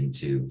turned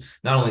into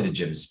not only the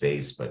gym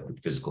space, but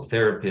physical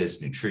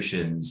therapists,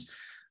 nutritionists,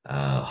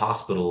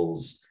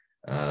 hospitals,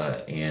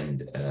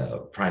 and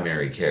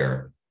primary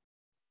care.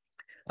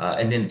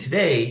 And then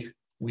today,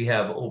 we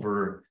have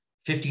over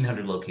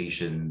 1,500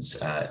 locations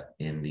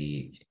in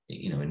the,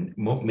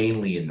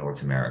 mainly in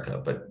North America,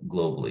 but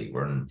globally.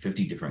 We're in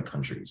 50 different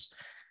countries.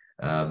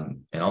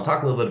 And I'll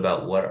talk a little bit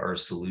about what our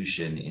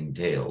solution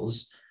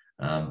entails.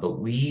 But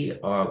we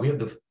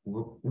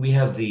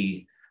have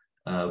the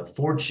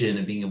fortune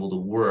of being able to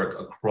work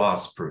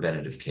across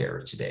preventative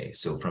care today.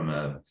 So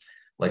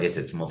like I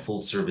said, from a full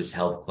service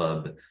health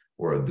club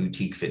or a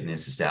boutique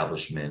fitness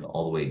establishment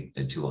all the way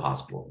to a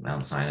hospital.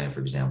 Mount Sinai,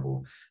 for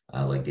example,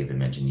 like David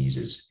mentioned,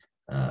 uses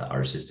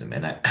our system.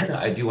 And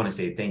I do want to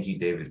say thank you,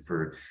 David,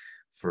 for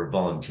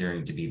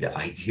volunteering to be the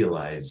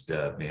idealized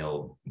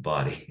male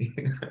body.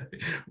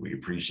 We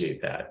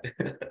appreciate that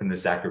and the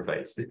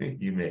sacrifice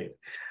you made.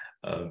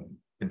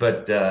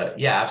 But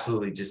yeah,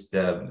 absolutely. Just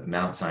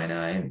Mount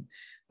Sinai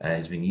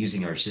has been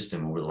using our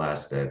system over the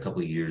last couple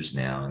of years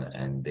now,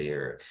 and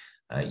they're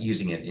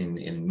using it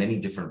in many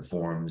different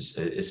forms,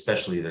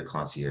 especially their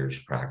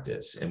concierge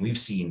practice. And we've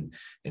seen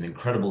an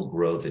incredible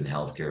growth in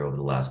healthcare over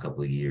the last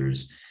couple of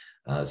years,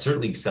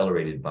 certainly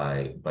accelerated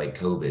by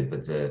COVID,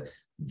 but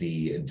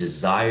the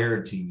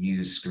desire to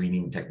use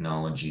screening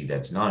technology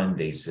that's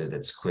non-invasive,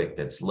 that's quick,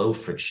 that's low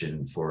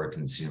friction for a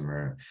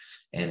consumer,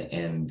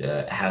 and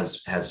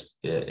has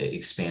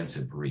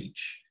expansive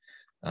reach.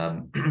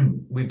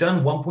 We've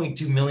done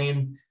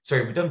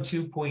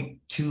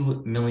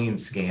 2.2 million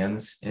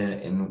scans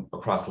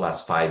across the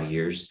last 5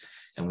 years,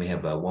 and we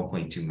have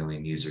 1.2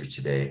 million users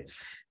today.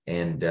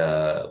 And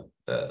a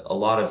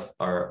lot of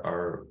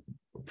our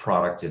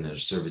product and our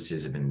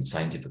services have been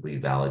scientifically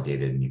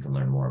validated, and you can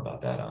learn more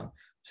about that on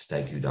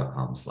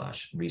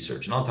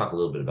staiku.com/research. And I'll talk a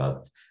little bit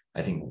about,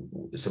 I think,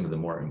 some of the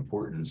more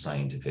important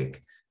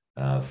scientific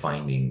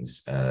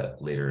findings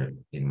later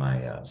in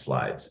my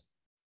slides.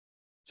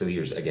 So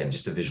here's, again,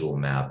 just a visual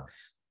map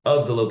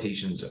of the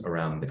locations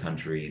around the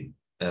country.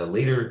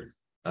 Later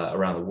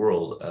around the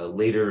world,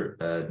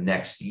 later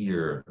next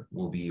year,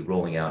 we'll be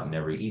rolling out in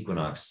every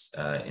equinox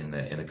in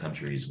the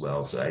country as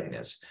well. So I think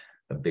that's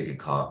a big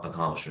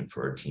accomplishment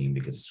for our team,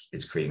 because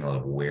it's creating a lot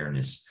of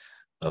awareness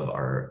of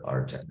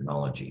our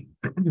technology.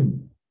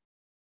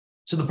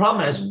 So the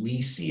problem, as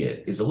we see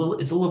it, is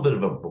it's a little bit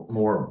of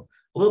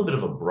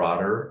a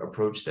broader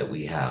approach that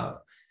we have.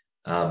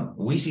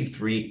 We see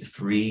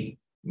three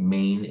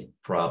main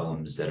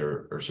problems that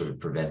are sort of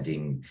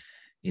preventing,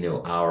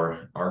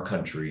 our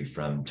country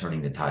from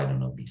turning the tide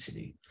on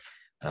obesity.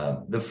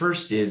 The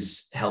first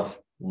is health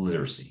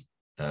literacy.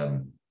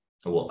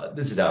 Well,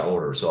 this is out of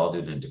order, so I'll do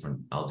it in a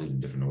different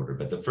order.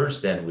 But the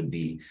first then would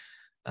be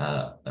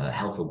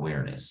health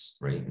awareness,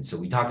 right? And so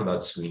we talk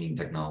about screening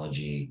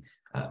technology.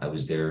 I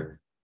was there.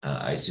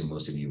 I assume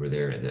most of you were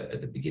there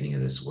at the beginning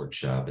of this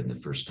workshop in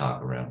the first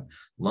talk around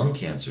lung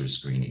cancer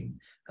screening.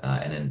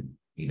 And then,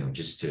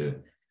 just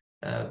to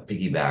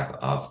piggyback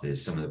off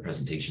some of the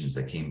presentations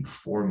that came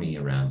before me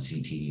around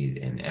CT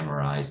and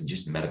MRIs and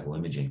just medical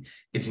imaging,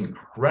 it's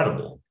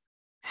incredible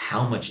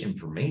how much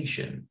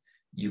information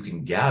you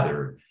can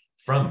gather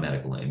from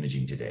medical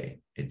imaging today.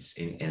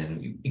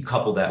 And you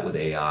couple that with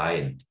AI,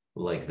 and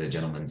like the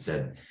gentleman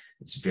said,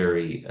 it's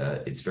very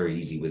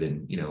easy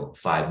within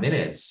 5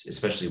 minutes,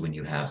 especially when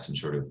you have some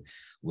sort of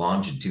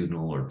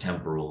longitudinal or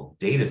temporal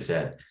data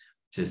set,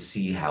 to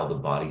see how the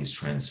body is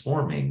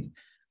transforming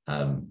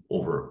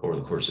over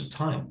the course of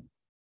time.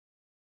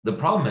 The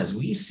problem, as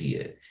we see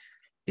it,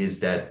 is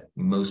that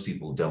most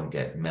people don't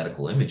get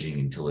medical imaging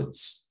until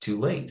it's too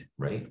late,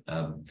 right?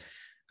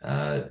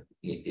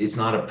 It's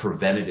not a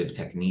preventative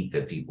technique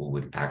that people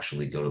would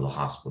actually go to the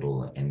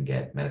hospital and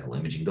get medical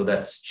imaging, though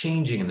that's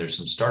changing. And there's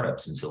some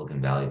startups in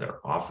Silicon Valley that are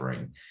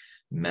offering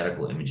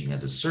medical imaging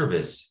as a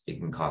service. It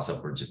can cost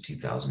upwards of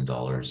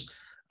 $2,000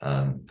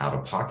 out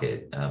of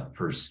pocket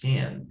per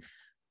scan.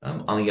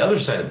 On the other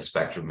side of the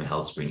spectrum of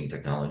health screening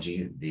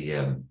technology,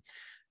 the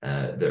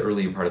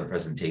earlier part of the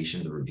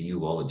presentation, the review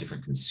of all the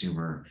different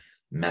consumer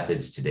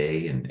methods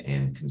today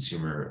and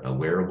consumer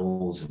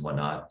wearables and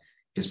whatnot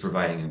is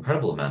providing an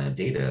incredible amount of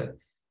data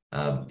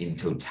in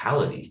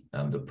totality.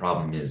 The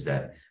problem is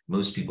that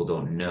most people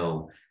don't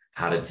know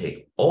how to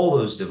take all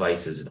those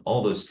devices and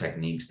all those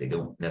techniques. They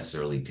don't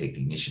necessarily take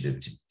the initiative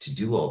to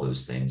do all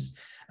those things.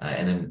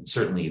 And then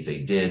certainly if they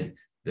did,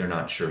 they're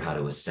not sure how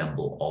to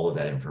assemble all of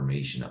that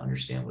information to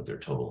understand what their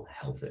total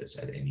health is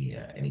at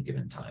any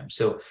given time.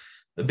 So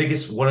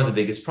one of the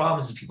biggest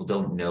problems is people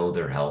don't know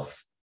their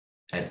health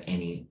at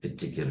any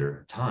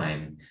particular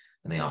time,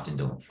 and they often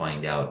don't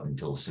find out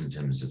until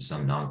symptoms of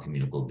some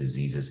non-communicable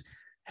diseases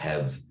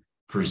have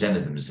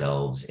presented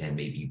themselves, and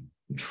maybe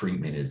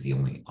treatment is the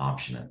only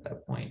option at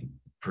that point.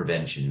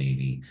 Prevention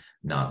maybe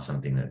not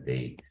something that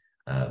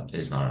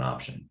is not an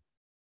option.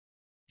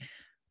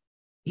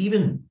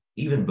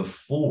 Even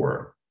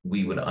before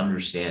we would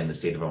understand the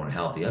state of our own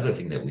health, the other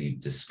thing that we've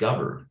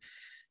discovered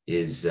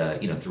is,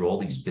 through all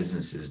these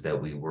businesses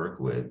that we work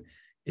with,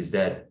 is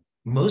that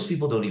most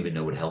people don't even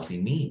know what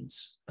healthy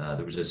means.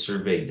 There was a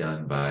survey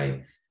done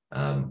by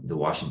the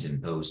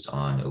Washington Post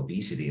on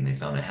obesity, and they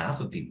found that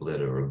half of people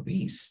that are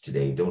obese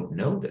today don't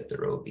know that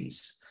they're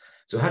obese.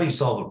 So how do you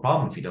solve a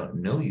problem if you don't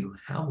know you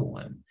have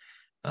one?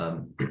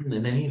 And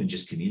then even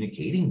just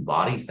communicating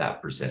body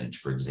fat percentage,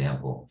 for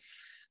example,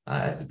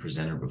 as the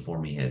presenter before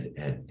me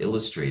had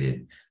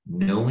illustrated,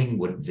 knowing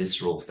what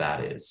visceral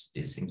fat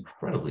is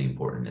incredibly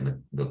important,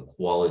 and the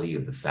quality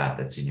of the fat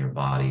that's in your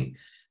body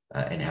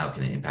and how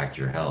can it impact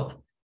your health.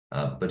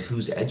 But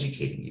who's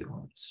educating you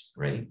on this,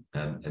 right?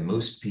 And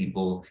most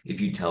people, if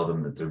you tell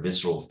them that their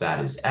visceral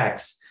fat is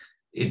X,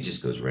 it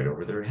just goes right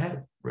over their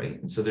head, right?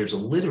 And so there's a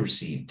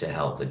literacy to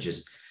health that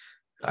just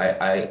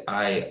I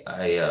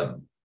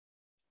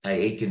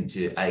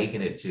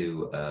akin it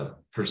to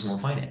personal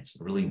finance.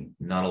 Really,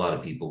 not a lot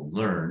of people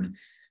learn,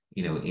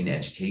 in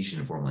education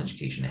and formal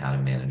education, how to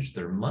manage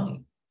their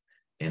money,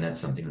 and that's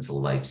something that's a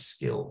life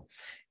skill.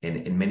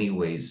 And in many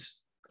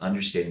ways,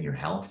 understanding your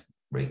health,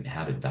 right, and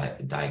how to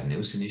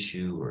diagnose an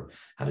issue or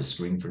how to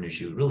screen for an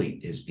issue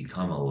really has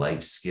become a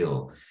life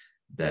skill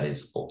that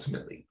is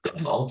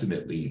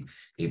ultimately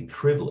a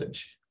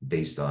privilege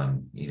based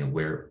on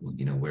where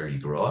you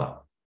grow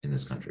up in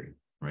this country,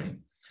 right?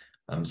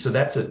 So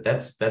that's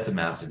a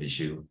massive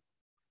issue.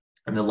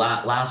 And the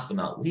last but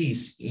not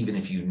least, even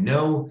if you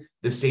know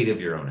the state of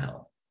your own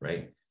health,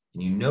 right,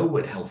 and you know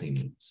what healthy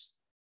means,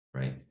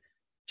 right,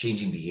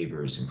 changing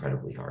behavior is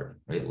incredibly hard,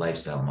 right?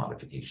 Lifestyle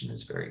modification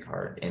is very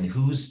hard. And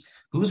who's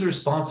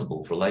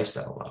responsible for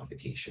lifestyle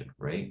modification,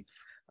 right?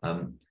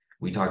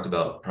 We talked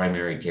about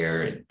primary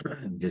care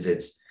and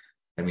visits.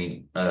 I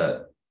mean,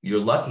 you're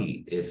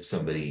lucky if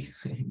somebody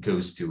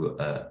goes to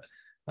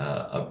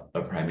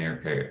a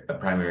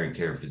primary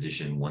care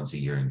physician once a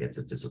year and gets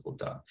a physical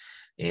done.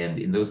 And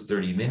in those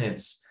 30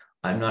 minutes,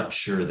 I'm not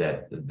sure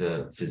that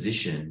the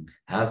physician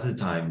has the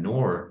time,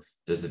 nor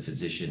does the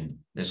physician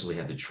necessarily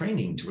have the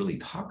training to really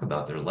talk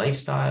about their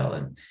lifestyle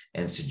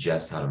and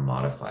suggest how to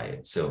modify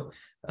it. So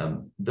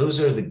those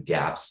are the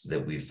gaps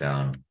that we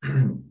found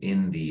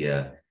in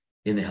the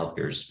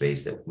healthcare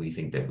space that we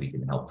think that we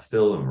can help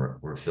fill, and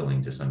we're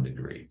filling to some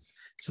degree.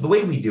 So the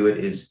way we do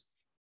it is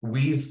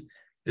we've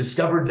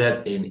discovered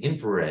that an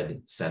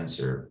infrared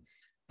sensor,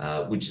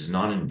 which is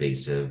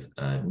non-invasive,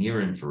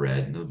 near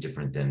infrared, no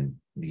different than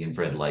the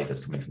infrared light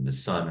that's coming from the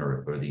sun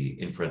or the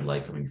infrared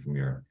light coming from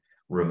your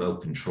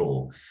remote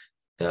control,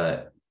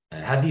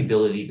 has the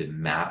ability to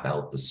map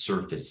out the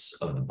surface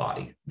of the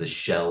body, the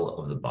shell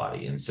of the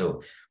body. And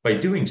so by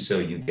doing so,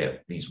 you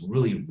get these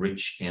really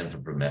rich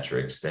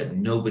anthropometrics that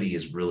nobody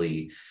has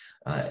really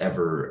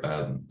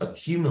ever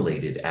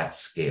accumulated at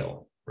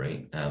scale,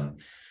 right?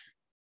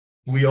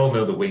 We all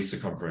know the waist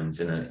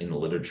circumference in the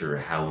literature,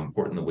 how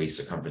important the waist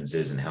circumference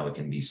is and how it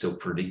can be so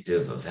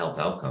predictive of health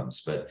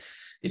outcomes. But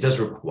it does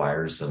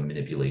require some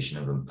manipulation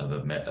of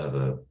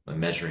a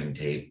measuring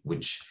tape,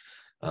 which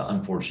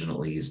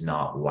unfortunately is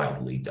not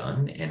widely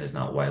done and is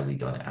not widely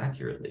done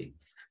accurately.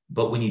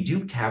 But when you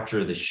do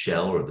capture the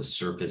shell or the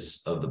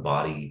surface of the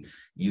body,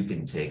 you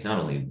can take not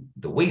only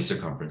the waist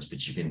circumference,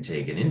 but you can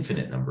take an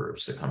infinite number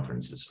of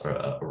circumferences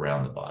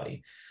around the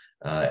body.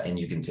 And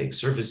you can take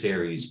surface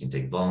areas, you can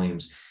take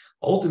volumes.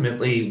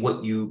 Ultimately,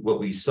 what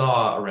we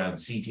saw around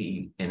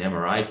CT and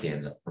MRI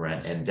scans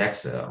and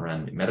DEXA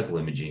around medical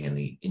imaging and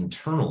the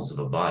internals of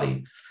a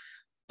body,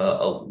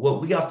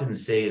 what we often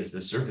say is the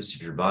surface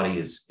of your body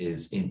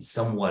is in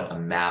somewhat a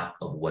map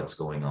of what's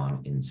going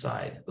on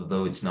inside,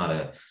 although it's not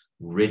a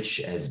rich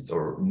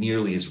or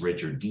nearly as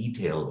rich or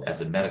detailed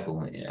as a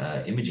medical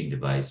imaging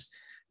device.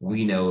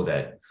 We know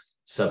that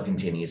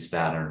subcutaneous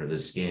fat under the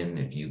skin,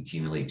 if you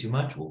accumulate too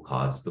much, will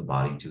cause the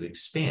body to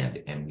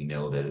expand. And we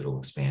know that it'll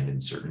expand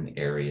in certain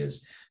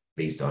areas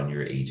based on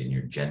your age and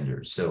your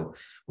gender. So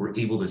we're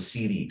able to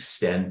see the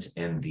extent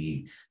and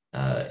the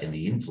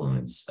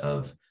influence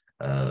of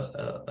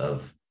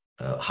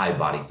high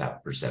body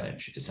fat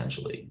percentage,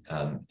 essentially,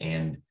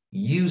 and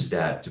use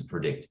that to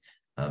predict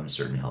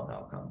certain health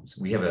outcomes.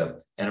 We have an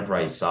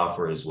enterprise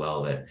software as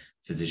well that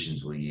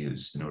physicians will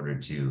use in order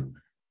to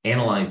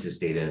analyze this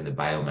data and the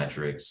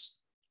biometrics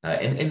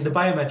And the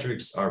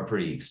biometrics are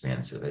pretty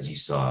expansive, as you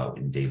saw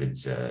in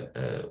David's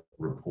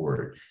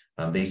report.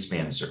 They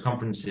span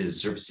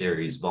circumferences, surface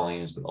areas,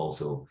 volumes, but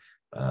also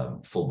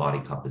full body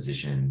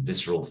composition,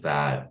 visceral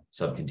fat,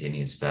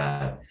 subcutaneous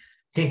fat.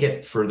 Can't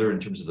get further in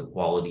terms of the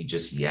quality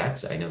just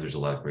yet. I know there's a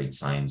lot of great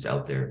science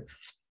out there.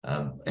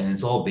 And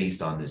it's all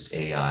based on this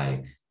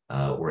AI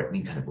or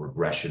any kind of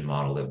regression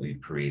model that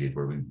we've created,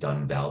 where we've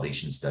done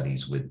validation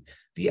studies with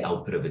the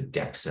output of a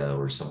DEXA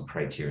or some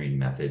criterion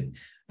method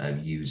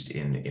used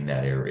in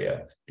that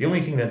area. The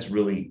only thing that's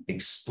really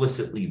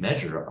explicitly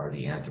measured are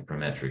the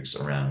anthropometrics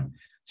around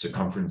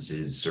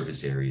circumferences,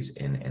 surface areas,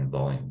 and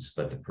volumes.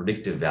 But the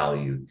predictive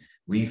value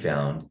we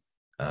found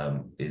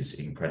is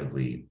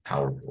incredibly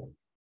powerful.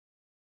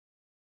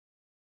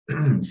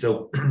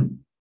 So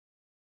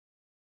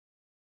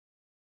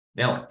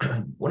now,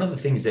 one of the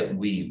things that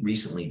we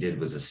recently did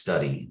was a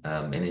study,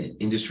 an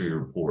industry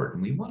report,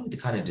 and we wanted to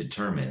kind of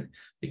determine,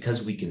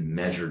 because we can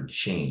measure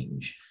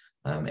change,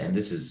 and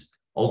this is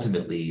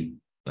ultimately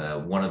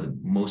one of the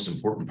most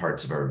important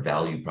parts of our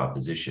value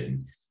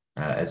proposition.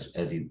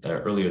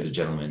 Earlier, the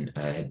gentleman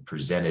had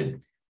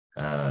presented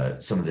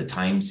some of the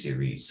time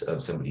series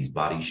of somebody's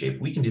body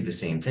shape. We can do the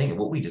same thing. And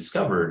what we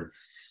discovered,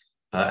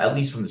 at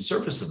least from the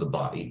surface of the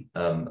body,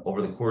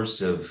 over the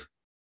course of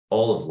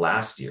all of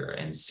last year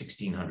and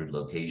 1,600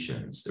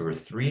 locations, there were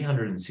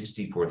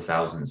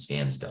 364,000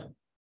 scans done.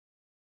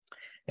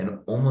 And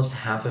almost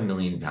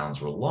 500,000 pounds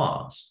were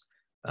lost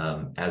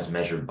as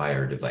measured by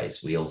our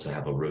device. We also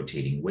have a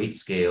rotating weight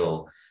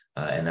scale,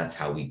 and that's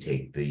how we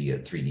take the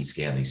 3D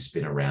scan. They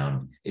spin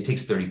around. It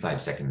takes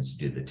 35 seconds to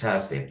do the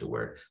test. They have to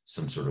wear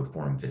some sort of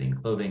form-fitting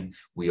clothing.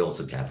 We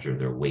also capture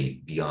their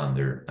weight beyond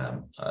their,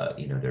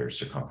 their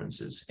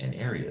circumferences and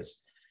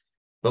areas.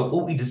 But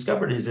what we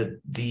discovered is that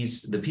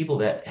the people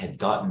that had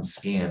gotten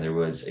scanned, there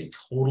was a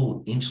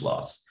total inch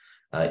loss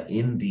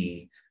in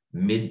the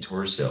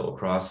mid-torso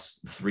across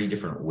 3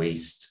 different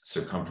waist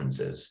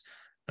circumferences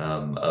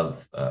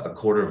of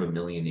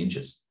 250,000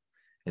 inches.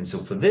 And so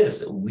for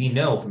this, we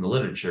know from the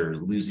literature,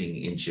 losing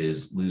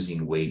inches,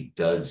 losing weight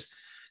does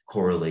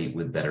correlate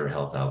with better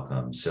health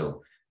outcomes.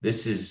 So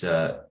this is,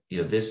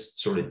 this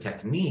sort of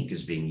technique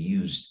is being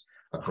used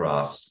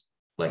across,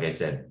 like I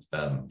said,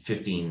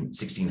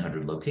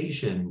 1,600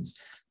 locations.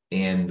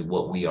 And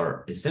what we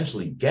are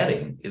essentially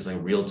getting is a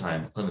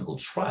real-time clinical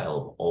trial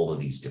of all of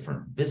these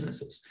different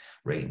businesses,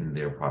 right, and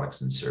their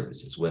products and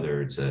services,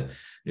 whether it's a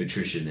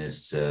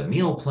nutritionist's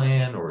meal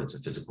plan, or it's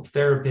a physical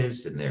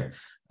therapist and their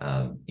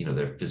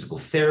physical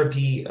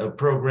therapy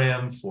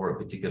program for a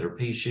particular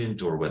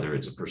patient, or whether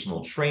it's a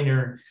personal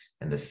trainer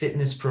and the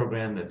fitness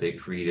program that they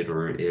created,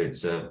 or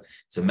it's a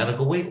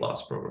medical weight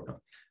loss program,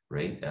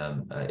 right,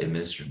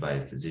 administered by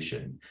a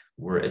physician.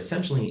 We're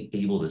essentially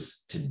able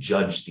to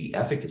judge the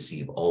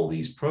efficacy of all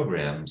these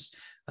programs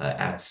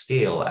at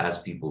scale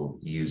as people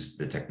use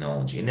the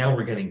technology. And now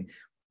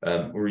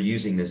we're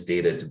using this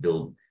data to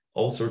build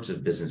all sorts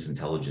of business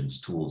intelligence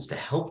tools to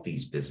help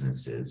these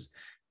businesses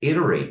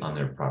iterate on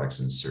their products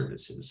and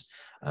services.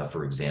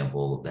 For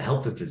example, to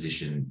help the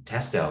physician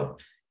test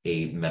out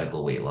a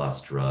medical weight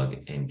loss drug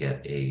and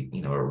get a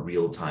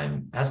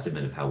real-time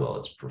estimate of how well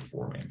it's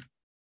performing.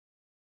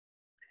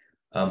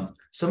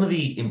 Some of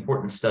the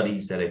important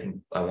studies that I think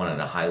I wanted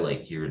to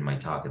highlight here in my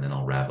talk, and then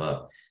I'll wrap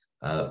up.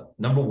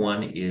 Number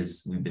one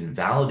is we've been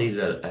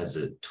validated as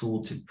a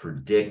tool to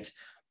predict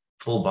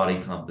full body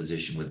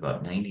composition with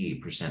about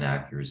 98%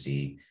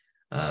 accuracy.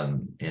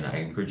 And I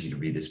encourage you to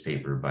read this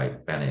paper by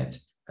Bennett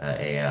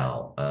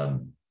al.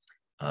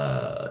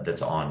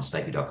 That's on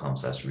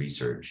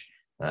stike.com/research.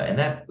 And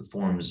that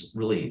forms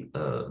really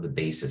the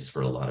basis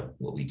for a lot of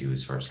what we do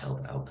as far as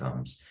health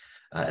outcomes.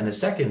 And the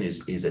second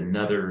is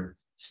another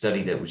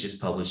study that was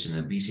just published in the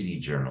Obesity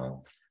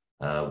Journal,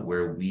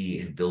 where we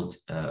have built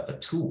a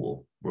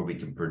tool where we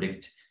can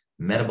predict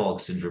metabolic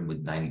syndrome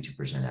with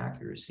 92%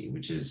 accuracy,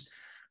 which is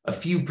a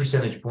few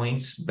percentage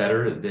points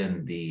better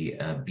than the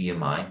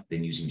BMI,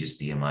 than using just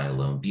BMI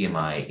alone,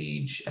 BMI,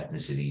 age,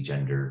 ethnicity,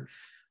 gender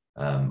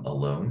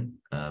alone.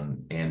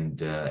 And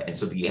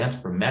so the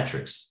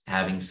anthropometrics,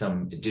 having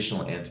some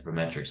additional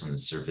anthropometrics on the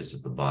surface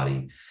of the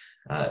body,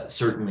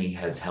 certainly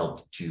has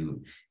helped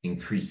to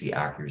increase the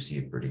accuracy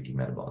of predicting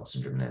metabolic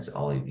syndrome. And as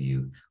all of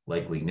you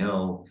likely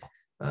know,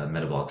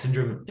 metabolic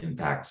syndrome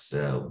impacts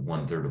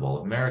 1/3 of all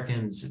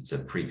Americans. It's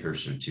a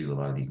precursor to a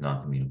lot of these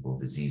non-communicable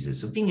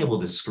diseases. So being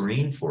able to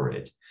screen for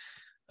it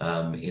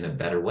in a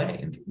better way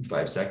in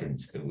 5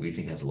 seconds, we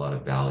think has a lot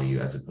of value,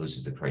 as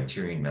opposed to the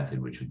criterion method,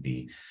 which would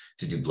be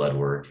to do blood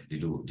work,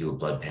 to do a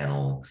blood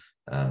panel,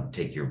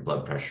 take your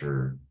blood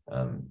pressure,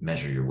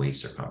 measure your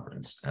waist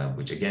circumference,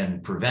 which again,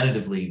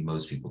 preventatively,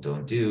 most people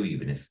don't do.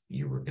 Even if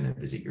you were going to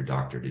visit your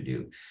doctor to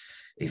do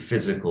a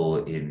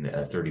physical in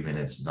 30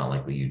 minutes, it's not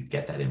likely you'd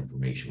get that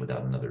information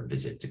without another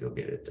visit to go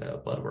get it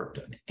blood work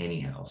done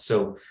anyhow.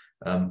 So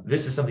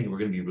this is something we're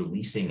going to be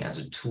releasing as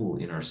a tool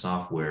in our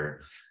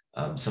software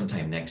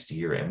sometime next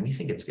year. And we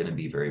think it's going to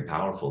be very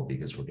powerful,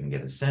 because we're going to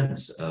get a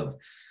sense of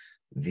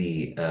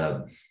the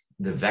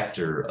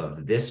vector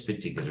of this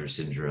particular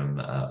syndrome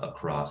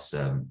across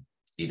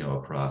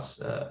across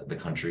the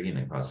country and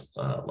across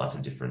lots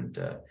of different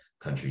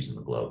countries in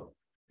the globe.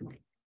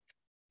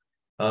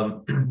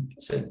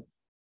 So I'd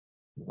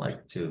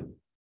like to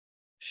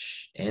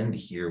end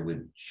here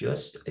with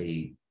just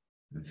a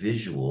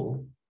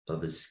visual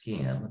of the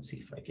scan. Let's see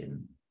if I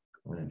can,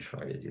 I'm going to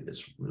try to do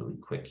this really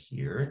quick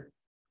here.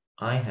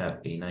 I have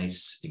a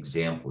nice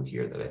example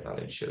here that I thought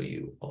I'd show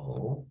you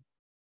all.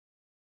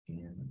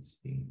 And let's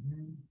see.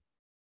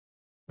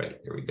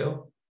 Right, there we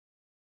go.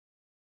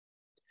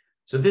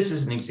 So this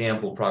is an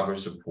example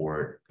progress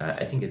report.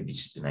 I think it'd be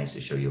nice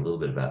to show you a little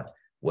bit about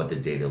what the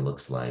data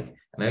looks like.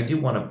 And I do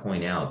want to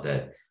point out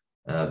that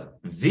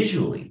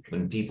visually,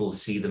 when people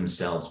see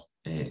themselves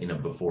in a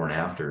before and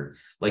after,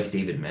 like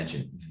David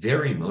mentioned,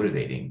 very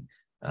motivating.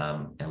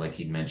 And like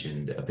he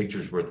mentioned, a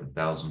picture's worth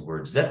 1,000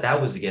 words.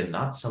 That was, again,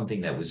 not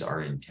something that was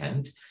our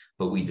intent,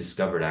 but we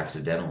discovered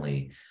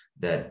accidentally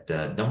that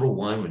number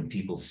one, when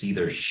people see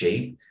their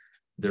shape,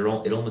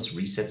 it almost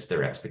resets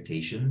their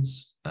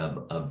expectations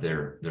of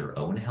their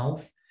own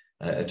health.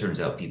 It turns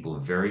out people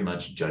very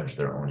much judge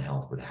their own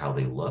health with how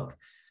they look,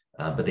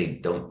 but they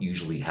don't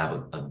usually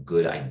have a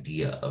good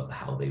idea of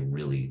how they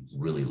really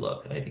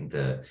look. And I think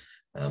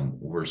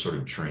we're sort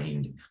of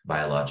trained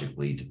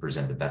biologically to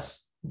present the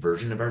best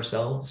version of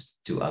ourselves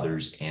to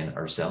others and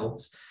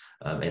ourselves.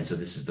 And so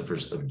this is the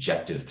first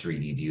objective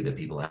 3D view that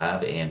people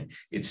have, and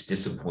it's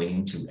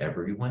disappointing to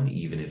everyone,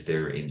 even if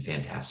they're in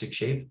fantastic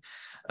shape.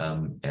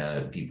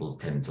 People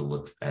tend to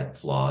look at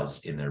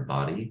flaws in their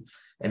body,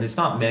 and it's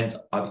not meant,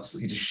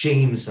 obviously, to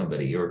shame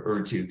somebody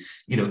or to,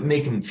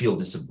 make them feel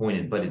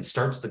disappointed, but it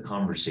starts the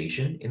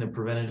conversation in a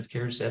preventative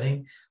care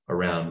setting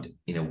around,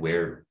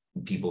 where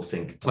people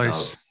think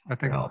place. I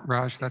think, well,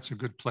 Raj, that's a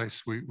good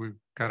place. We've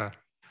got to,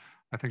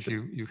 I think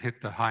you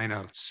hit the high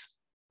notes.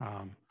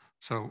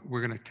 So we're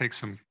going to take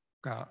some,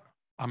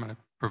 I'm going to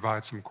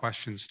provide some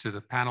questions to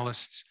the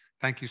panelists.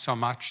 Thank you so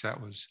much.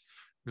 That was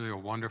really a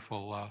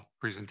wonderful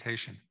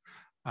presentation.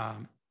 I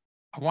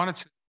wanted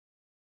to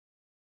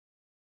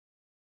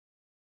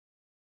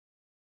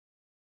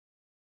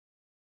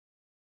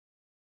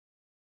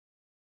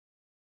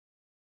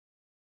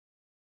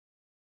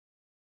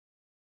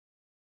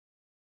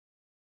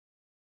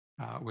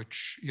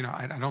which,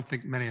 I don't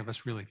think many of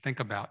us really think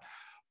about,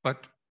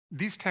 but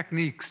these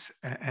techniques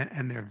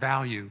and their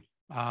value,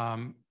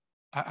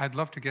 I'd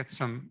love to get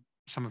some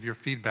of your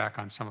feedback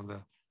on some of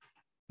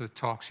the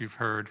talks you've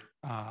heard,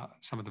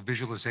 some of the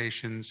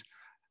visualizations,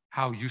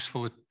 how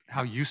useful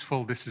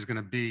this is going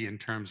to be in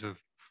terms of,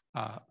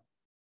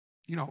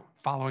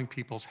 following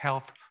people's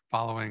health,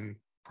 following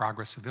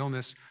progress of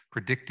illness,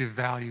 predictive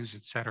values,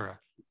 et cetera,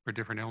 for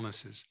different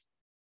illnesses.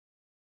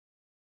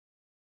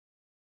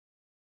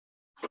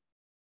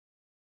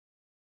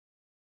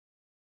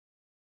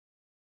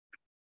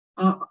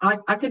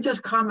 I could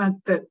just comment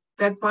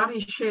that body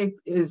shape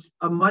is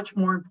a much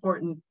more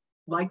important,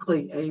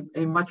 likely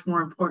a much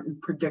more important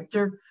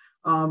predictor.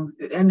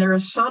 And there are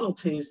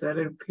subtleties that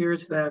it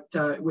appears that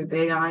with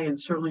AI and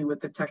certainly with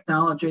the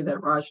technology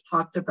that Raj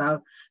talked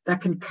about,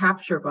 that can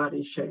capture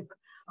body shape.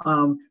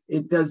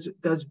 It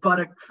does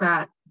buttock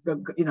fat,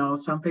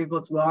 some people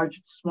it's large,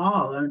 it's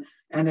small.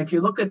 And if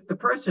you look at the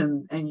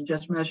person and you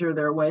just measure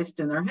their waist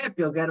and their hip,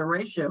 you'll get a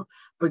ratio,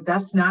 but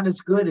that's not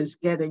as good as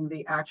getting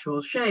the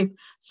actual shape.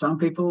 Some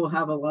people will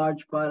have a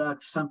large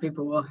buttock, some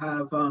people will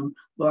have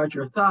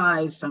larger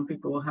thighs, some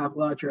people will have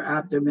larger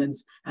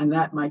abdomens, and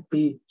that might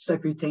be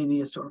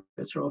subcutaneous or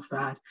visceral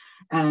fat.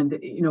 And,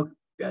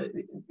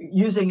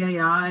 using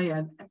AI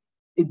and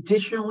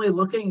additionally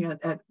looking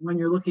at when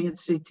you're looking at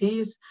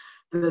CTs,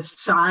 the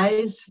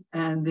size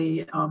and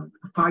the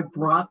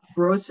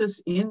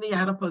fibrosis in the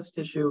adipose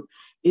tissue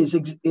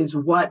is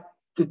what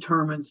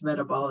determines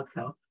metabolic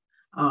health.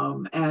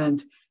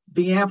 And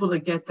being able to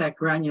get that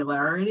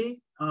granularity,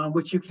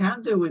 which you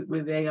can do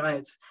with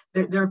AI.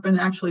 There have been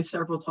actually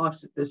several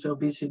talks at this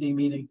obesity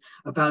meeting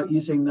about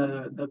using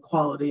the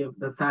quality of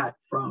the fat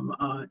from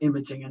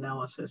imaging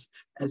analysis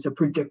as a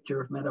predictor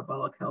of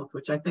metabolic health,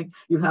 which I think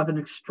you have an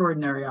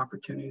extraordinary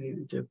opportunity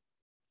to do.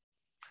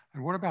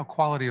 And what about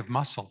quality of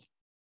muscle?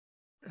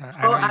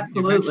 Absolutely.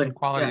 You mentioned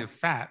quality of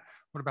fat.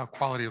 What about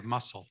quality of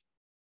muscle?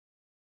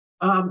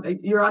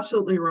 You're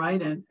absolutely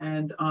right,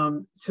 and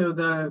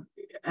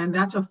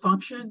that's a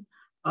function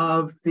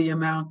of the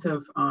amount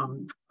of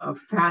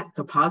fat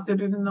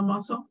deposited in the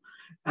muscle,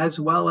 as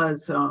well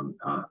as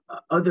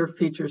other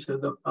features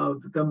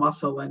of the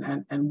muscle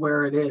and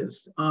where it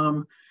is.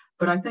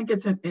 But I think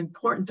it's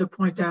important to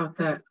point out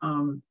that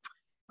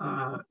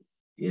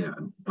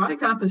body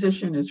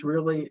composition is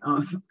really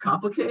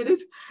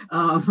complicated,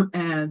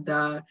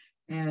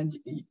 and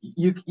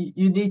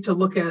you need to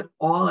look at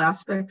all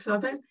aspects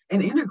of it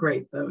and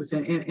integrate those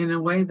in a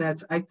way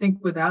that's, I think,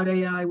 without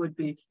AI would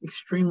be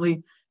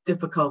extremely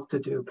difficult to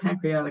do.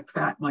 Pancreatic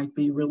fat might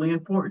be really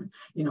important.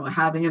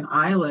 Having an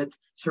islet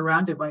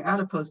surrounded by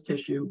adipose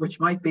tissue, which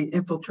might be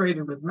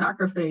infiltrated with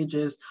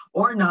macrophages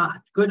or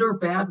not, good or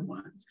bad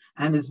ones,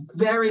 and is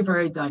very,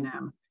 very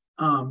dynamic,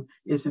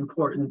 is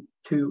important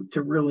to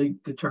really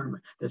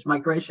determine. There's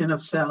migration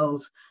of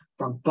cells,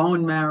 from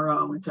bone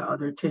marrow into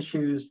other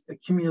tissues,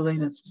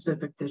 accumulating in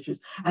specific tissues,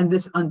 and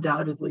this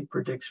undoubtedly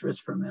predicts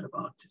risk for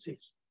metabolic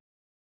disease.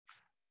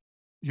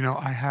 You know,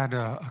 I had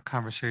a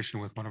conversation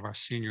with one of our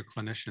senior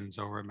clinicians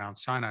over at Mount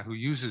Sinai who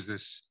uses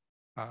this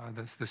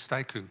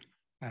STIKU,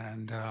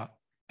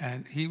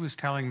 and he was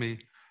telling me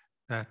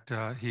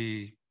that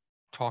he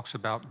talks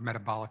about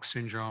metabolic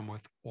syndrome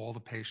with all the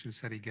patients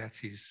that he gets.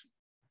 He's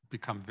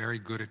become very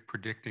good at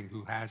predicting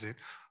who has it,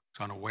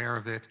 who's unaware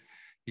of it.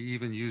 He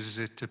even uses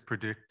it to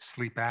predict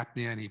sleep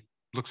apnea, and he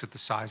looks at the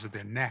size of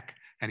their neck,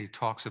 and he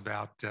talks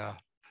about and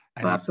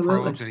he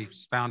probes, and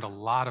he's found a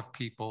lot of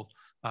people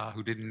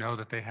who didn't know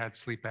that they had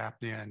sleep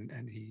apnea,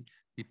 and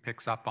he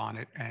picks up on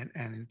it. And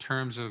in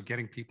terms of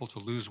getting people to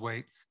lose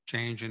weight,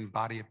 change in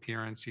body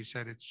appearance, he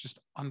said it's just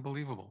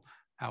unbelievable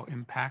how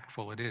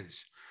impactful it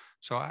is.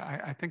 So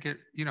I think it,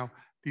 you know,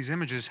 these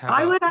images have.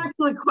 I would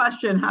actually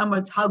question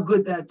how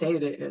good that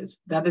data is.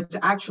 That it's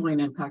actually an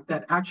impact.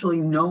 That actually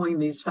knowing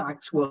these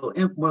facts will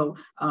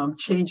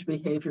change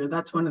behavior.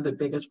 That's one of the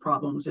biggest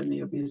problems in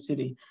the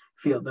obesity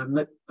field,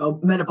 the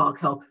metabolic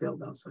health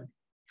field, I'll say.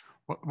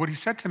 What he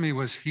said to me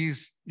was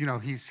he's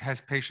has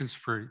patients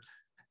for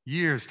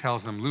years,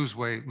 tells them lose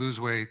weight,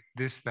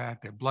 this,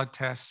 that, their blood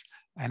tests.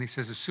 And he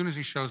says, as soon as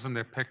he shows them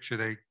their picture,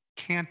 they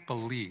can't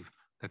believe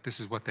that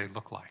this is what they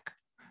look like.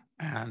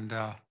 And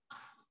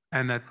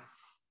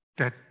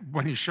that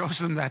when he shows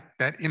them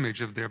that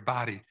image of their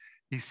body,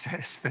 he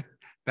says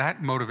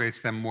that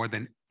motivates them more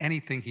than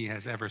anything he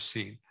has ever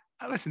seen.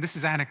 Listen, this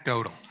is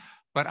anecdotal,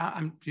 but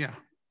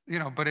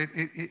but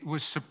it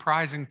was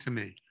surprising to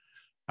me,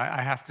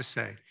 I have to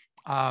say.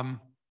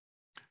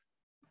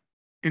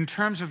 In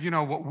terms of,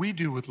 what we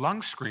do with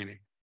lung screening,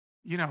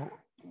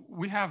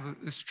 we have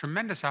this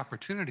tremendous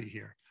opportunity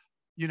here.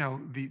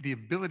 The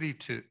ability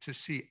to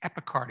see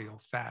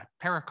epicardial fat,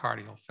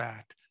 pericardial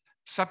fat,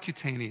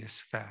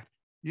 subcutaneous fat.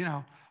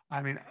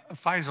 I mean,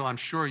 Faisal, I'm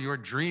sure your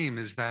dream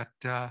is that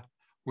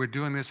we're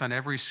doing this on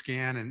every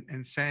scan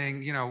and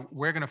saying,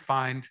 we're going to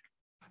find,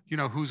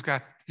 who's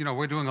got,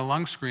 we're doing a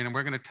lung screen and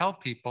we're going to tell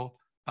people,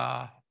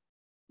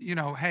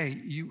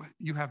 hey,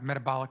 you have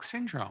metabolic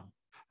syndrome.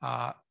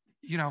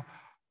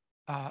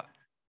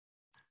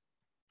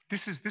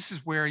 This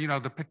is where,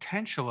 the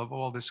potential of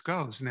all this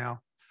goes.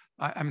 Now,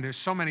 I mean, there's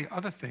so many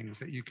other things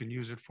that you can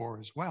use it for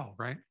as well,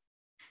 right?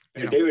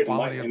 David,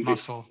 quality of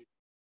muscle.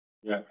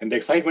 Yeah, and the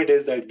excitement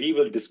is that we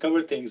will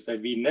discover things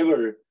that we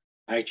never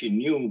actually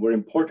knew were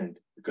important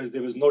because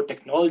there was no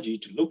technology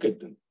to look at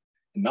them.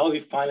 And now we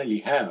finally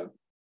have.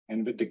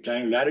 And with the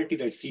granularity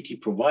that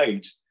CT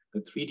provides,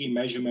 the 3D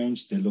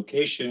measurements, the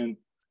location,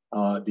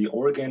 the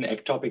organ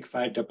ectopic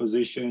fat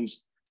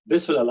depositions,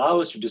 this will allow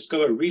us to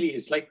discover really,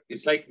 it's like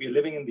we're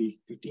living in the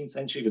 15th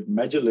century with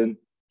Magellan,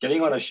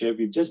 getting on a ship.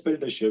 We've just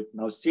built the ship,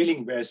 now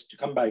sailing west to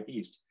come back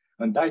east.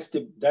 And that's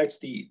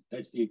the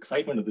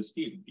excitement of this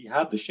field. We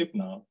have the ship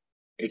now.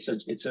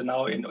 It's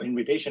now an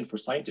invitation for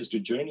scientists to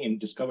journey and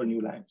discover new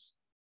lands.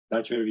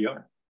 That's where we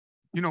are.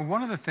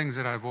 One of the things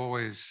that I've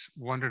always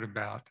wondered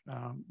about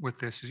with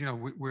this is,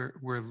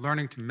 we're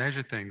learning to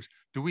measure things.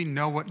 Do we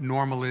know what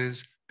normal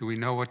is? Do we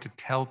know what to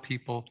tell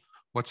people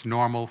what's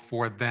normal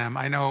for them?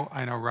 I know,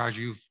 Raj,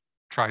 you've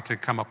tried to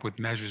come up with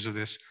measures of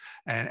this,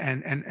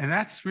 and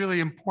that's really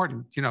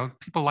important.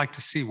 People like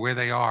to see where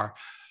they are,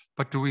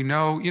 but do we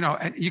know?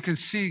 And you can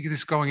see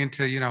this going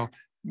into,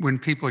 when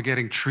people are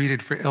getting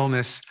treated for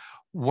illness.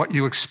 What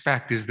you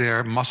expect, is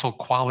their muscle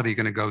quality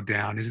going to go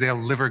down? Is their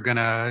liver going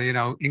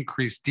to,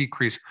 increase,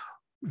 decrease?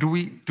 Do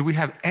we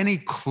have any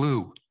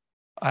clue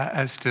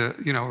as to,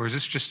 or is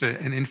this just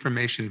an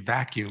information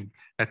vacuum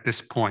at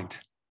this point?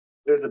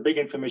 There's a big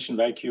information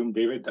vacuum,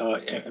 David.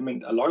 I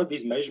mean, a lot of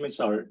these measurements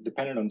are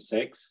dependent on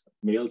sex.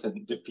 Males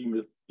and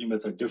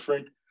females are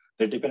different.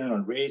 They're dependent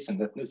on race and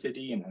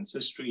ethnicity and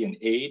ancestry and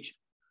age.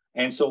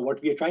 And so what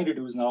we are trying to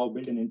do is now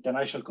build an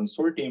international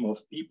consortium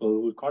of people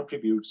who will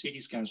contribute CT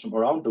scans from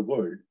around the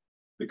world,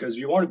 because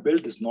we want to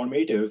build this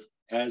normative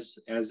as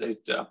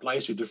it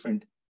applies to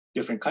different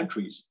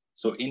countries.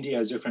 So India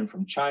is different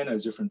from China,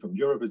 is different from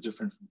Europe, is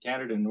different from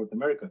Canada and North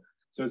America.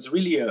 So it's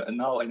really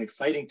now an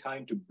exciting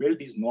time to build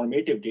these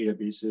normative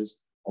databases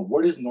of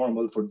what is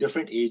normal for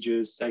different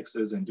ages,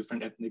 sexes, and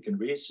different ethnic and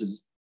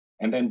races,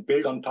 and then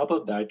build on top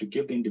of that to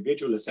give the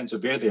individual a sense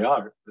of where they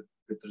are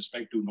with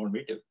respect to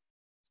normative.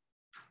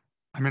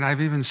 I mean,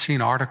 I've even seen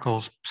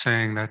articles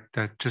saying that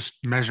just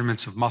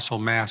measurements of muscle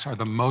mass are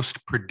the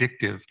most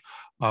predictive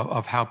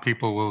of how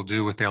people will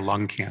do with their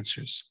lung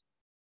cancers.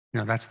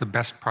 That's the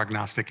best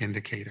prognostic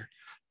indicator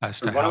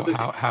as to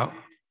how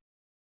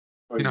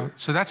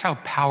so that's how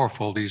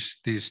powerful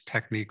these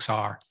techniques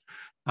are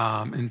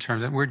in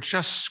terms of, we're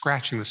just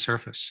scratching the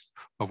surface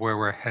of where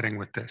we're heading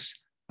with this.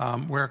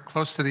 We're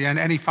close to the end.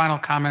 Any final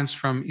comments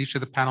from each of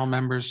the panel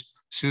members?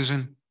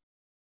 Susan?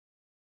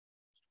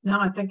 No,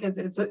 I think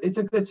it's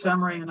a good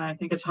summary, and I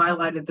think it's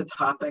highlighted the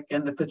topic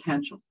and the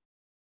potential.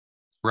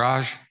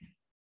 Raj?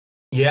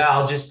 Yeah,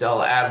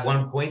 I'll add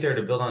one point there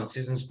to build on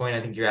Susan's point. I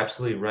think you're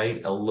absolutely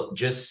right.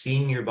 Just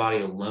seeing your body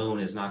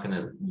alone is not going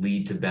to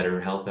lead to better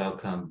health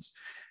outcomes.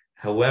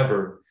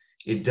 However,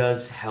 it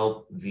does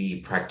help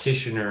the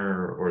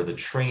practitioner or the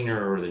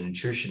trainer or the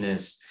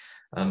nutritionist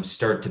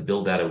start to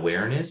build that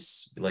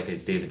awareness. Like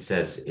as David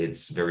says,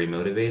 it's very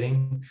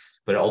motivating,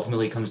 but it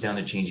ultimately comes down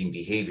to changing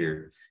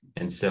behavior.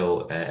 And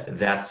so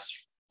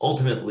that's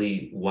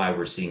ultimately why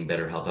we're seeing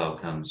better health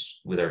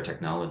outcomes with our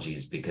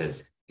technologies,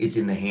 because it's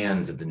in the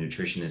hands of the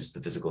nutritionist, the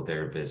physical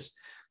therapist,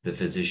 the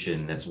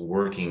physician that's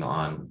working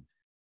on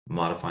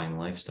modifying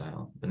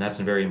lifestyle. And that's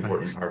a very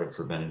important part of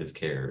preventative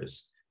care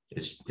is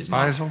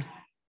Faisal?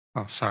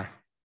 Oh, sorry.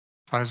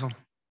 Faisal,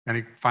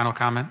 any final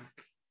comment?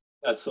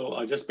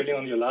 So just building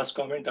on your last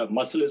comment,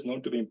 muscle is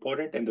known to be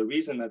important. And the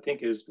reason I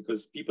think is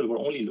because people were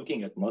only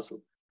looking at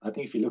muscle. I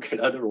think if you look at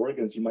other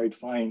organs, you might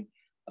find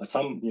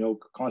some,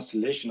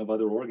 constellation of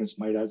other organs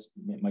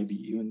might be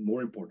even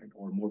more important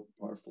or more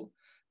powerful.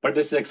 But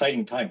this is an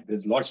exciting time.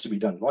 There's lots to be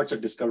done, lots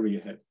of discovery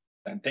ahead.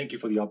 And thank you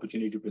for the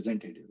opportunity to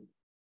present it.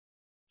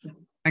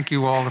 Thank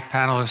you all the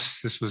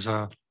panelists. This was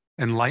an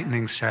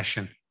enlightening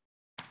session.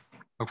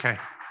 Okay.